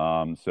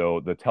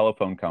 So the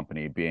telephone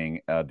company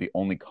being the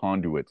only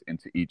conduit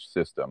into each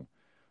system.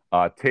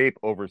 Tape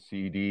over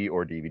CD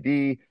or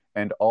DVD,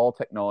 and all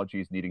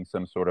technologies needing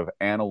some sort of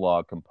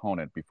analog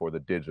component before the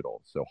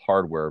digital. So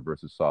hardware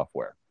versus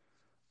software.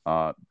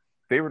 Uh,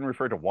 they even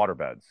refer to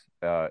waterbeds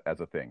as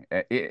a thing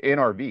in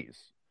RVs.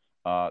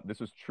 This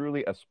was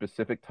truly a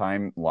specific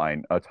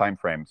timeline, a time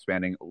frame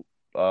spanning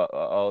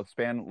a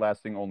span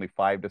lasting only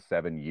 5 to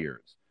 7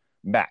 years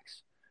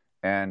max.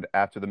 And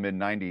after the mid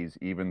 90s,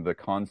 even the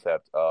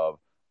concept of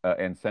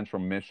and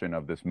central mission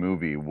of this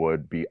movie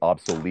would be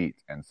obsolete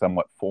and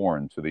somewhat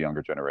foreign to the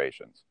younger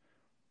generations.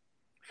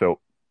 So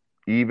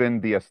even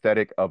the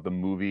aesthetic of the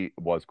movie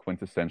was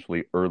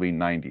quintessentially early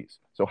 90s.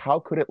 So how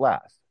could it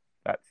last?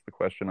 That's the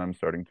question I'm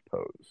starting to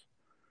pose.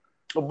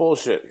 Oh,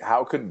 bullshit.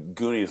 How could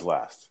Goonies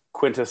last?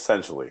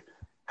 Quintessentially.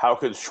 How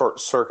could Short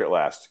Circuit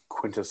last?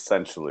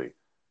 Quintessentially.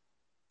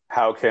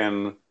 How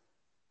can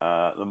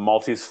the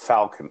Maltese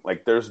Falcon?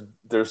 Like, there's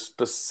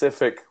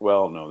specific.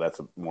 Well, no, that's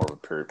more of a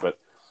period, but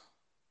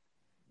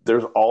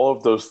there's all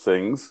of those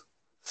things.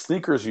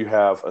 Sneakers, you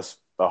have a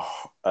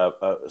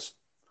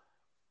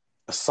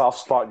soft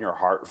spot in your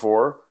heart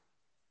for.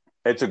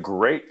 It's a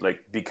great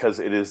because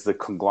it is the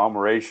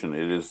conglomeration.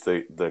 It is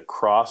the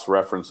cross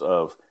reference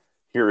of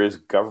here is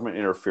government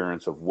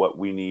interference of what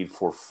we need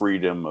for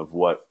freedom of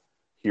what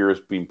here is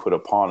being put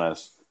upon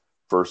us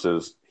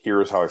versus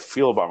here is how I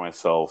feel about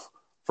myself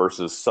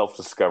versus self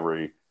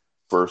discovery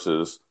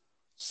versus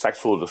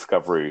sexual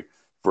discovery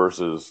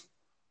versus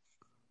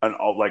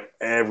like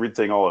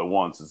everything all at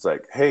once. It's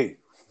like, hey,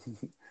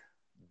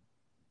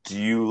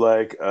 do you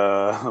like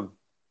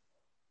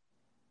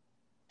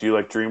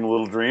Dream a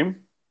Little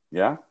Dream?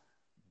 Yeah.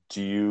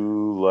 Do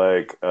you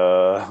like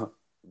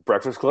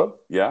Breakfast Club?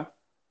 Yeah.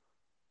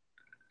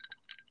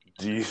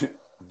 Do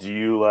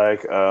you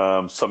like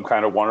Some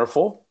Kind of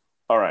Wonderful?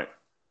 All right.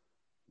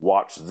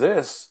 Watch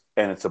this,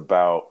 and it's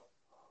about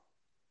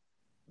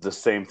the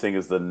same thing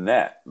as The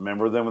Net.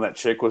 Remember then when that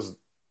chick was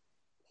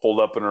holed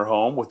up in her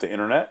home with the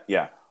internet?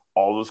 Yeah.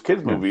 All those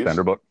kids movies.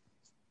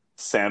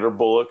 Sandra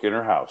Bullock in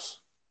her house.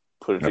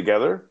 Put it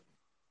together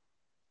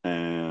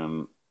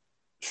and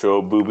show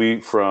a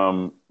boobie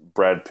from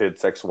Brad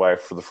Pitt's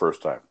ex-wife for the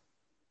first time.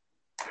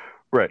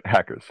 Right.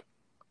 Hackers.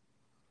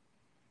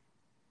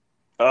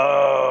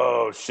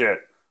 Oh, shit.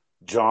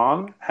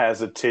 John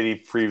has a titty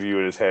preview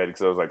in his head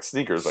because I was like,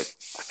 Sneakers. Like,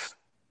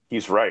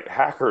 he's right.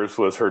 Hackers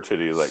was her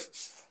titty. Like,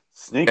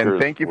 Sneakers. And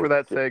thank you for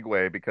that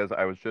segue, because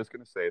I was just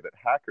going to say that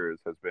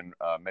Hackers has been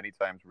many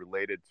times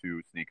related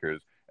to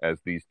Sneakers as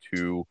these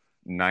two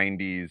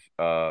 90s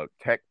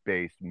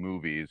tech-based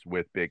movies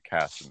with big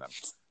casts in them.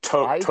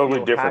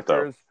 Totally different,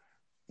 Hackers,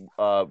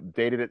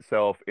 dated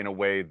itself in a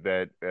way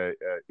that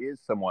is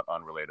somewhat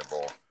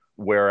unrelatable,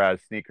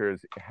 whereas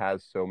Sneakers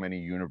has so many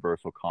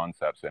universal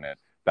concepts in it.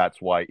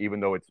 That's why, even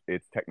though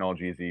its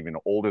technology is even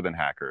older than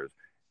Hackers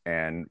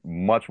and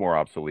much more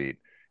obsolete,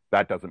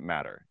 that doesn't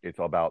matter. It's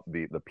all about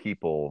the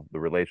people, the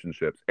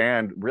relationships,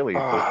 and really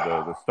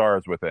the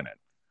stars within it.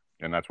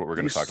 And that's what we're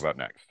going to talk about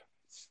next.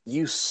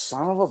 You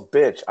son of a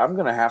bitch. I'm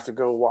going to have to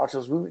go watch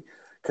this movie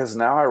because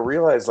now I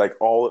realize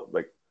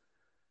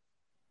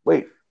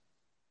wait,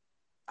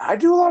 I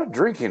do a lot of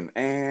drinking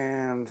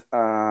and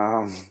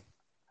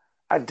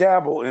I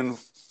dabble in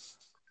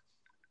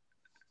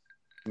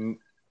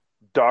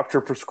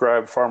doctor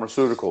prescribed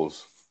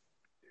pharmaceuticals.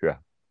 Yeah.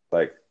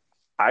 Like,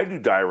 I do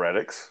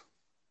diuretics.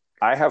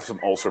 I have some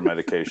ulcer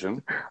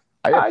medication.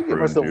 I get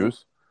myself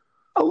juice.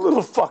 A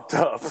little fucked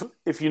up,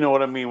 if you know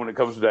what I mean, when it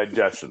comes to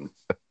digestion.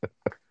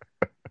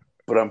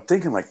 But I'm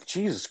thinking, like,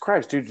 Jesus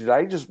Christ, dude, did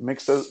I just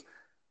mix those?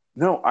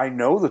 No, I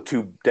know the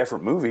two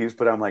different movies,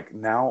 but I'm like,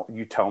 now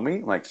you tell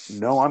me? Like,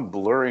 no, I'm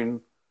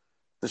blurring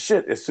the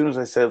shit. As soon as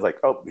I said, like,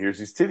 oh, here's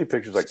these titty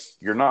pictures, like,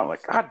 you're not.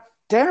 Like, God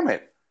damn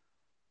it.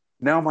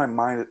 Now my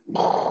mind...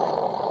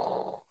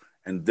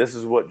 And this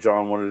is what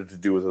John wanted to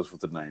do with us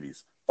with the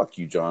 90s. Fuck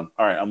you, John.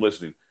 All right, I'm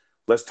listening.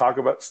 Let's talk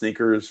about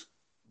Sneakers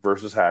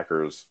versus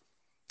Hackers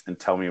and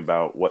tell me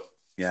about what...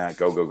 Yeah,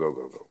 go.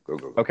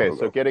 Okay,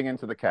 so getting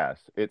into the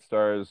cast. It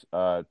stars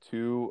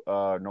two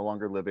no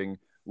longer living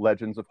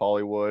legends of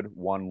Hollywood,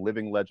 one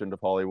living legend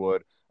of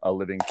Hollywood, a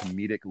living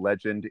comedic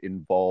legend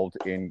involved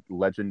in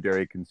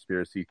legendary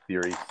conspiracy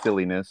theory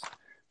silliness,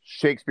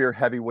 Shakespeare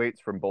heavyweights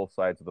from both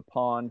sides of the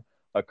pond,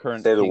 a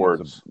current Say the king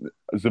words.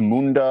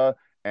 Zamunda,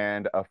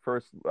 and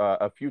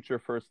a future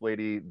first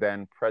lady,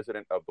 then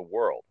president of the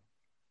world.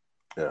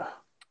 Yeah.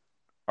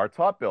 Our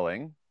top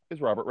billing is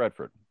Robert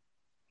Redford,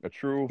 a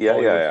true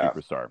Hollywood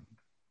superstar.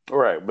 All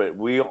right, but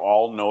we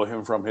all know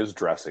him from his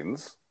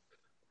dressings.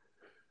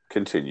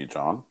 Continue,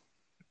 John.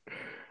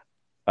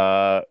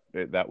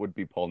 That would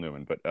be Paul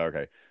Newman, but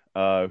okay.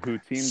 Who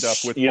teamed up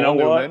with Paul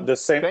Newman? The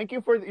same. Thank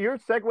you you're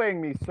segueing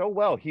me so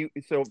well.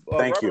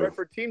 Robert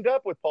Redford teamed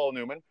up with Paul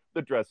Newman,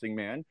 the dressing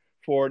man,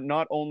 for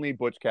not only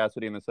Butch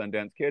Cassidy and the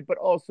Sundance Kid, but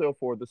also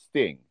for The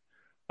Sting.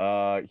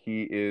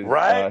 He is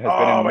right. Has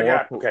been in more.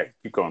 God. Okay,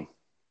 keep going.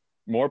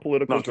 More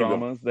political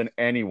dramas than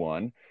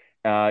anyone.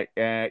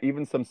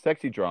 Even some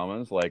sexy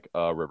dramas like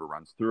River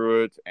Runs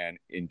Through It and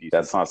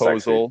Indecent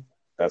Proposal.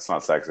 That's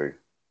not sexy.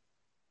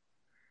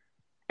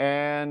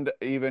 And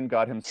even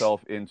got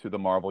himself into the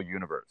Marvel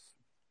Universe.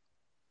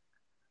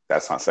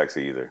 That's not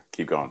sexy either.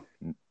 Keep going.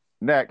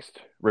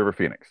 Next, River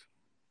Phoenix.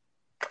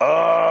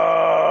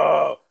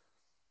 Oh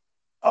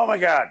my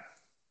God.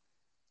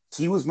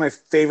 He was my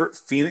favorite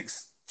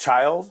Phoenix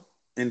child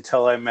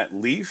until I met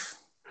Leaf,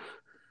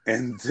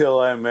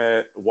 until I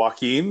met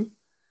Joaquin,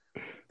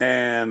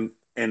 and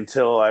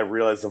until I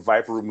realized the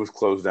Viper Room was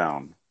closed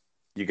down.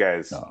 You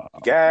guys, no,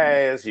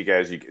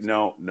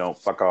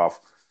 fuck off.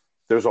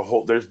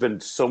 There's been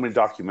so many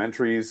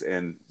documentaries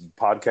and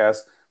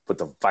podcasts, but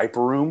the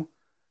Viper Room,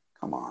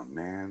 come on,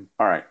 man.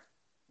 All right.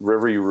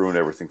 River, you ruined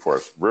everything for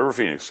us. River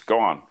Phoenix, go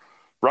on.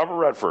 Robert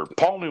Redford,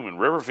 Paul Newman,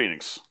 River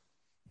Phoenix.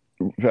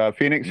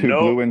 Phoenix, who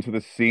blew into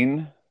the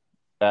scene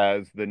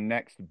as the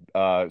next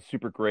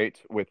super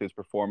great with his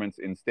performance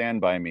in Stand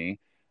By Me,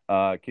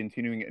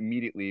 continuing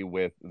immediately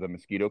with The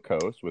Mosquito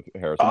Coast with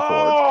Harrison Ford.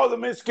 Oh, The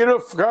Mosquito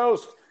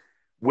Coast,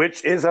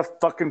 which is a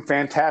fucking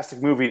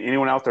fantastic movie.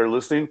 Anyone out there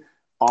listening,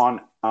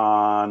 on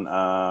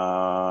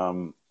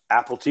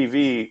Apple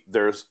TV,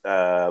 there's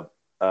a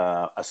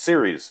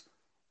series,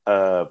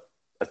 a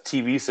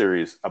TV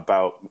series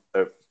about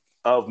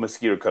of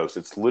Mosquito Coast.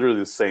 It's literally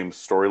the same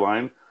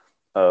storyline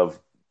of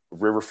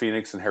River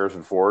Phoenix and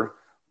Harrison Ford,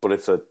 but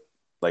it's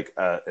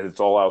it's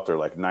all out there,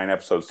 like 9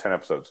 episodes, 10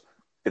 episodes.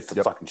 It's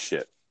the fucking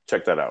shit.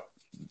 Check that out.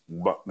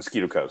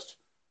 Mosquito Coast.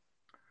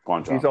 Go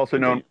on, John.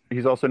 Continue.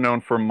 He's also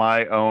known for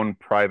My Own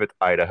Private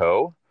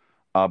Idaho,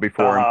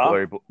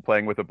 before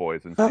playing with the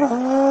boys in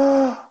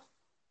Secret.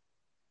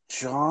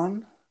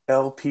 John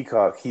L.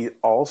 Peacock. He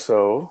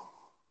also.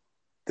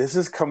 This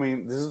is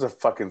coming. This is a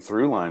fucking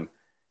through line.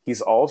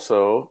 He's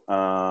also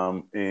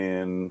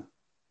in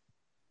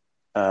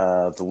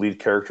the lead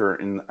character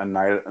in A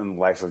Night in the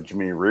Life of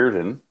Jimmy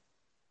Reardon,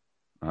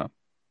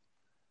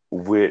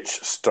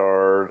 which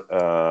starred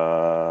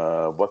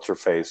what's her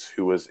face,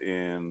 who was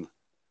in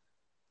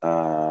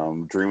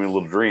Dreaming a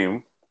Little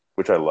Dream,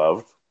 which I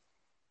loved.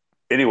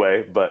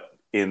 Anyway, but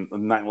in A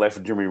Night in the Life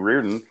of Jimmy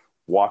Reardon,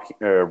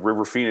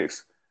 River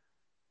Phoenix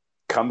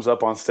comes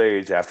up on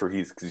stage after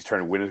he's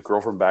trying to win his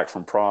girlfriend back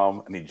from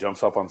prom, and he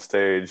jumps up on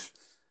stage,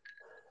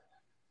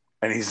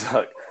 and he's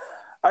like,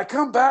 "I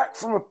come back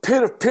from a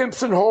pit of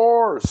pimps and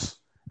whores."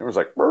 And was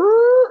like,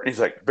 "Brrr." And he's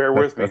like, "Bear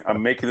with me,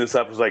 I'm making this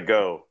up as I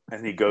go."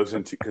 And he goes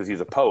into, because he's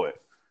a poet,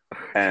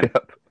 and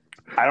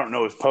I don't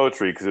know his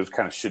poetry because it was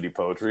kind of shitty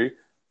poetry,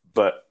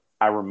 but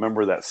I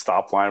remember that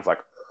stop line of like,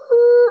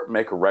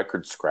 make a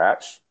record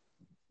scratch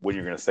when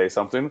you're going to say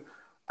something.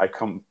 I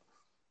come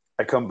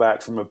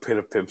back from a pit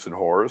of pimps and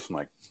whores. I'm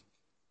like,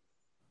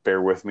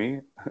 bear with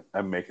me.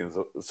 I'm making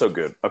so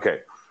good.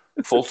 Okay.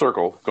 Full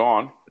circle. Go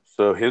on.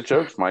 So his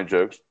jokes, my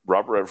jokes,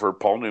 Robert Redford,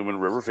 Paul Newman,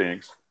 River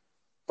Phoenix,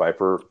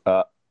 Viper.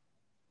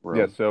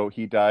 Yeah, so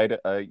he died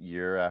a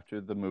year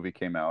after the movie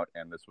came out,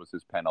 and this was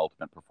his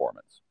penultimate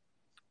performance.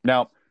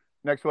 Now,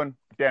 next one,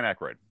 Dan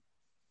Aykroyd.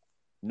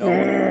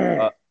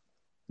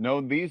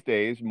 Known these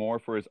days more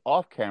for his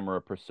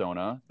off-camera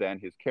persona than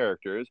his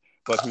characters,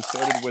 but who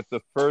started with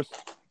the first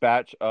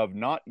batch of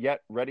not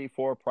yet ready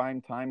for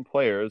primetime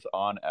players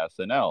on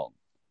SNL.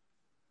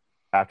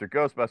 After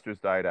Ghostbusters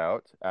died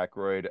out,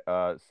 Aykroyd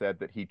said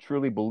that he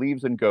truly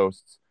believes in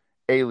ghosts,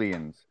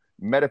 aliens,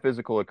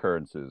 metaphysical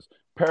occurrences,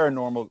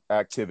 paranormal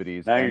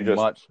activities, and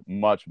much,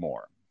 much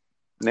more.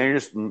 Now you're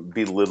just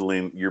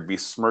you're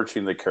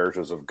besmirching the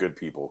characters of good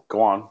people.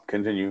 Go on,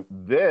 continue.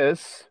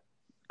 This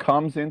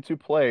comes into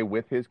play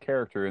with his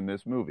character in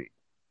this movie.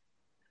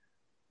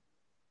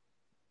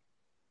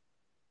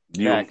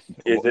 Next,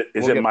 is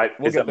it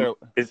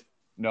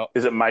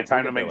my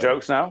time to make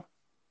jokes now?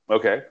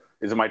 Okay.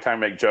 Is it my time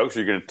to make jokes, or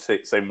are you going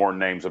to say more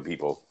names of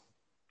people?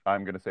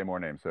 I'm going to say more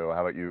names. So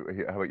how about you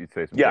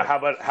say some? Yeah.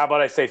 Jokes? How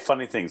about I say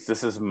funny things?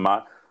 This is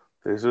my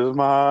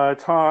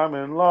time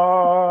in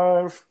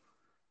life.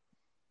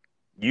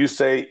 You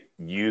say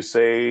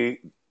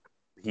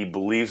he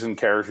believes in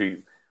character.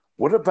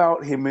 What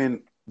about him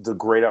in The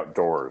Great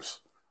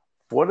Outdoors?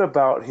 What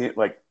about him?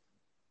 Like,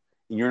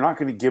 you're not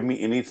going to give me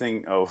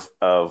anything of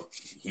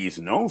he's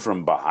known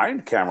from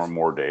behind camera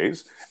more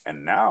days,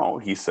 and now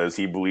he says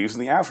he believes in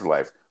the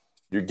afterlife.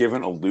 You're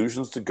giving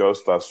allusions to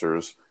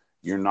Ghostbusters.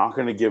 You're not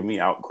going to give me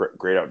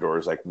Great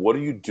Outdoors. Like, what are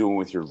you doing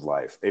with your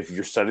life? If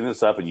you're setting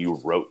this up and you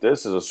wrote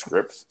this as a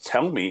script,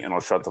 tell me and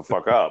I'll shut the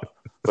fuck up.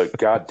 But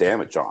God damn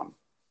it, John.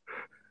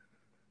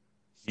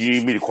 You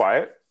need me to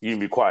quiet? You need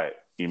me quiet?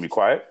 You need me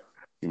quiet?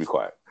 You need me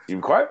quiet? You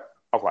need me quiet?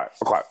 I'll quiet.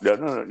 I'll quiet.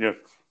 No.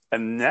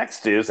 And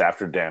next is,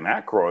 after Dan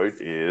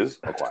Aykroyd, is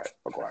I'll quiet.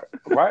 I'll quiet.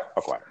 I'll quiet.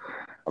 I'll quiet.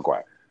 I'll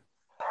quiet.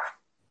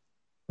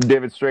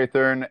 David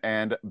Strathairn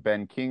and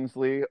Ben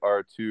Kingsley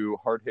are two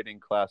hard-hitting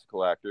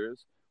classical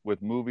actors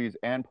with movies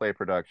and play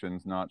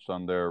productions notched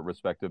on their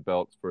respective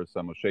belts for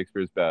some of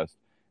Shakespeare's best.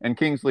 And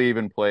Kingsley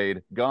even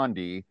played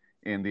Gandhi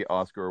in the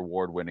Oscar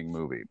award-winning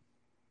movie.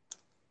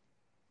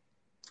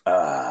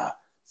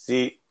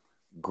 See,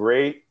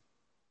 great.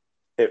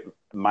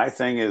 My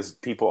thing is,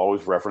 people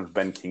always reference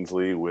Ben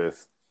Kingsley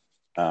with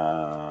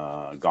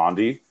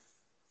Gandhi,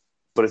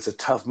 but it's a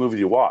tough movie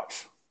to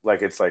watch.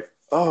 Like, it's like,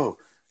 oh,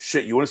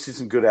 shit, you want to see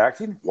some good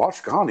acting?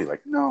 Watch Gandhi.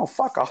 Like, no,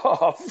 fuck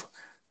off.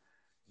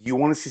 You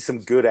want to see some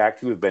good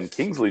acting with Ben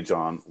Kingsley,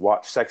 John?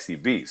 Watch Sexy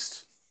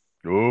Beast.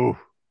 Ooh.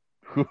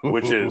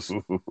 Which is,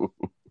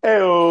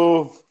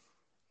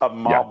 a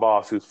mob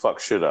boss who's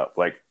fucked shit up.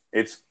 Like,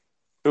 it's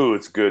good.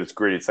 It's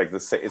gritty. It's like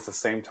it's the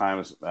same time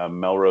as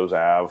Melrose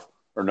Ave,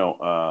 or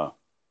no,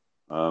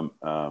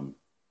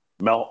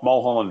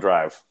 Mulholland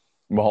Drive.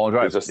 Mulholland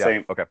Drive. It's the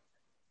same. Okay.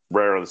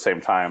 Right around the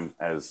same time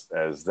as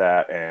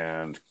that,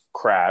 and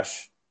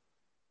Crash.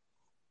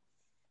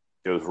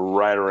 It was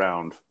right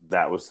around.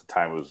 That was the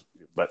time. It was,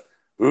 but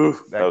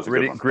that was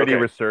gritty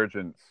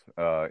resurgence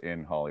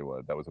in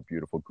Hollywood. That was a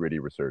beautiful gritty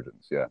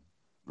resurgence. Yeah.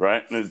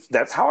 Right.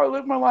 That's how I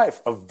live my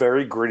life. A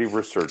very gritty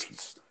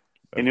resurgence.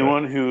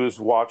 Anyone who's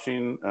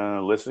watching,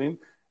 listening,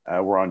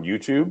 we're on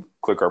YouTube.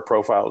 Click our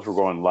profiles. We're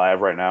going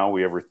live right now.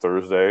 We every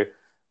Thursday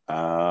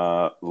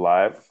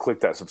live.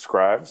 Click that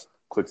subscribe.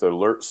 Click the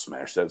alert.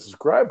 Smash that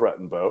subscribe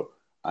button, Bo.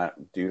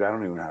 Dude, I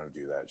don't even know how to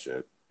do that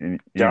shit. You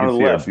down to the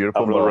left,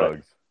 beautiful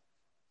mugs.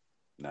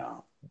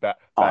 No. Back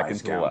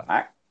into the left.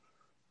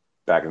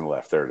 Back in the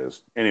left. There it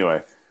is.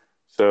 Anyway,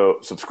 so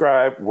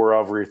subscribe. We're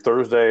every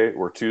Thursday.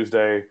 We're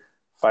Tuesday,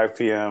 5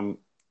 p.m.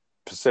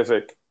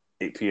 Pacific,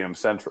 8 p.m.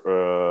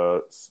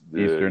 Central,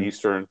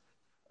 Eastern,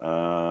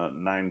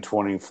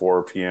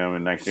 9:24 p.m.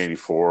 in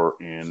 1984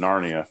 in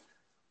Narnia.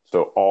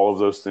 So all of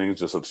those things,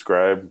 just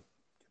subscribe,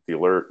 the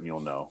alert, and you'll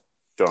know.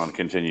 John,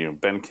 continue.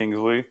 Ben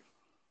Kingsley.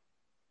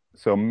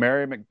 So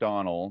Mary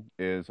McDonnell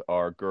is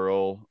our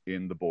girl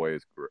in the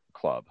boys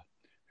club,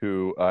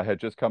 who had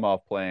just come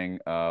off playing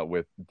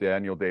with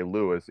Daniel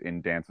Day-Lewis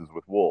in Dances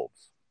with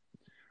Wolves.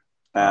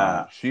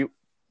 She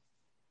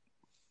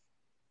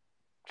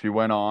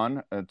went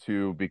on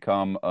to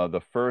become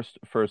the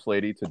first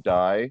lady to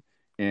die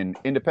in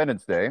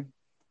Independence Day,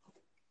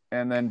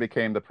 and then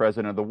became the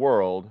president of the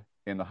world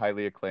in the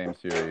highly acclaimed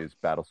series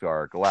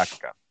Battlestar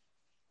Galactica.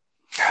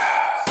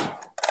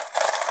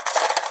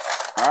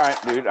 All right,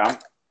 dude,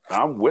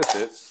 I'm with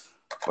it.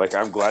 Like,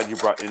 I'm glad you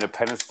brought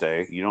Independence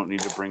Day. You don't need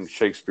to bring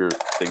Shakespeare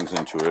things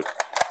into it.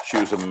 She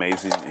was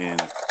amazing in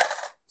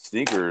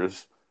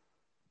Sneakers,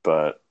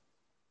 but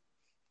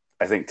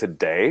I think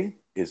today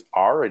is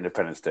our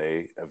Independence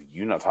Day of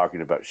you not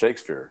talking about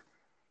Shakespeare.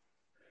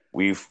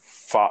 We've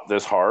fought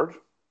this hard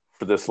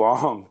for this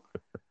long,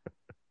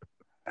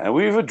 and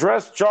we've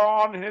addressed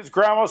John in his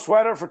grandma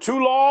sweater for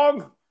too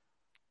long,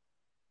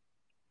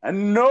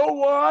 and no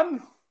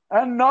one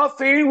and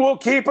nothing will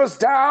keep us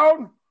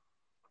down.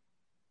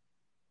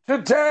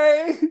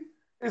 Today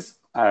is...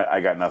 I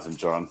got nothing,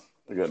 John.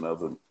 I got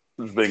nothing.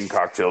 Just making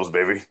cocktails,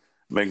 baby.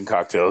 Making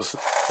cocktails.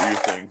 Do your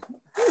thing.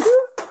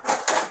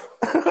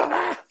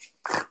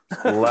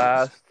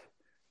 Last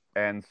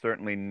and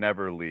certainly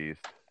never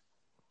least,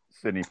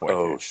 Sidney Poitier.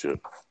 Oh, shit.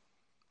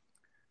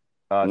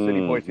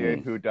 Sidney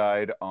Poitier, who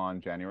died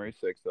on January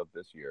 6th of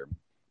this year,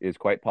 is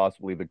quite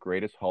possibly the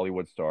greatest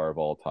Hollywood star of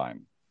all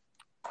time.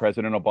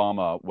 President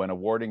Obama, when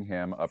awarding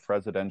him a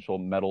Presidential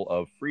Medal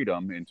of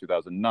Freedom in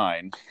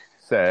 2009,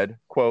 said,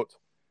 quote,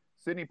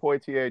 "Sidney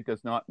Poitier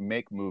does not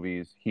make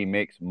movies, he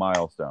makes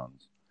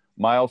milestones.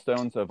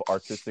 Milestones of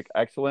artistic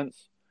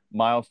excellence,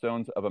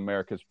 milestones of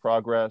America's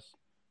progress.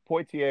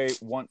 Poitier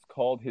once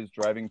called his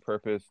driving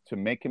purpose to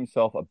make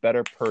himself a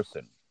better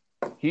person.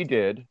 He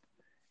did,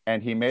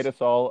 and he made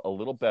us all a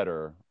little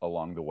better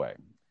along the way."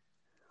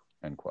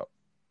 End quote.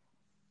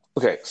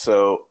 Okay,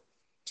 so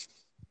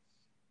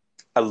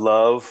I'm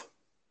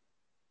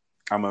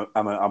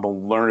a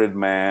learned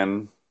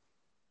man.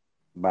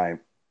 My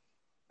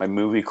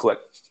movie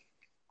collect.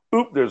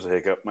 Oop, there's a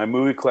hiccup. My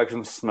movie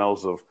collection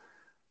smells of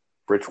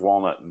rich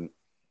walnut and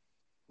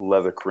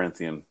leather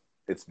Corinthian.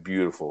 It's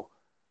beautiful.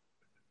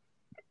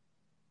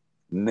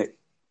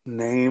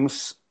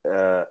 Names,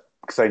 because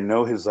I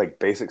know his like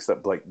basic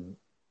stuff. Like,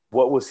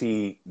 what was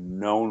he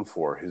known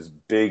for? His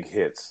big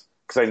hits.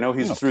 Because I know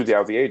he's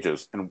throughout the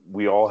ages, and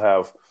we all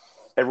have.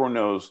 Everyone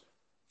knows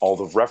all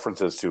the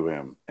references to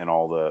him and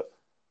all the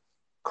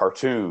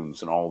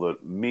cartoons and all the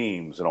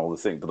memes and all the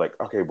things. But like,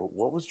 okay, but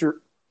what was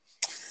your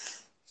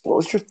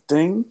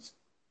thing?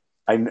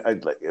 I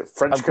like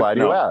French. I'm glad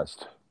you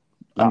asked.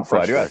 I'm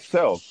glad you asked.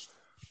 So,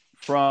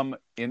 from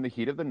In the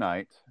Heat of the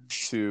Night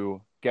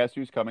to Guess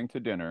Who's Coming to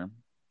Dinner,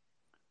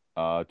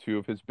 two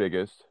of his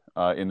biggest.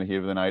 In the Heat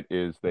of the Night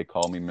is They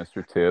Call Me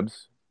Mr.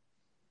 Tibbs,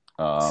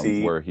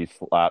 where he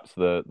slaps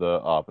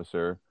the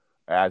officer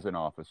as an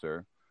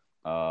officer.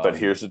 But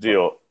here's the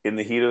deal. In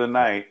the Heat of the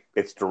Night,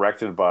 it's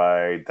directed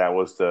by, that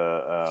was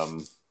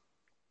the,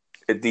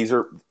 these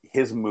are,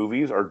 his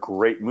movies are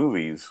great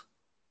movies.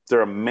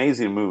 They're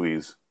amazing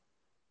movies,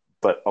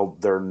 but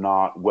they're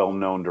not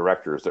well-known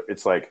directors.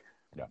 It's like,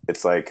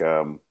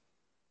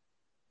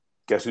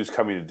 Guess Who's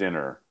Coming to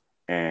Dinner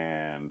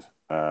and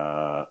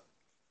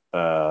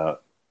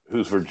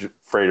Who's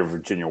Afraid of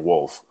Virginia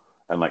Woolf,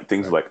 and like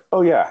things like,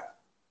 oh yeah,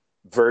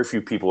 very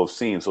few people have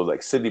seen. So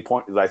like Sidney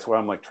Point, that's why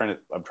I'm trying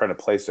to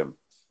place him.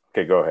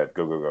 Okay, go ahead,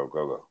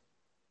 go.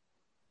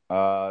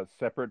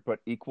 Separate but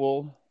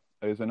Equal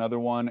is another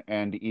one,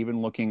 and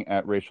even looking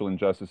at racial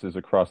injustices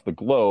across the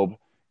globe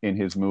in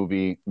his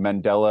movie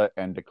Mandela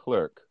and de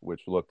Klerk,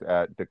 which looked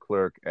at de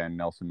Klerk and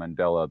Nelson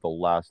Mandela, the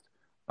last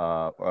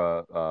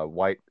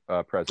white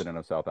president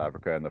of South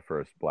Africa and the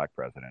first black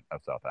president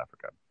of South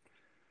Africa.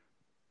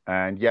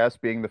 And yes,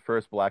 being the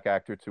first black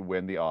actor to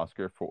win the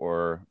Oscar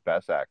for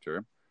Best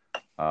Actor,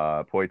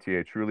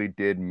 Poitier truly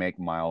did make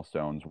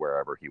milestones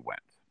wherever he went.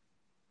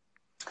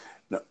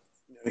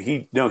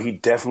 He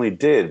definitely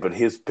did, but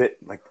his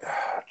bit, like,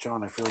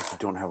 John, I feel like you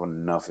don't have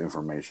enough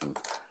information.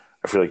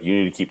 I feel like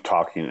you need to keep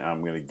talking, and I'm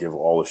going to give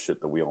all the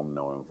shit that we all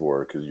know him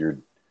for, because you're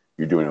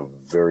doing a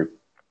very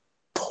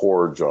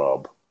poor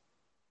job.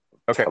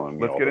 Okay, telling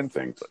me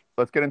things.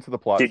 Let's get into the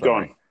plot. Keep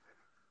summary.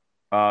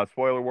 Going.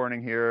 Spoiler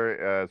warning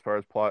here. As far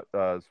as plot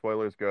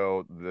spoilers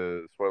go,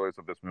 the spoilers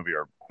of this movie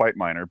are quite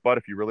minor. But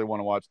if you really want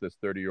to watch this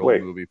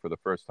 30-year-old movie for the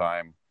first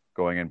time,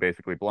 going in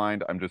basically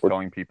blind, I'm just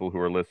telling people who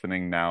are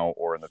listening now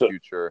or in the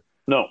future,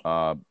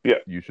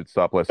 you should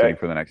stop listening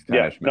for the next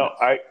 10-ish minutes.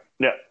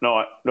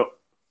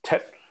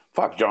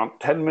 Fuck, John,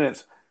 10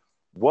 minutes.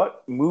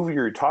 What movie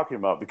are you talking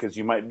about? Because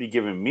you might be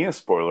giving me a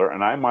spoiler,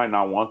 and I might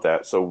not want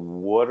that. So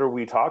what are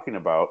we talking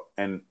about?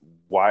 And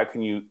why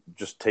can you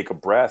just take a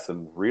breath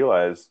and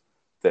realize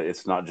that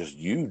it's not just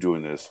you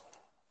doing this?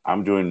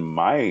 I'm doing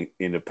my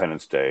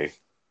Independence Day.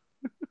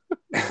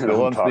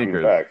 Still on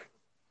Sneakers. Back.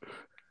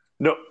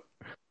 No.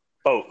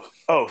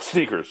 Oh,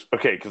 Sneakers.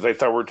 Okay, because I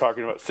thought we were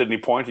talking about Sidney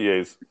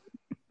Poitier's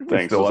Thanks.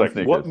 I Still was on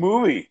like, what sneakers.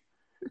 movie?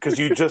 Because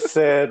you just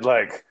said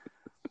like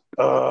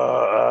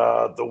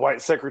the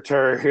white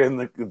secretary and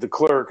the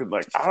clerk, and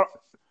like,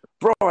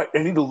 bro, I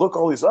need to look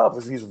all these up.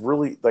 If he's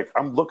really like,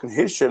 I'm looking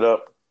his shit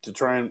up to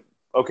try and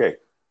okay,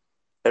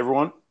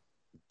 everyone,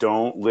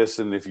 don't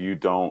listen if you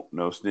don't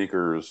know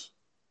sneakers.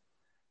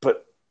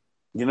 But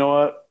you know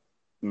what?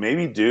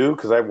 Maybe do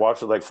because I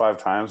watched it like 5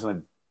 times and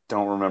I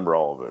don't remember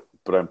all of it.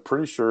 But I'm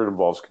pretty sure it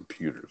involves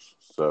computers.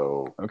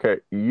 So Okay,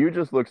 you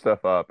just look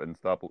stuff up and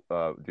stop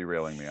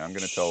derailing me. I'm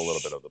going to tell a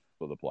little bit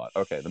of the plot.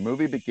 Okay, the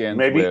movie begins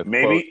maybe, with quote.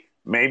 maybe,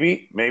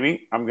 maybe,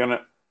 maybe I'm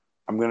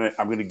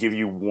gonna give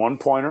you one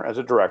pointer as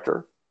a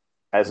director,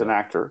 as an Yep.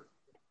 actor.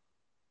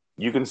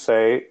 You can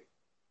say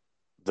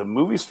the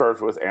movie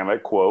starts with, and I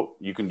quote.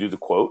 You can do the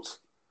quotes,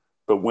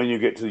 but when you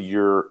get to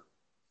your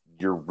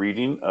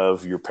reading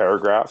of your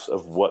paragraphs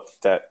of what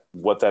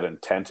that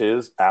intent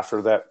is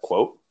after that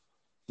quote,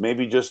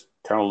 maybe just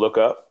kind of look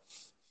up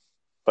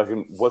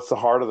fucking what's the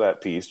heart of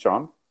that piece,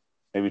 John.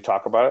 Maybe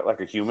talk about it like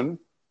a human,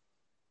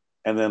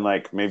 and then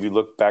like maybe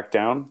look back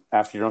down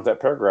after you're done with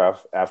that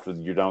paragraph, after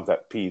you're done with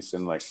that piece,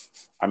 and like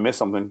I missed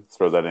something,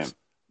 throw that in.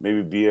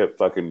 Maybe be a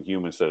fucking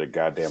human instead of a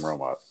goddamn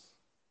robot.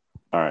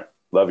 All right,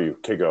 love you,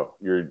 Kigo.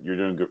 You're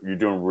doing good. You're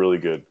doing really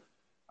good.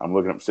 I'm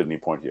looking up Sidney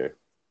Poitier.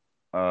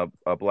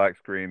 A black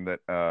screen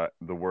that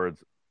the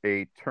words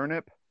 "a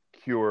turnip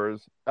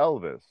cures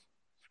Elvis"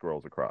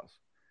 scrolls across,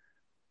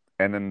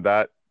 and then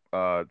that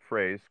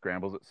phrase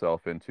scrambles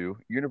itself into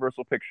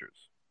Universal Pictures.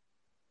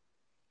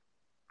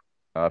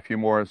 A few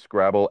more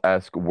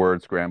Scrabble-esque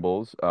word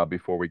scrambles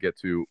before we get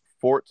to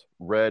Fort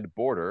Red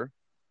Border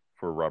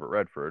for Robert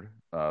Redford.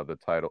 The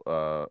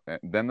title,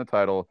 then the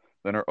title,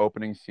 then our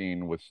opening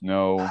scene with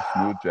snow,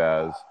 smooth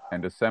jazz,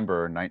 and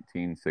December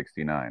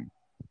 1969.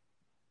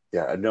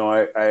 Yeah, no,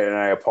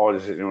 I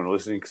apologize to anyone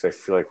listening because I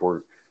feel like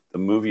the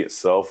movie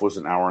itself was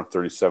an hour and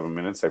 37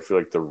 minutes. I feel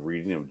like the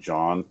reading of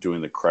John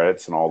doing the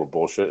credits and all the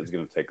bullshit is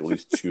going to take at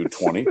least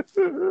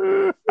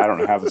 2:20. I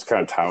don't have this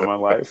kind of time in my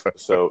life.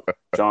 So,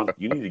 John,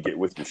 you need to get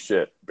with your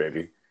shit,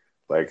 baby.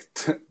 Like,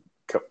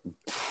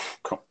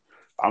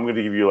 I'm going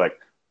to give you like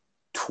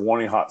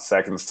 20 hot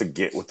seconds to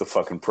get with the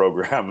fucking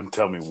program and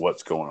tell me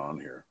what's going on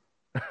here.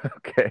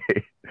 Okay.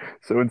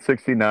 So in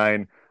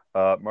 69,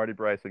 Marty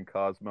Bryce and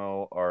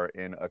Cosmo are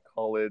in a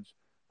college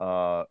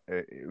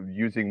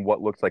using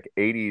what looks like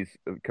 80s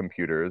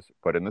computers,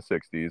 but in the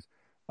 60s,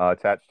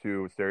 attached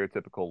to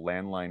stereotypical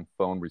landline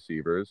phone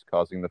receivers,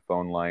 causing the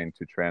phone line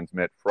to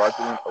transmit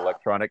fraudulent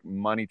electronic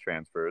money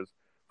transfers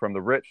from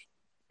the rich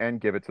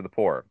and give it to the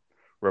poor.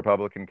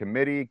 Republican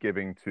committee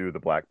giving to the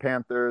Black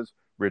Panthers,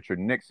 Richard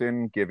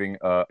Nixon giving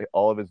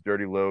all of his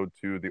dirty load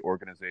to the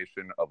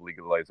organization of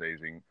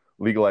legalizing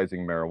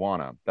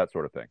marijuana, that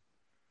sort of thing.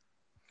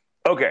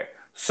 Okay,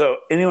 so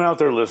anyone out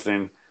there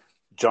listening,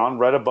 John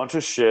read a bunch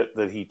of shit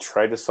that he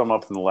tried to sum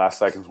up in the last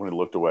seconds when he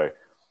looked away.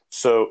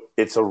 So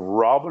it's a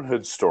Robin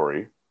Hood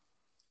story,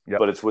 Yep.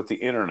 but it's with the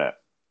internet. Yep.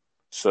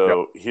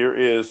 So here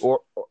is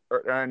or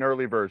an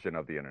early version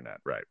of the internet,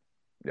 right?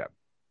 Yeah.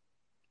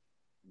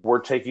 We're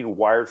taking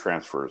wire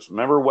transfers.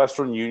 Remember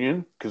Western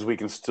Union? Because we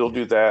can still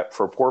do that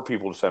for poor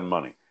people to send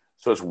money.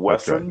 So it's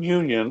Western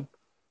Union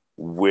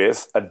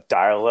with a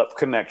dial-up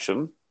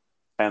connection,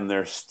 and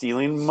they're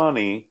stealing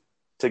money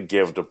to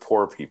give to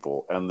poor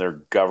people, and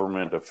they're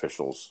government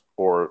officials.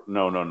 Or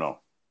no.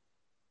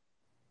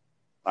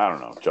 I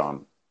don't know,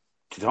 John.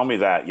 Can you tell me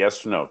that?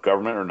 Yes or no?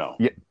 Government or no?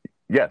 Yeah.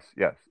 Yes.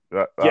 Yes.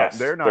 Yes.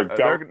 They're not.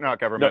 They're not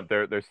government.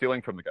 No. They're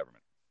stealing from the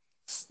government.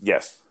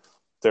 Yes.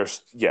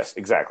 Yes,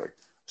 exactly.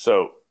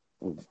 So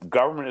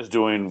government is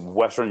doing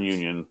Western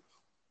Union.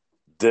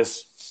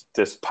 This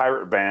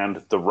pirate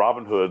band, the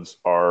Robin Hoods,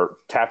 are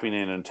tapping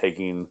in and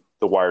taking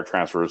the wire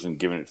transfers and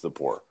giving it to the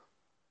poor.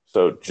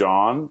 So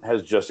John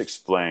has just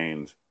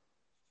explained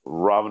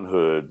Robin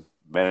Hood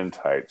men in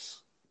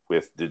tights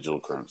with digital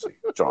currency.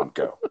 John,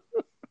 go.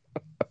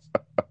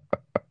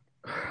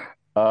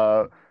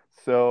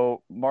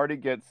 So Marty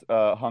gets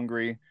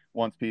hungry,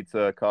 wants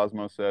pizza.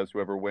 Cosmo says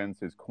whoever wins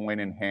his coin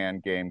in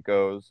hand game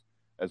goes.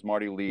 As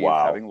Marty leaves,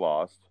 Wow. having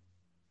lost,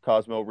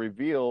 Cosmo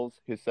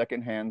reveals his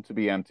second hand to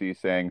be empty,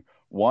 saying,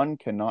 "One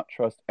cannot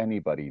trust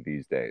anybody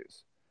these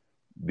days."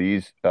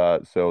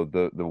 So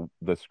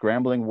the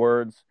scrambling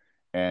words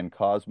and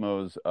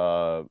Cosmo's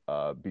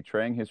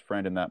betraying his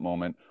friend in that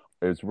moment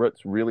is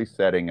what's really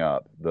setting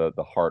up the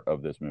heart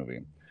of this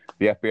movie.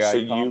 The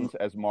FBI comes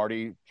as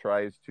Marty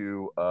tries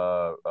to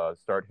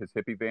start his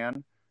hippie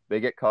van.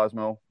 They get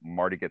Cosmo.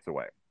 Marty gets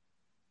away.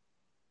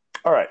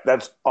 All right,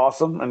 that's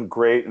awesome and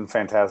great and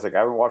fantastic. I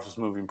haven't watched this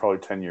movie in probably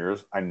 10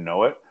 years. I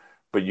know it,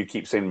 but you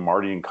keep saying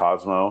Marty and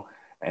Cosmo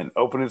and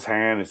open his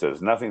hand. He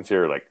says, nothing's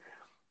here. Like,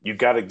 you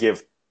got to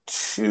give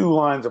 2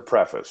 lines of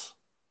preface.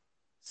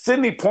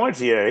 Sidney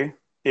Poitier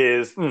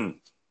is,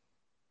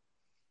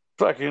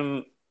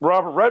 fucking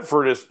Robert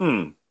Redford is,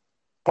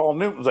 Paul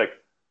Newton's like,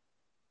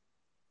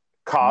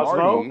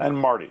 Cosmo and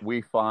Marty.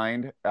 We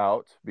find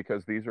out,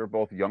 because these are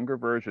both younger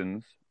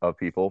versions of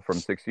people from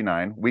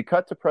 69. We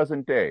cut to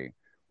present day.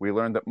 we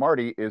learn that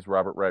Marty is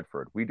Robert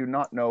Redford. We do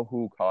not know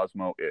who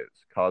Cosmo is.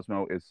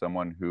 Cosmo is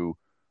someone who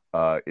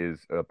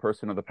is a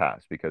person of the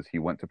past because he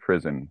went to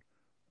prison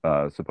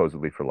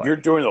supposedly for life. You're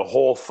doing the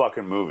whole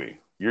fucking movie.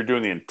 You're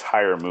doing the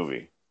entire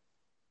movie.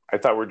 I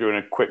thought we were doing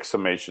a quick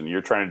summation.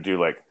 You're trying to do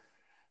like,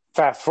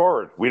 fast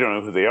forward, we don't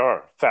know who they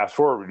are. Fast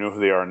forward, we know who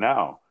they are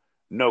now.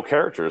 No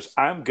characters.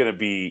 I'm going to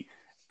be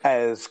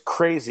as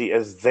crazy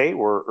as they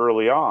were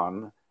early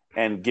on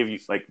and give you,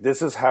 like,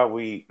 this is how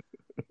we,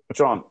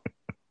 John,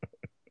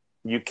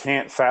 you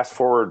can't fast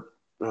forward.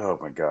 Oh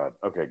my God.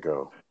 Okay,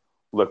 go.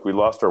 Look, we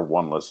lost our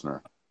one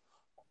listener.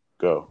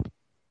 Go.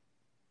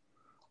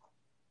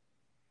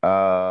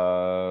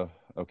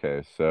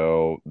 Okay,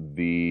 so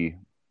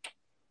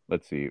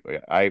let's see.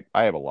 I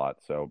have a lot,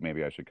 so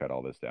maybe I should cut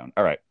all this down.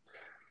 All right.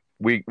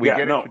 We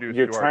get introduced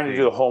you're to our trying team. to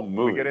do the whole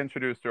movie. We get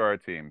introduced to our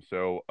team.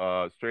 So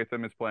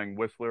Stratham is playing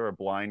Whistler, a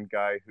blind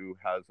guy who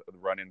has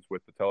run-ins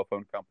with the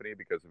telephone company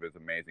because of his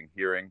amazing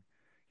hearing.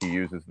 He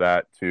uses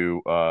that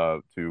to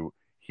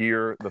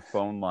hear the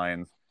phone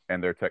lines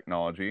and their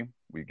technology.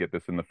 We get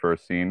this in the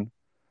first scene.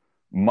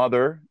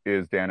 Mother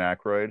is Dan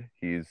Aykroyd.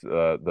 He's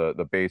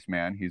the base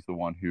man. He's the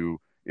one who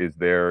is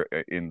there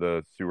in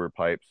the sewer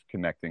pipes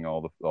connecting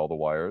all the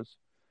wires.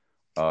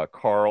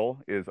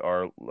 Carl is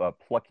our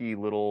plucky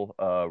little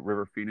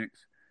River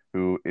Phoenix,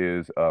 who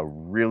is a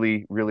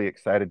really, really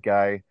excited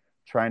guy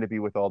trying to be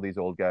with all these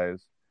old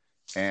guys.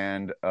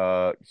 And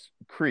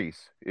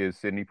Kreese is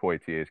Sidney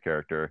Poitier's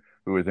character,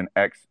 who is an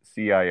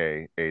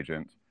ex-CIA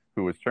agent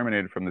who was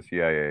terminated from the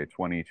CIA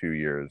 22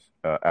 years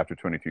after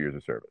 22 years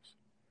of service.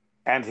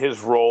 And his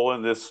role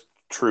in this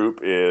troop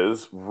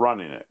is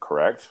running it,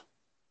 correct?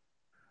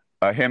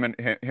 Him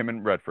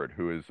and Redford,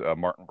 who is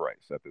Martin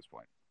Bryce at this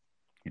point.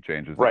 He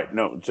changes. Right.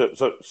 No.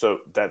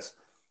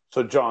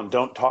 So John,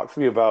 don't talk to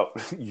me about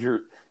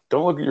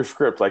don't look at your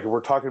script. Like if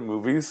we're talking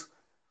movies,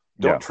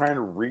 don't try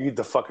and read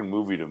the fucking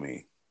movie to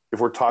me. If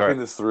we're talking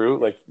this through,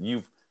 like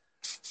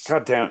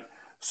God damn it.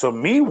 So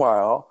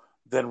meanwhile,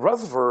 then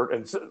Rutherford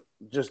and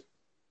just,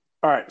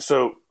 all right.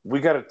 So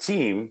we got a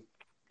team.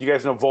 You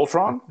guys know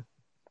Voltron?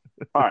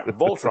 All right.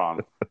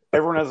 Voltron.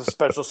 Everyone has a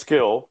special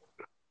skill.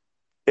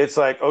 It's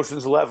like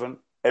Ocean's 11.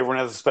 Everyone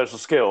has a special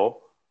skill.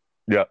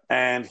 Yeah.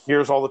 And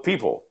here's all the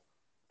people.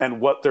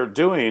 And what they're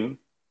doing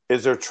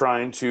is they're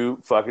trying to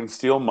fucking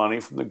steal money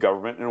from the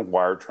government and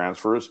wire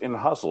transfers in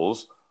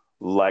hustles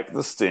like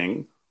the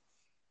Sting.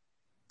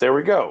 There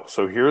we go.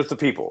 So here's the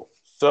people.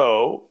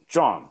 So,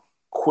 John,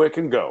 quick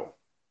and go.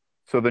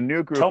 So the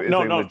new group is a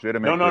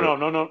legitimate group.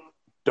 No.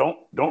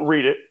 Don't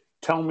read it.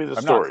 Tell me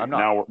the story. I'm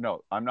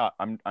not.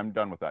 I'm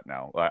done with that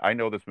now. I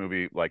know this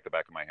movie like the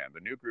back of my hand. The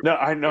new group. No,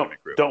 I know.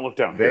 Don't look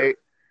down here.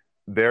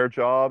 Their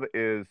job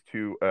is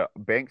to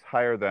banks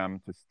hire them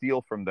to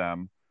steal from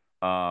them,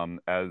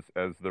 as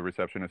the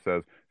receptionist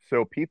says.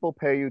 So people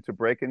pay you to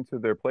break into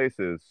their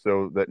places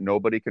so that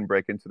nobody can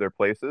break into their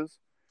places.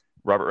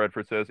 Robert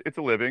Redford says it's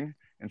a living,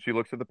 and she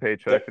looks at the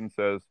paycheck and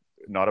says,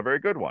 "Not a very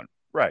good one."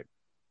 Right.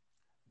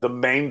 The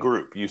main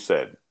group, you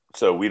said.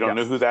 So we don't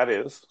know who that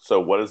is. So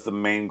what does the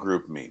main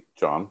group mean,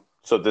 John?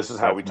 So this is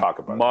how we talk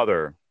about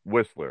Mother,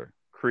 Whistler,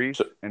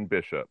 Kreese, and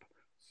Bishop.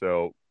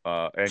 So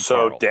and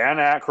so Carl. Dan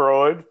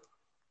Aykroyd,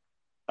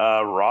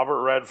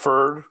 Robert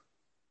Redford,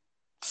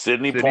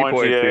 Sidney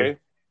Poitier,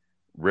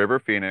 River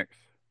Phoenix,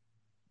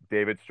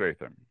 David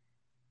Stratham.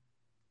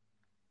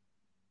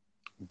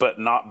 But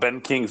not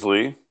Ben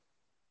Kingsley.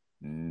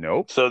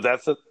 Nope. So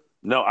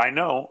no, I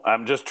know.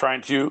 I'm just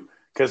trying to,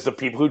 because the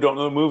people who don't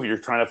know the movie, you're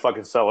trying to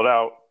fucking sell it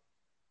out.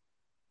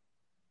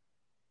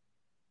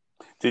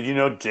 Did you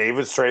know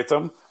David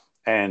Stratham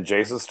and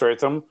Jason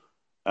Stratham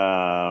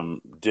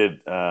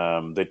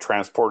they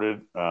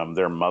transported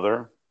their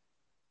mother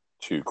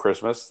to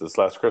Christmas this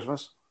last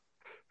Christmas?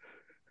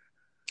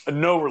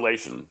 No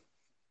relation.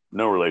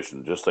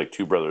 Just like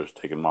two brothers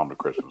taking mom to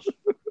Christmas.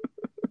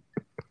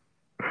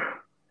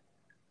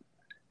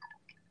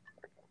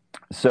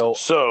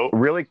 So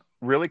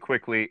really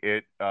quickly,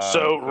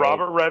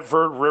 Robert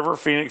Redford, River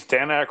Phoenix,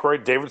 Dan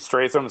Aykroyd, David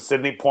Stratham,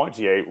 Sidney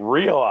Poitier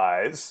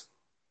realize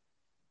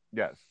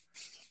that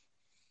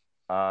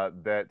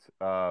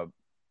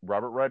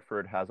Robert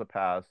Redford has a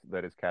past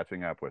that is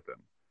catching up with him.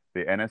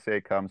 The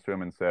NSA comes to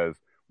him and says,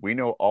 "We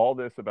know all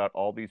this about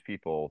all these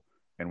people,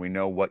 and we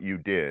know what you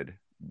did,"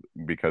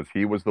 because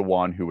he was the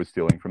one who was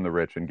stealing from the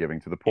rich and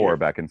giving to the poor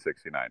back in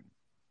 '69.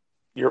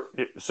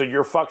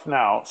 You're fucked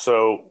now.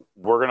 So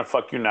we're gonna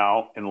fuck you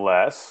now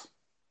unless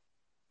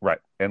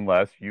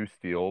you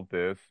steal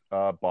this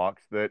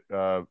box that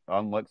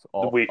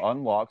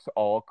unlocks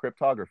all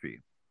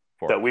cryptography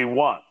that we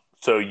want.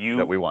 So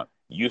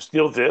you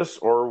steal this,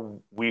 or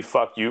we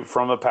fuck you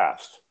from the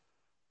past.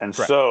 And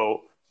correct.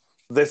 So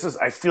this is.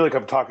 I feel like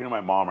I'm talking to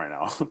my mom right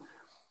now.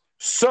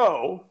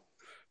 So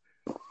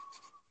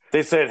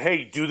they said,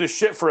 "Hey, do this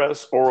shit for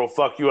us, or we'll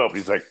fuck you up."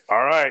 He's like,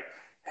 "All right,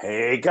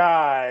 hey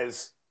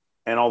guys."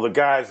 And all the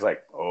guys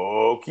like,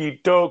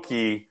 okie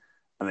dokie.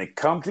 And they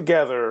come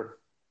together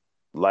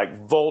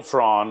like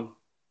Voltron.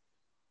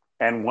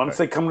 And once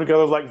they come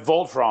together like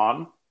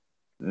Voltron,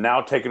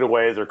 now take it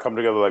away. They're coming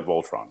together like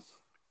Voltron.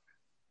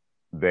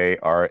 They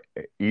are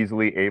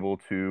easily able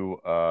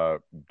to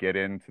get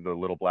into the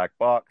little black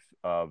box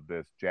of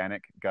this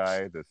Janik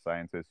guy, this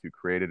scientist who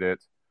created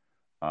it.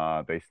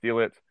 They steal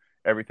it.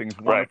 Everything's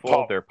Right, wonderful.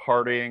 Paul. They're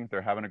partying.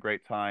 They're having a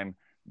great time.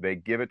 They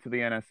give it to the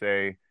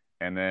NSA,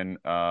 and then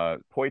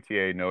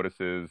Poitier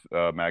notices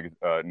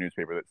a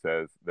newspaper that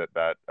says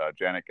that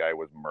Janet guy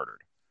was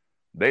murdered.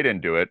 They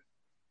didn't do it,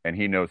 and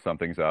he knows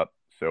something's up.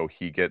 So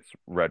he gets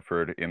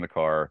Redford in the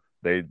car.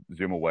 They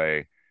zoom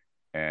away,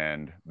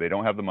 and they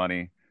don't have the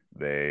money.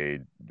 They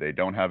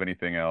don't have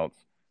anything else.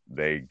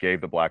 They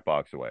gave the black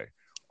box away.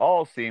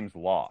 All seems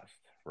lost,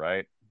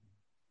 right?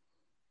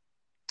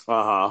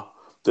 Uh-huh.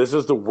 This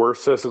is the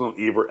worst Siskel and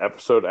Ebert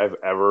episode I've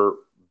ever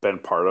been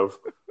part of.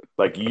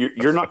 Like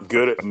you're not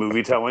good at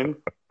movie telling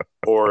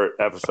or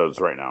episodes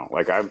right now.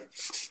 Like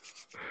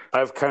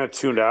I've kind of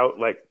tuned out.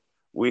 Like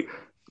we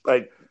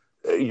like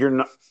you're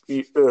not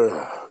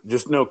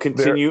just no There,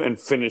 continue and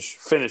finish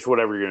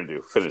whatever you're gonna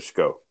do. Finish,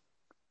 go.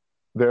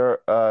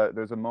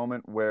 there's a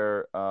moment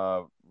where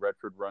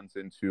Redford runs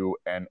into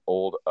an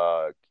old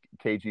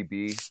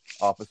KGB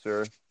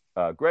officer,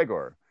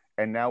 Gregor,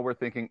 and now we're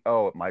thinking,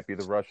 oh, it might be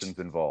the Russians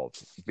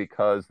involved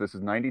because this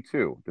is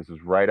 '92. This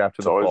is right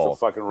after It's the always the fall.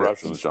 fucking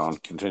Russians, John.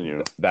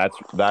 Continue.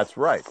 That's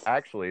right.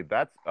 Actually,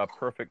 that's a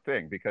perfect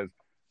thing because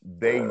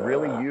they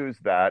really use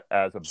that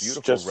as a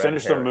beautiful Just red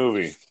finish the herring,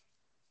 movie.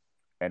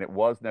 and it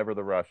was never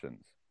the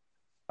Russians.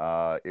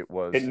 It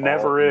was It all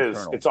never is.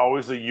 internal. It's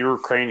always the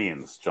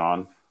Ukrainians,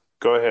 John.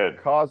 Go ahead.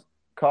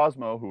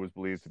 Cosmo, who was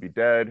believed to be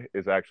dead,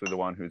 is actually the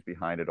one who's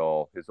behind it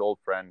all. His old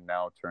friend,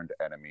 now turned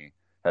enemy,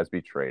 has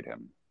betrayed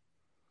him.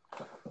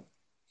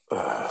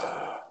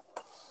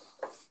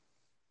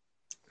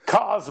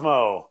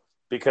 Cosmo,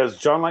 because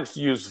John likes to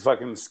use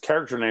fucking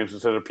character names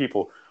instead of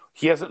people.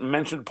 He hasn't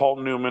mentioned Paul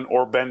Newman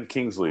or Ben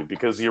Kingsley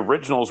because the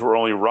originals were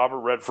only Robert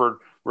Redford,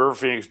 River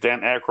Phoenix,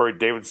 Dan Aykroyd,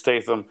 David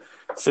Statham,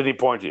 Sidney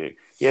Poitier.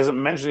 He hasn't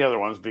mentioned the other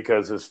ones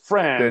because his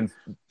friend. Since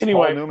Paul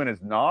Anyway, Newman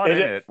is not in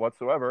it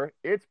whatsoever,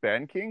 it's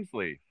Ben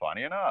Kingsley.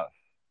 Funny enough.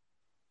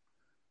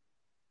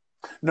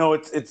 no,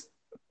 it's.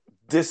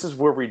 This is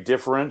where we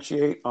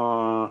differentiate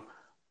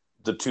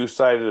the two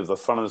sided of the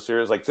fun of the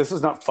series. Like this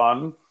is not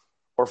fun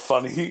or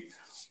funny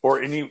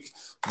or any.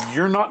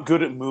 You're not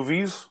good at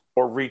movies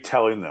or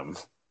retelling them.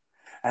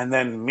 And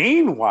then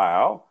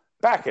meanwhile,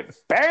 back at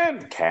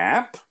band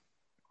camp.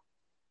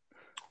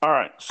 All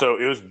right, so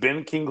it was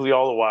Ben Kingsley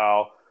all the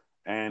while,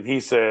 and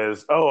he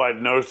says, "Oh, I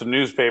noticed a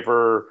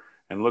newspaper,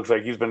 and it looks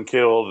like he's been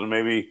killed, and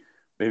maybe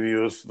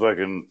it was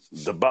fucking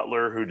the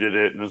butler who did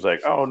it." And it's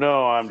like, "Oh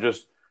no,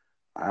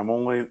 I'm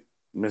only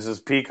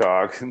Mrs.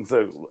 Peacock." And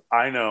so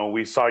I know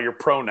we saw your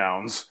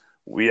pronouns.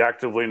 We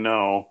actively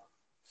know,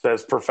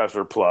 says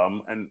Professor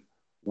Plum, and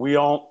we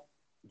all,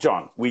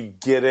 John, we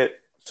get it.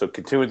 So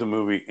continue the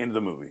movie, into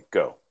the movie,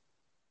 go.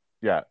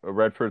 Yeah,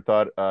 Redford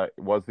thought it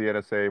was the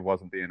NSA,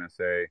 wasn't the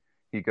NSA.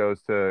 He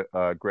goes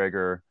to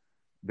Gregor.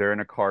 They're in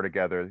a car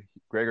together.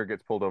 Gregor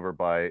gets pulled over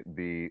by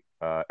the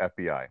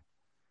FBI.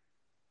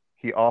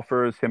 He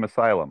offers him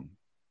asylum,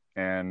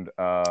 and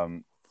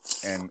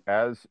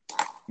as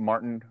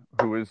Martin,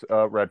 who is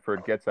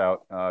Redford, gets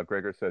out,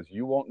 Gregor says,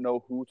 "You won't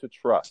know who to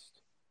trust."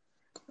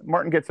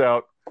 Martin gets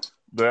out.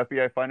 The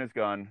FBI find his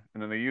gun,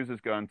 and then they use his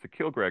gun to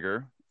kill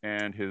Gregor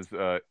and his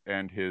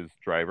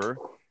driver,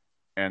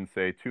 and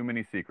say too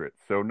many secrets.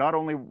 So not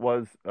only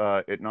was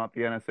it not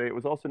the NSA, it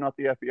was also not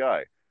the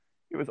FBI.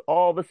 It was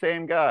all the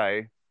same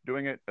guy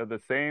doing it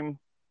the same.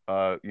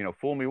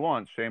 Fool me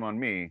once, shame on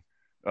me.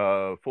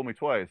 Fool me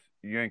twice,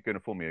 you ain't gonna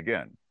fool me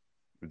again.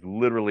 It was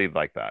literally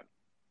like that.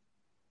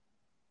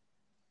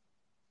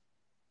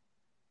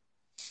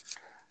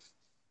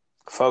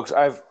 Folks,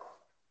 I've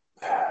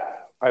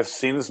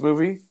seen this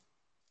movie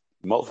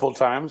multiple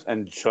times,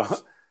 and John,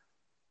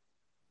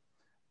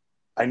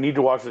 I need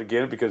to watch it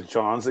again because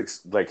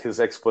John's like his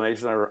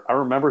explanation. I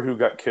remember who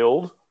got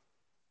killed,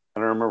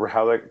 and I remember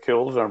how that got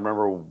killed, and I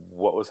remember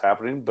what was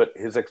happening. But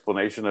his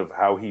explanation of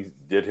how he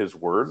did his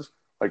words,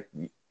 like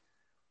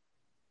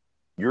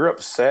you're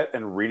upset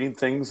and reading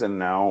things, and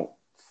now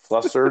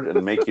flustered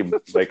and make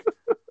you like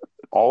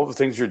all of the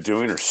things you're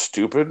doing are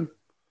stupid.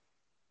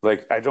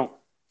 Like I don't.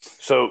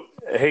 So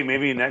hey,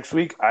 maybe next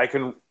week I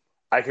can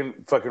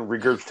fucking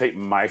regurgitate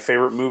my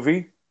favorite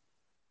movie.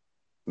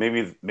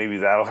 Maybe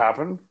that'll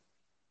happen.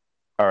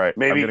 All right,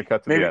 I'm gonna Maybe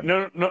cut to the maybe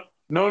end.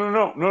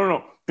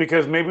 no.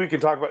 Because maybe we can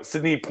talk about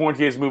Sidney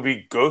Poitier's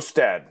movie Ghost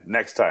Dad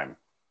next time.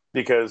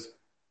 Because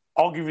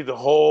I'll give you the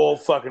whole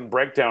fucking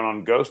breakdown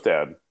on Ghost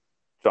Dad,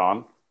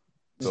 John.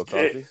 Bill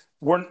Cosby.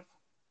 We're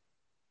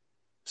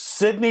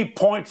Sidney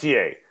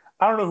Poitier.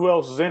 I don't know who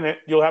else is in it.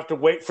 You'll have to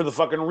wait for the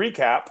fucking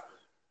recap.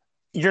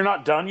 You're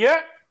not done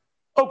yet?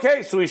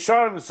 Okay, so he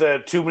shot him and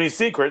said too many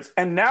secrets,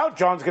 and now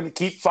John's gonna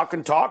keep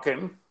fucking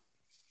talking.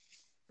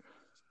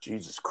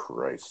 Jesus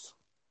Christ.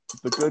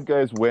 The good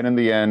guys win in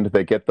the end.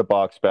 They get the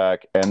box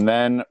back, and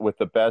then with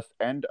the best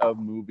end of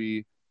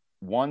movie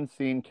one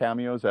scene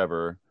cameos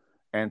ever,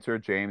 enter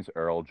James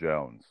Earl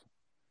Jones,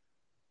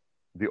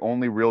 the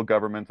only real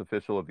government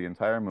official of the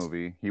entire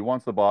movie. He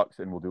wants the box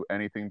and will do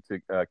anything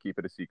to keep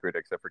it a secret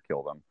except for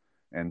kill them.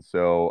 And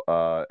so,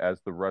 as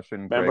the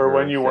Russian Remember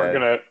when Gregor you weren't said,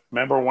 gonna?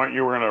 Remember when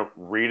you were gonna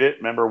read it?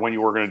 Remember when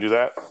you were gonna do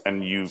that,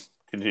 and you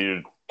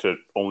continued to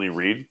only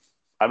read?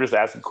 I'm just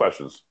asking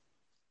questions.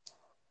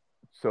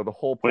 so the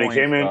whole When he point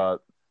came in,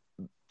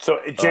 so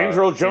James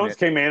Earl in Jones it,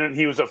 came in, and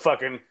he was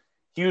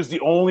the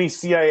only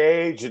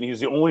CIA agent. He was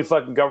the only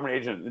fucking government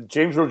agent. And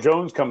James Earl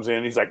Jones comes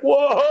in, he's like,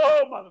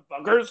 "Whoa,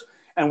 motherfuckers!"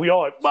 And we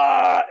all like,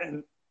 "Bah!"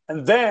 And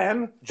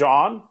then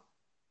John,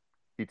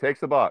 he takes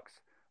the box,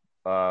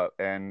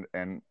 and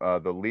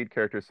the lead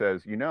character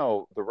says,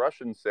 the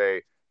Russians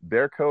say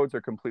their codes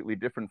are completely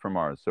different from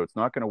ours, so it's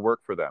not going to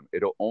work for them.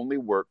 It'll only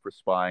work for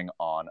spying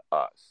on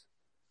us.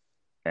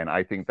 And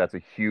I think that's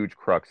a huge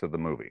crux of the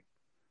movie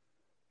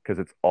because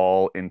it's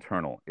all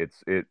internal.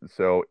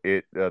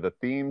 The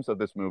themes of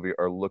this movie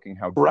are looking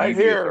how right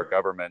devious here,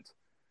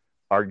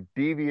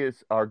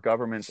 our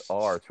governments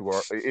are to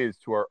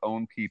our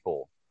own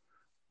people.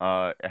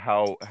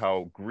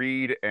 How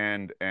greed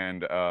and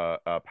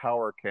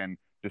power can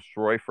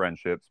destroy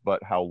friendships,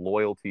 but how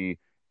loyalty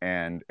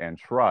and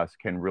trust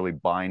can really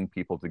bind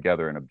people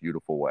together in a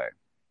beautiful way.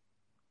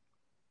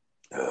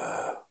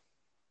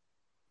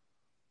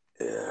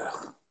 yeah.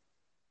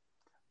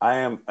 I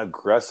am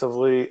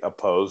aggressively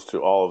opposed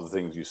to all of the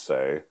things you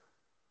say.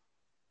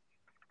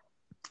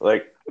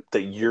 Like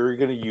that you're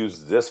going to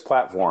use this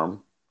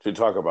platform to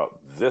talk about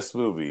this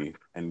movie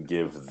and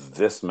give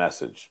this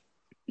message.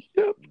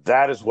 Yep.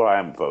 That is what I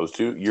am opposed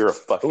to. You're a I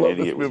fucking love this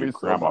idiot with your movie so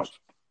grandma. much.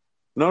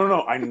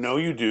 No. I know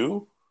you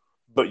do,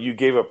 but you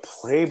gave a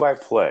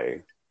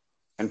play-by-play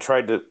and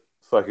tried to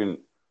fucking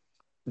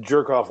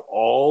jerk off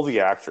all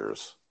the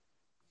actors.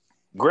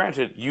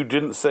 Granted, you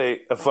didn't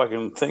say a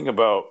fucking thing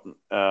about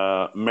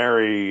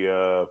Mary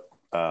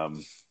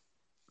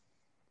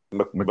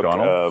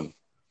McDonald?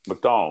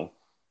 McDonald.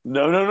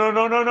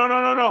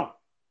 No.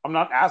 I'm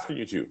not asking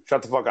you to.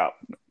 Shut the fuck up.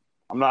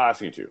 I'm not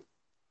asking you to.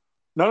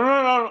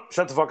 No.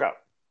 Shut the fuck up.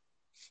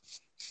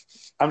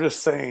 I'm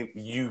just saying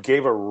you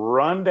gave a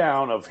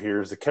rundown of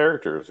here's the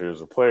characters, here's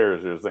the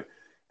players, here's the thing.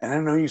 And I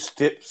know you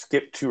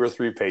skipped 2 or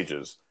 3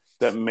 pages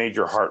that made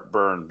your heart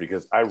burn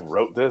because I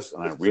wrote this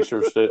and I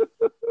researched it.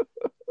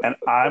 And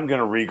I'm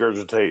going to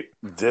regurgitate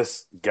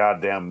this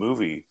goddamn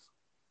movie.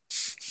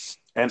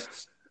 And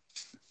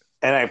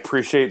I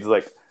appreciate,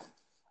 like,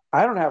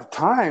 I don't have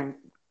time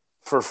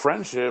for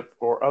friendship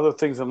or other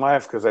things in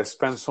life because I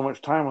spend so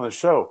much time on the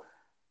show.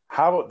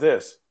 How about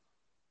this?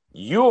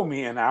 You owe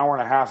me an hour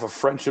and a half of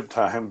friendship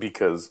time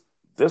because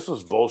this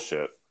was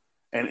bullshit.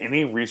 And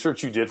any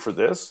research you did for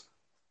this,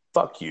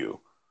 fuck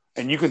you.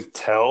 And you can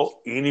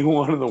tell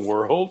anyone in the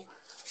world,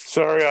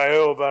 sorry, I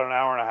owe about an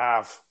hour and a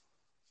half.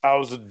 I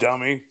was a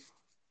dummy.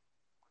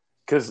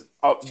 Because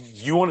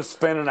you want to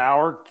spend an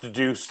hour to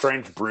do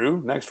Strange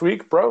Brew next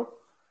week, bro?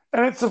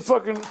 And it's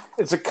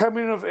a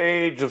coming of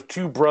age of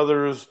 2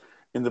 brothers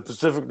in the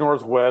Pacific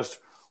Northwest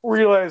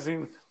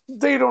realizing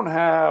they don't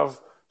have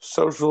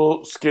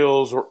social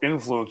skills or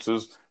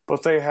influences,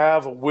 but they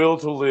have a will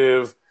to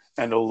live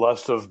and a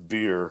lust of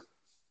beer.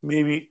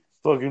 Maybe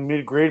fucking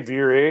mid-grade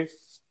beer, eh?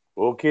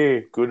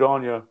 Okay, good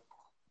on you.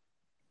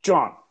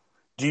 John,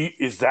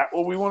 is that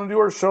what we want to do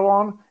our show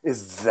on?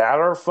 Is that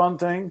our fun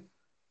thing?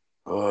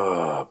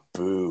 Ugh,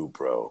 boo,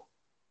 bro.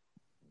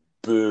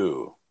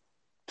 Boo.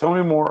 Tell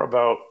me more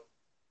about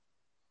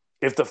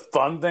if the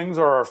fun things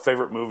are our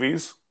favorite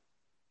movies.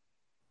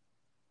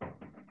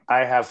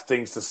 I have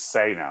things to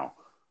say now.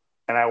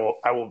 And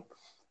I'm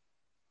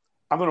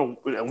going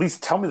to at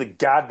least tell me the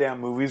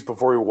goddamn movies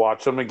before we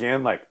watch them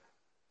again. Like,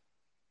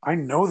 I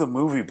know the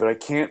movie, but I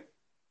can't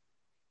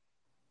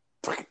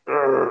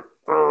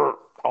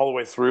all the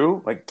way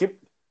through. Like,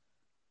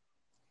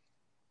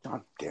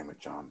 God damn it,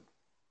 John.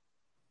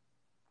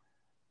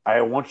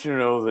 I want you to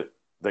know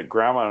that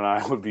Grandma and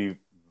I would be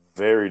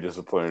very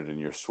disappointed in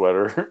your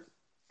sweater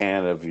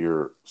and of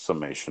your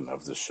summation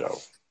of the show.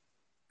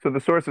 So the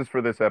sources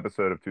for this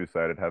episode of Two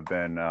Sided have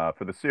been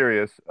for the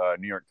serious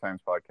New York Times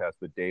podcast,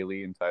 The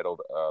Daily, entitled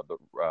the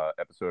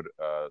episode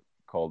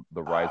called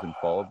 "The Rise and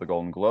Fall of the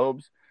Golden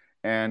Globes,"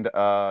 and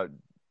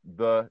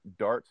the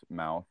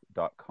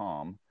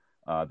dartmouth.com,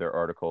 their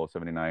article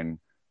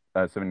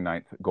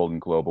 79th Golden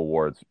Globe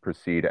Awards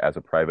proceed as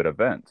a private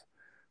event.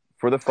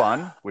 For the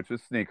fun, which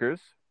is sneakers,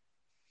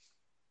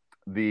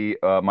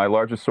 my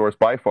largest source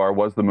by far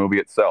was the movie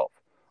itself.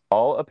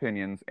 All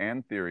opinions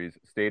and theories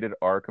stated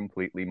are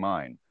completely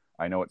mine.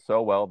 I know it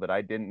so well that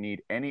I didn't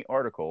need any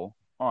article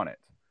on it.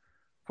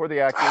 For the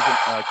actors'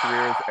 and,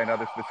 careers and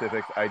other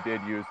specifics, I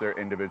did use their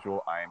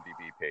individual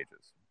IMDb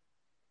pages.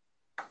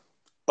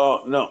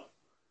 Oh, no.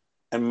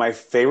 And my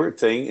favorite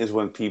thing is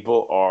when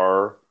people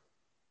are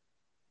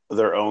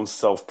their own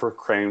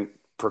self-proclaimed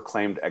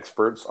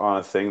experts on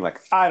a thing. Like,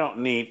 I don't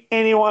need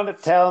anyone to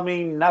tell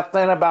me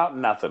nothing about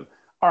nothing.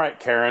 All right,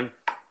 Karen,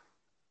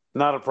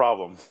 not a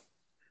problem.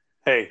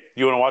 Hey,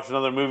 you want to watch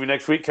another movie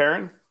next week,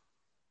 Karen?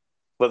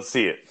 Let's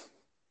see it.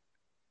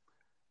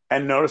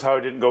 And notice how I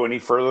didn't go any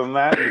further than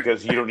that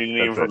because you don't need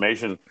any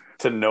information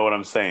to know what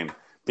I'm saying.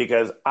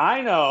 Because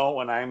I know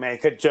when I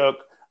make a joke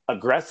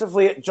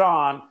aggressively at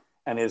John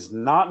and his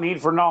not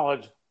need for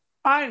knowledge,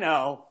 I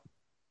know.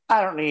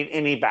 I don't need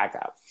any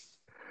backup.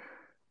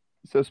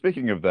 So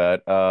speaking of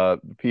that,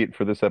 Pete,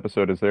 for this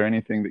episode, is there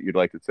anything that you'd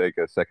like to take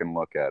a second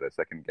look at, a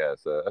second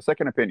guess, a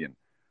second opinion?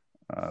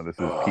 This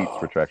is Pete's Oh,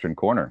 Retraction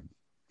Corner.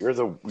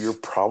 you're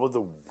probably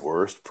the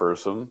worst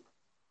person.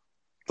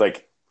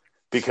 Like,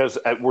 because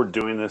we're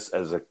doing this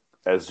as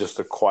just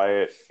a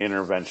quiet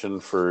intervention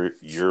for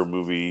your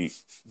movie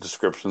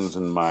descriptions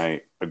and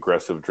my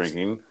aggressive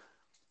drinking.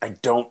 I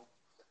don't.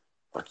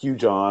 Fuck you,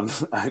 John.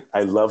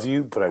 I love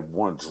you, but I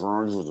want to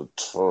drown you with a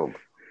tub.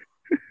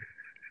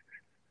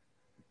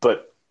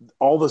 But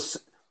all this,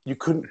 you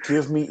couldn't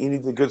give me any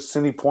of the good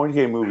Sidney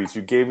Poitier movies.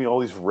 You gave me all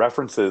these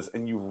references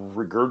and you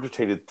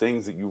regurgitated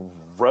things that you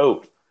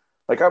wrote.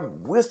 Like,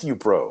 I'm with you,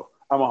 bro.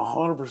 I'm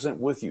 100%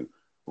 with you.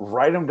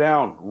 Write them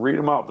down, read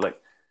them out. Like,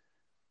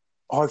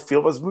 how I feel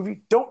about this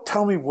movie. Don't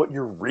tell me what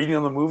you're reading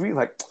on the movie.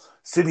 Like,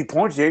 Sidney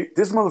Poitier,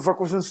 this motherfucker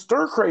was in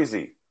Stir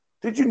Crazy.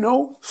 Did you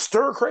know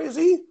Stir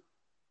Crazy?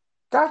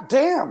 God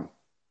damn.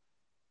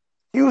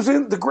 He was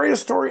in The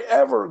Greatest Story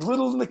Ever,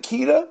 Little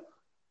Nikita.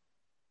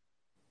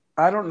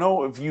 I don't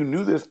know if you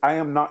knew this. I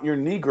Am Not Your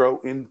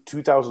Negro in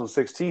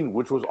 2016,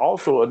 which was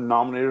also a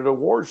nominated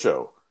award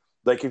show.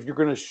 Like, if you're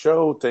going to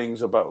show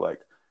things about, like,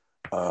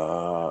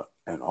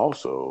 and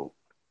also,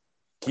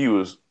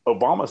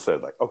 Obama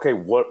said, like, okay,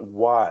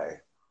 why?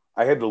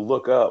 I had to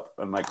look up,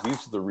 and, like,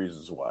 these are the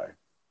reasons why.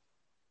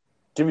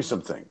 Give me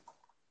something.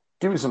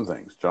 Give me some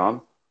things,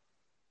 John.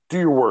 Do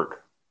your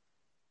work.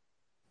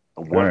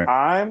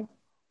 All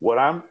What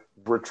I'm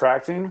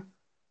retracting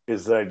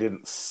is that I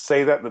didn't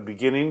say that in the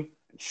beginning.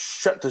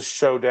 Shut the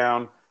show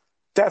down.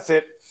 That's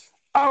it.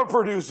 I'm a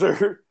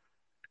producer.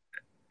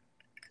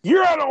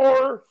 You're out of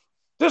order.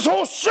 This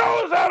whole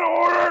show is out of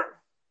order.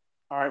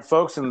 All right,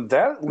 folks, and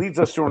that leads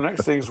us to our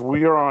next thing.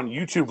 We are on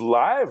YouTube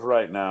Live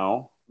right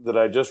now. That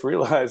I just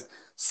realized.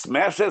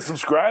 Smash that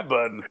subscribe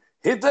button.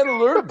 Hit that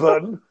alert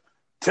button.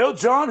 Tell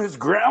John his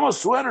grandma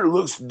sweater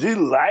looks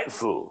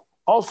delightful.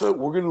 Also,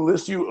 we're going to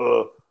list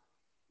you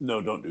no,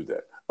 don't do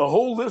that. A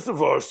whole list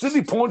of our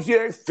Sidney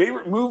Poitier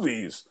favorite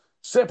movies.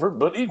 Separate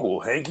but equal.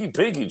 Hanky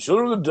Panky,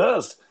 Children of the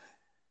Dust,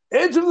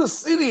 Edge of the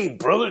City,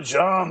 Brother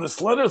John, The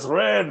Slender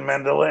Thread,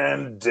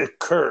 Mandela, De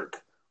Kirk.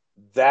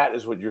 That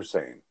is what you're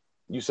saying.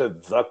 You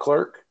said The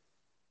Clerk?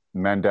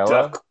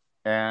 Mandela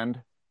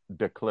and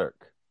de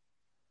Klerk.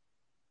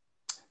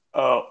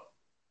 Oh,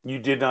 you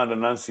did not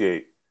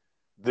enunciate.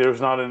 There's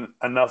not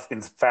enough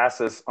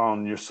emphasis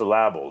on your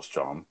syllables,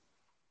 John.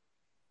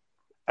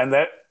 And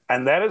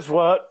that is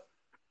what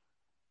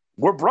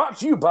we're brought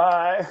to you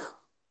by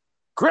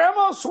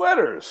Grandma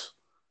Sweaters.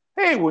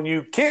 Hey, when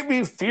you can't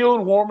be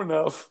feeling warm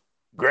enough,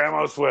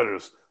 Grandma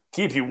Sweaters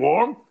keep you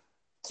warm,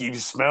 keep you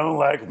smelling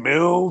like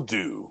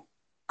mildew.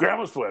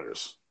 Grandma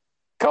Sweaters.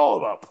 Call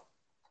them up.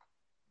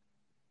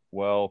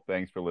 Well,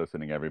 thanks for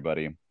listening,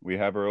 everybody. We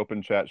have our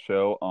open chat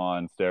show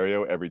on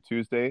stereo every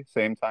Tuesday,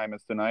 same time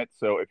as tonight.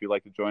 So if you'd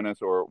like to join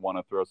us or want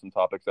to throw some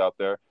topics out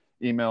there,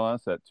 email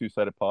us at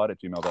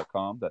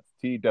twosidedpod@gmail.com. That's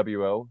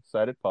TWO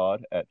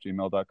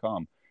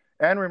sidedpod@gmail.com.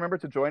 And remember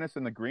to join us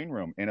in the green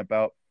room in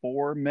about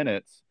 4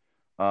 minutes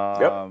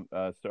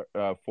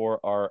for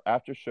our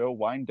after show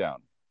wind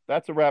down.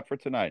 That's a wrap for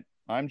tonight.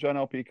 I'm John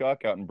L.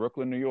 Peacock out in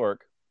Brooklyn, New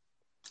York.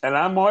 And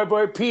I'm my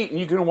boy Pete, and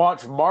you can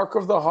watch Mark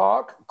of the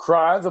Hawk,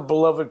 Cry, The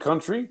Beloved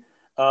Country,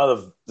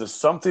 the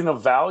Something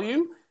of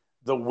Value,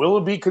 The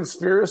Willoughby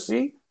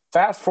Conspiracy.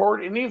 Fast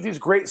forward any of these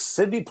great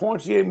Sidney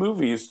Poitier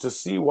movies to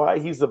see why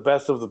he's the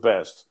best of the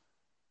best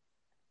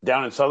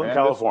down in Southern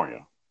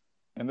California.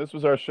 This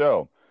was our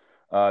show.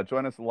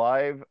 Join us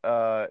live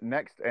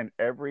next and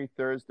every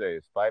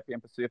Thursdays, 5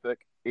 p.m.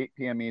 Pacific, 8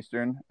 p.m.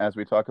 Eastern, as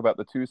we talk about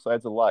the two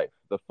sides of life,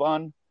 the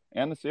fun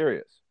and the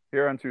serious,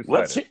 here on Two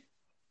Sided.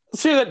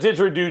 Let's hear that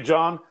didgeridoo,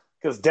 John,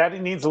 because Daddy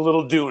needs a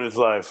little do in his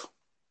life.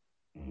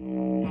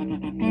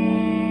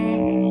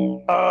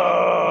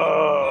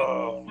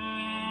 Oh,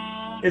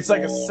 it's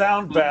like a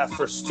sound bath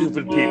for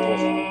stupid people.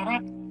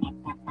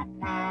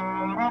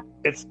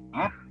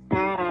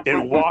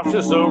 It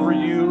washes over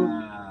you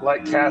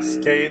like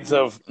cascades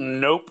of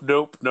nope,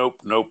 nope,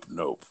 nope, nope,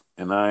 nope,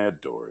 and I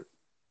adore it.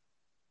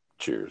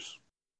 Cheers.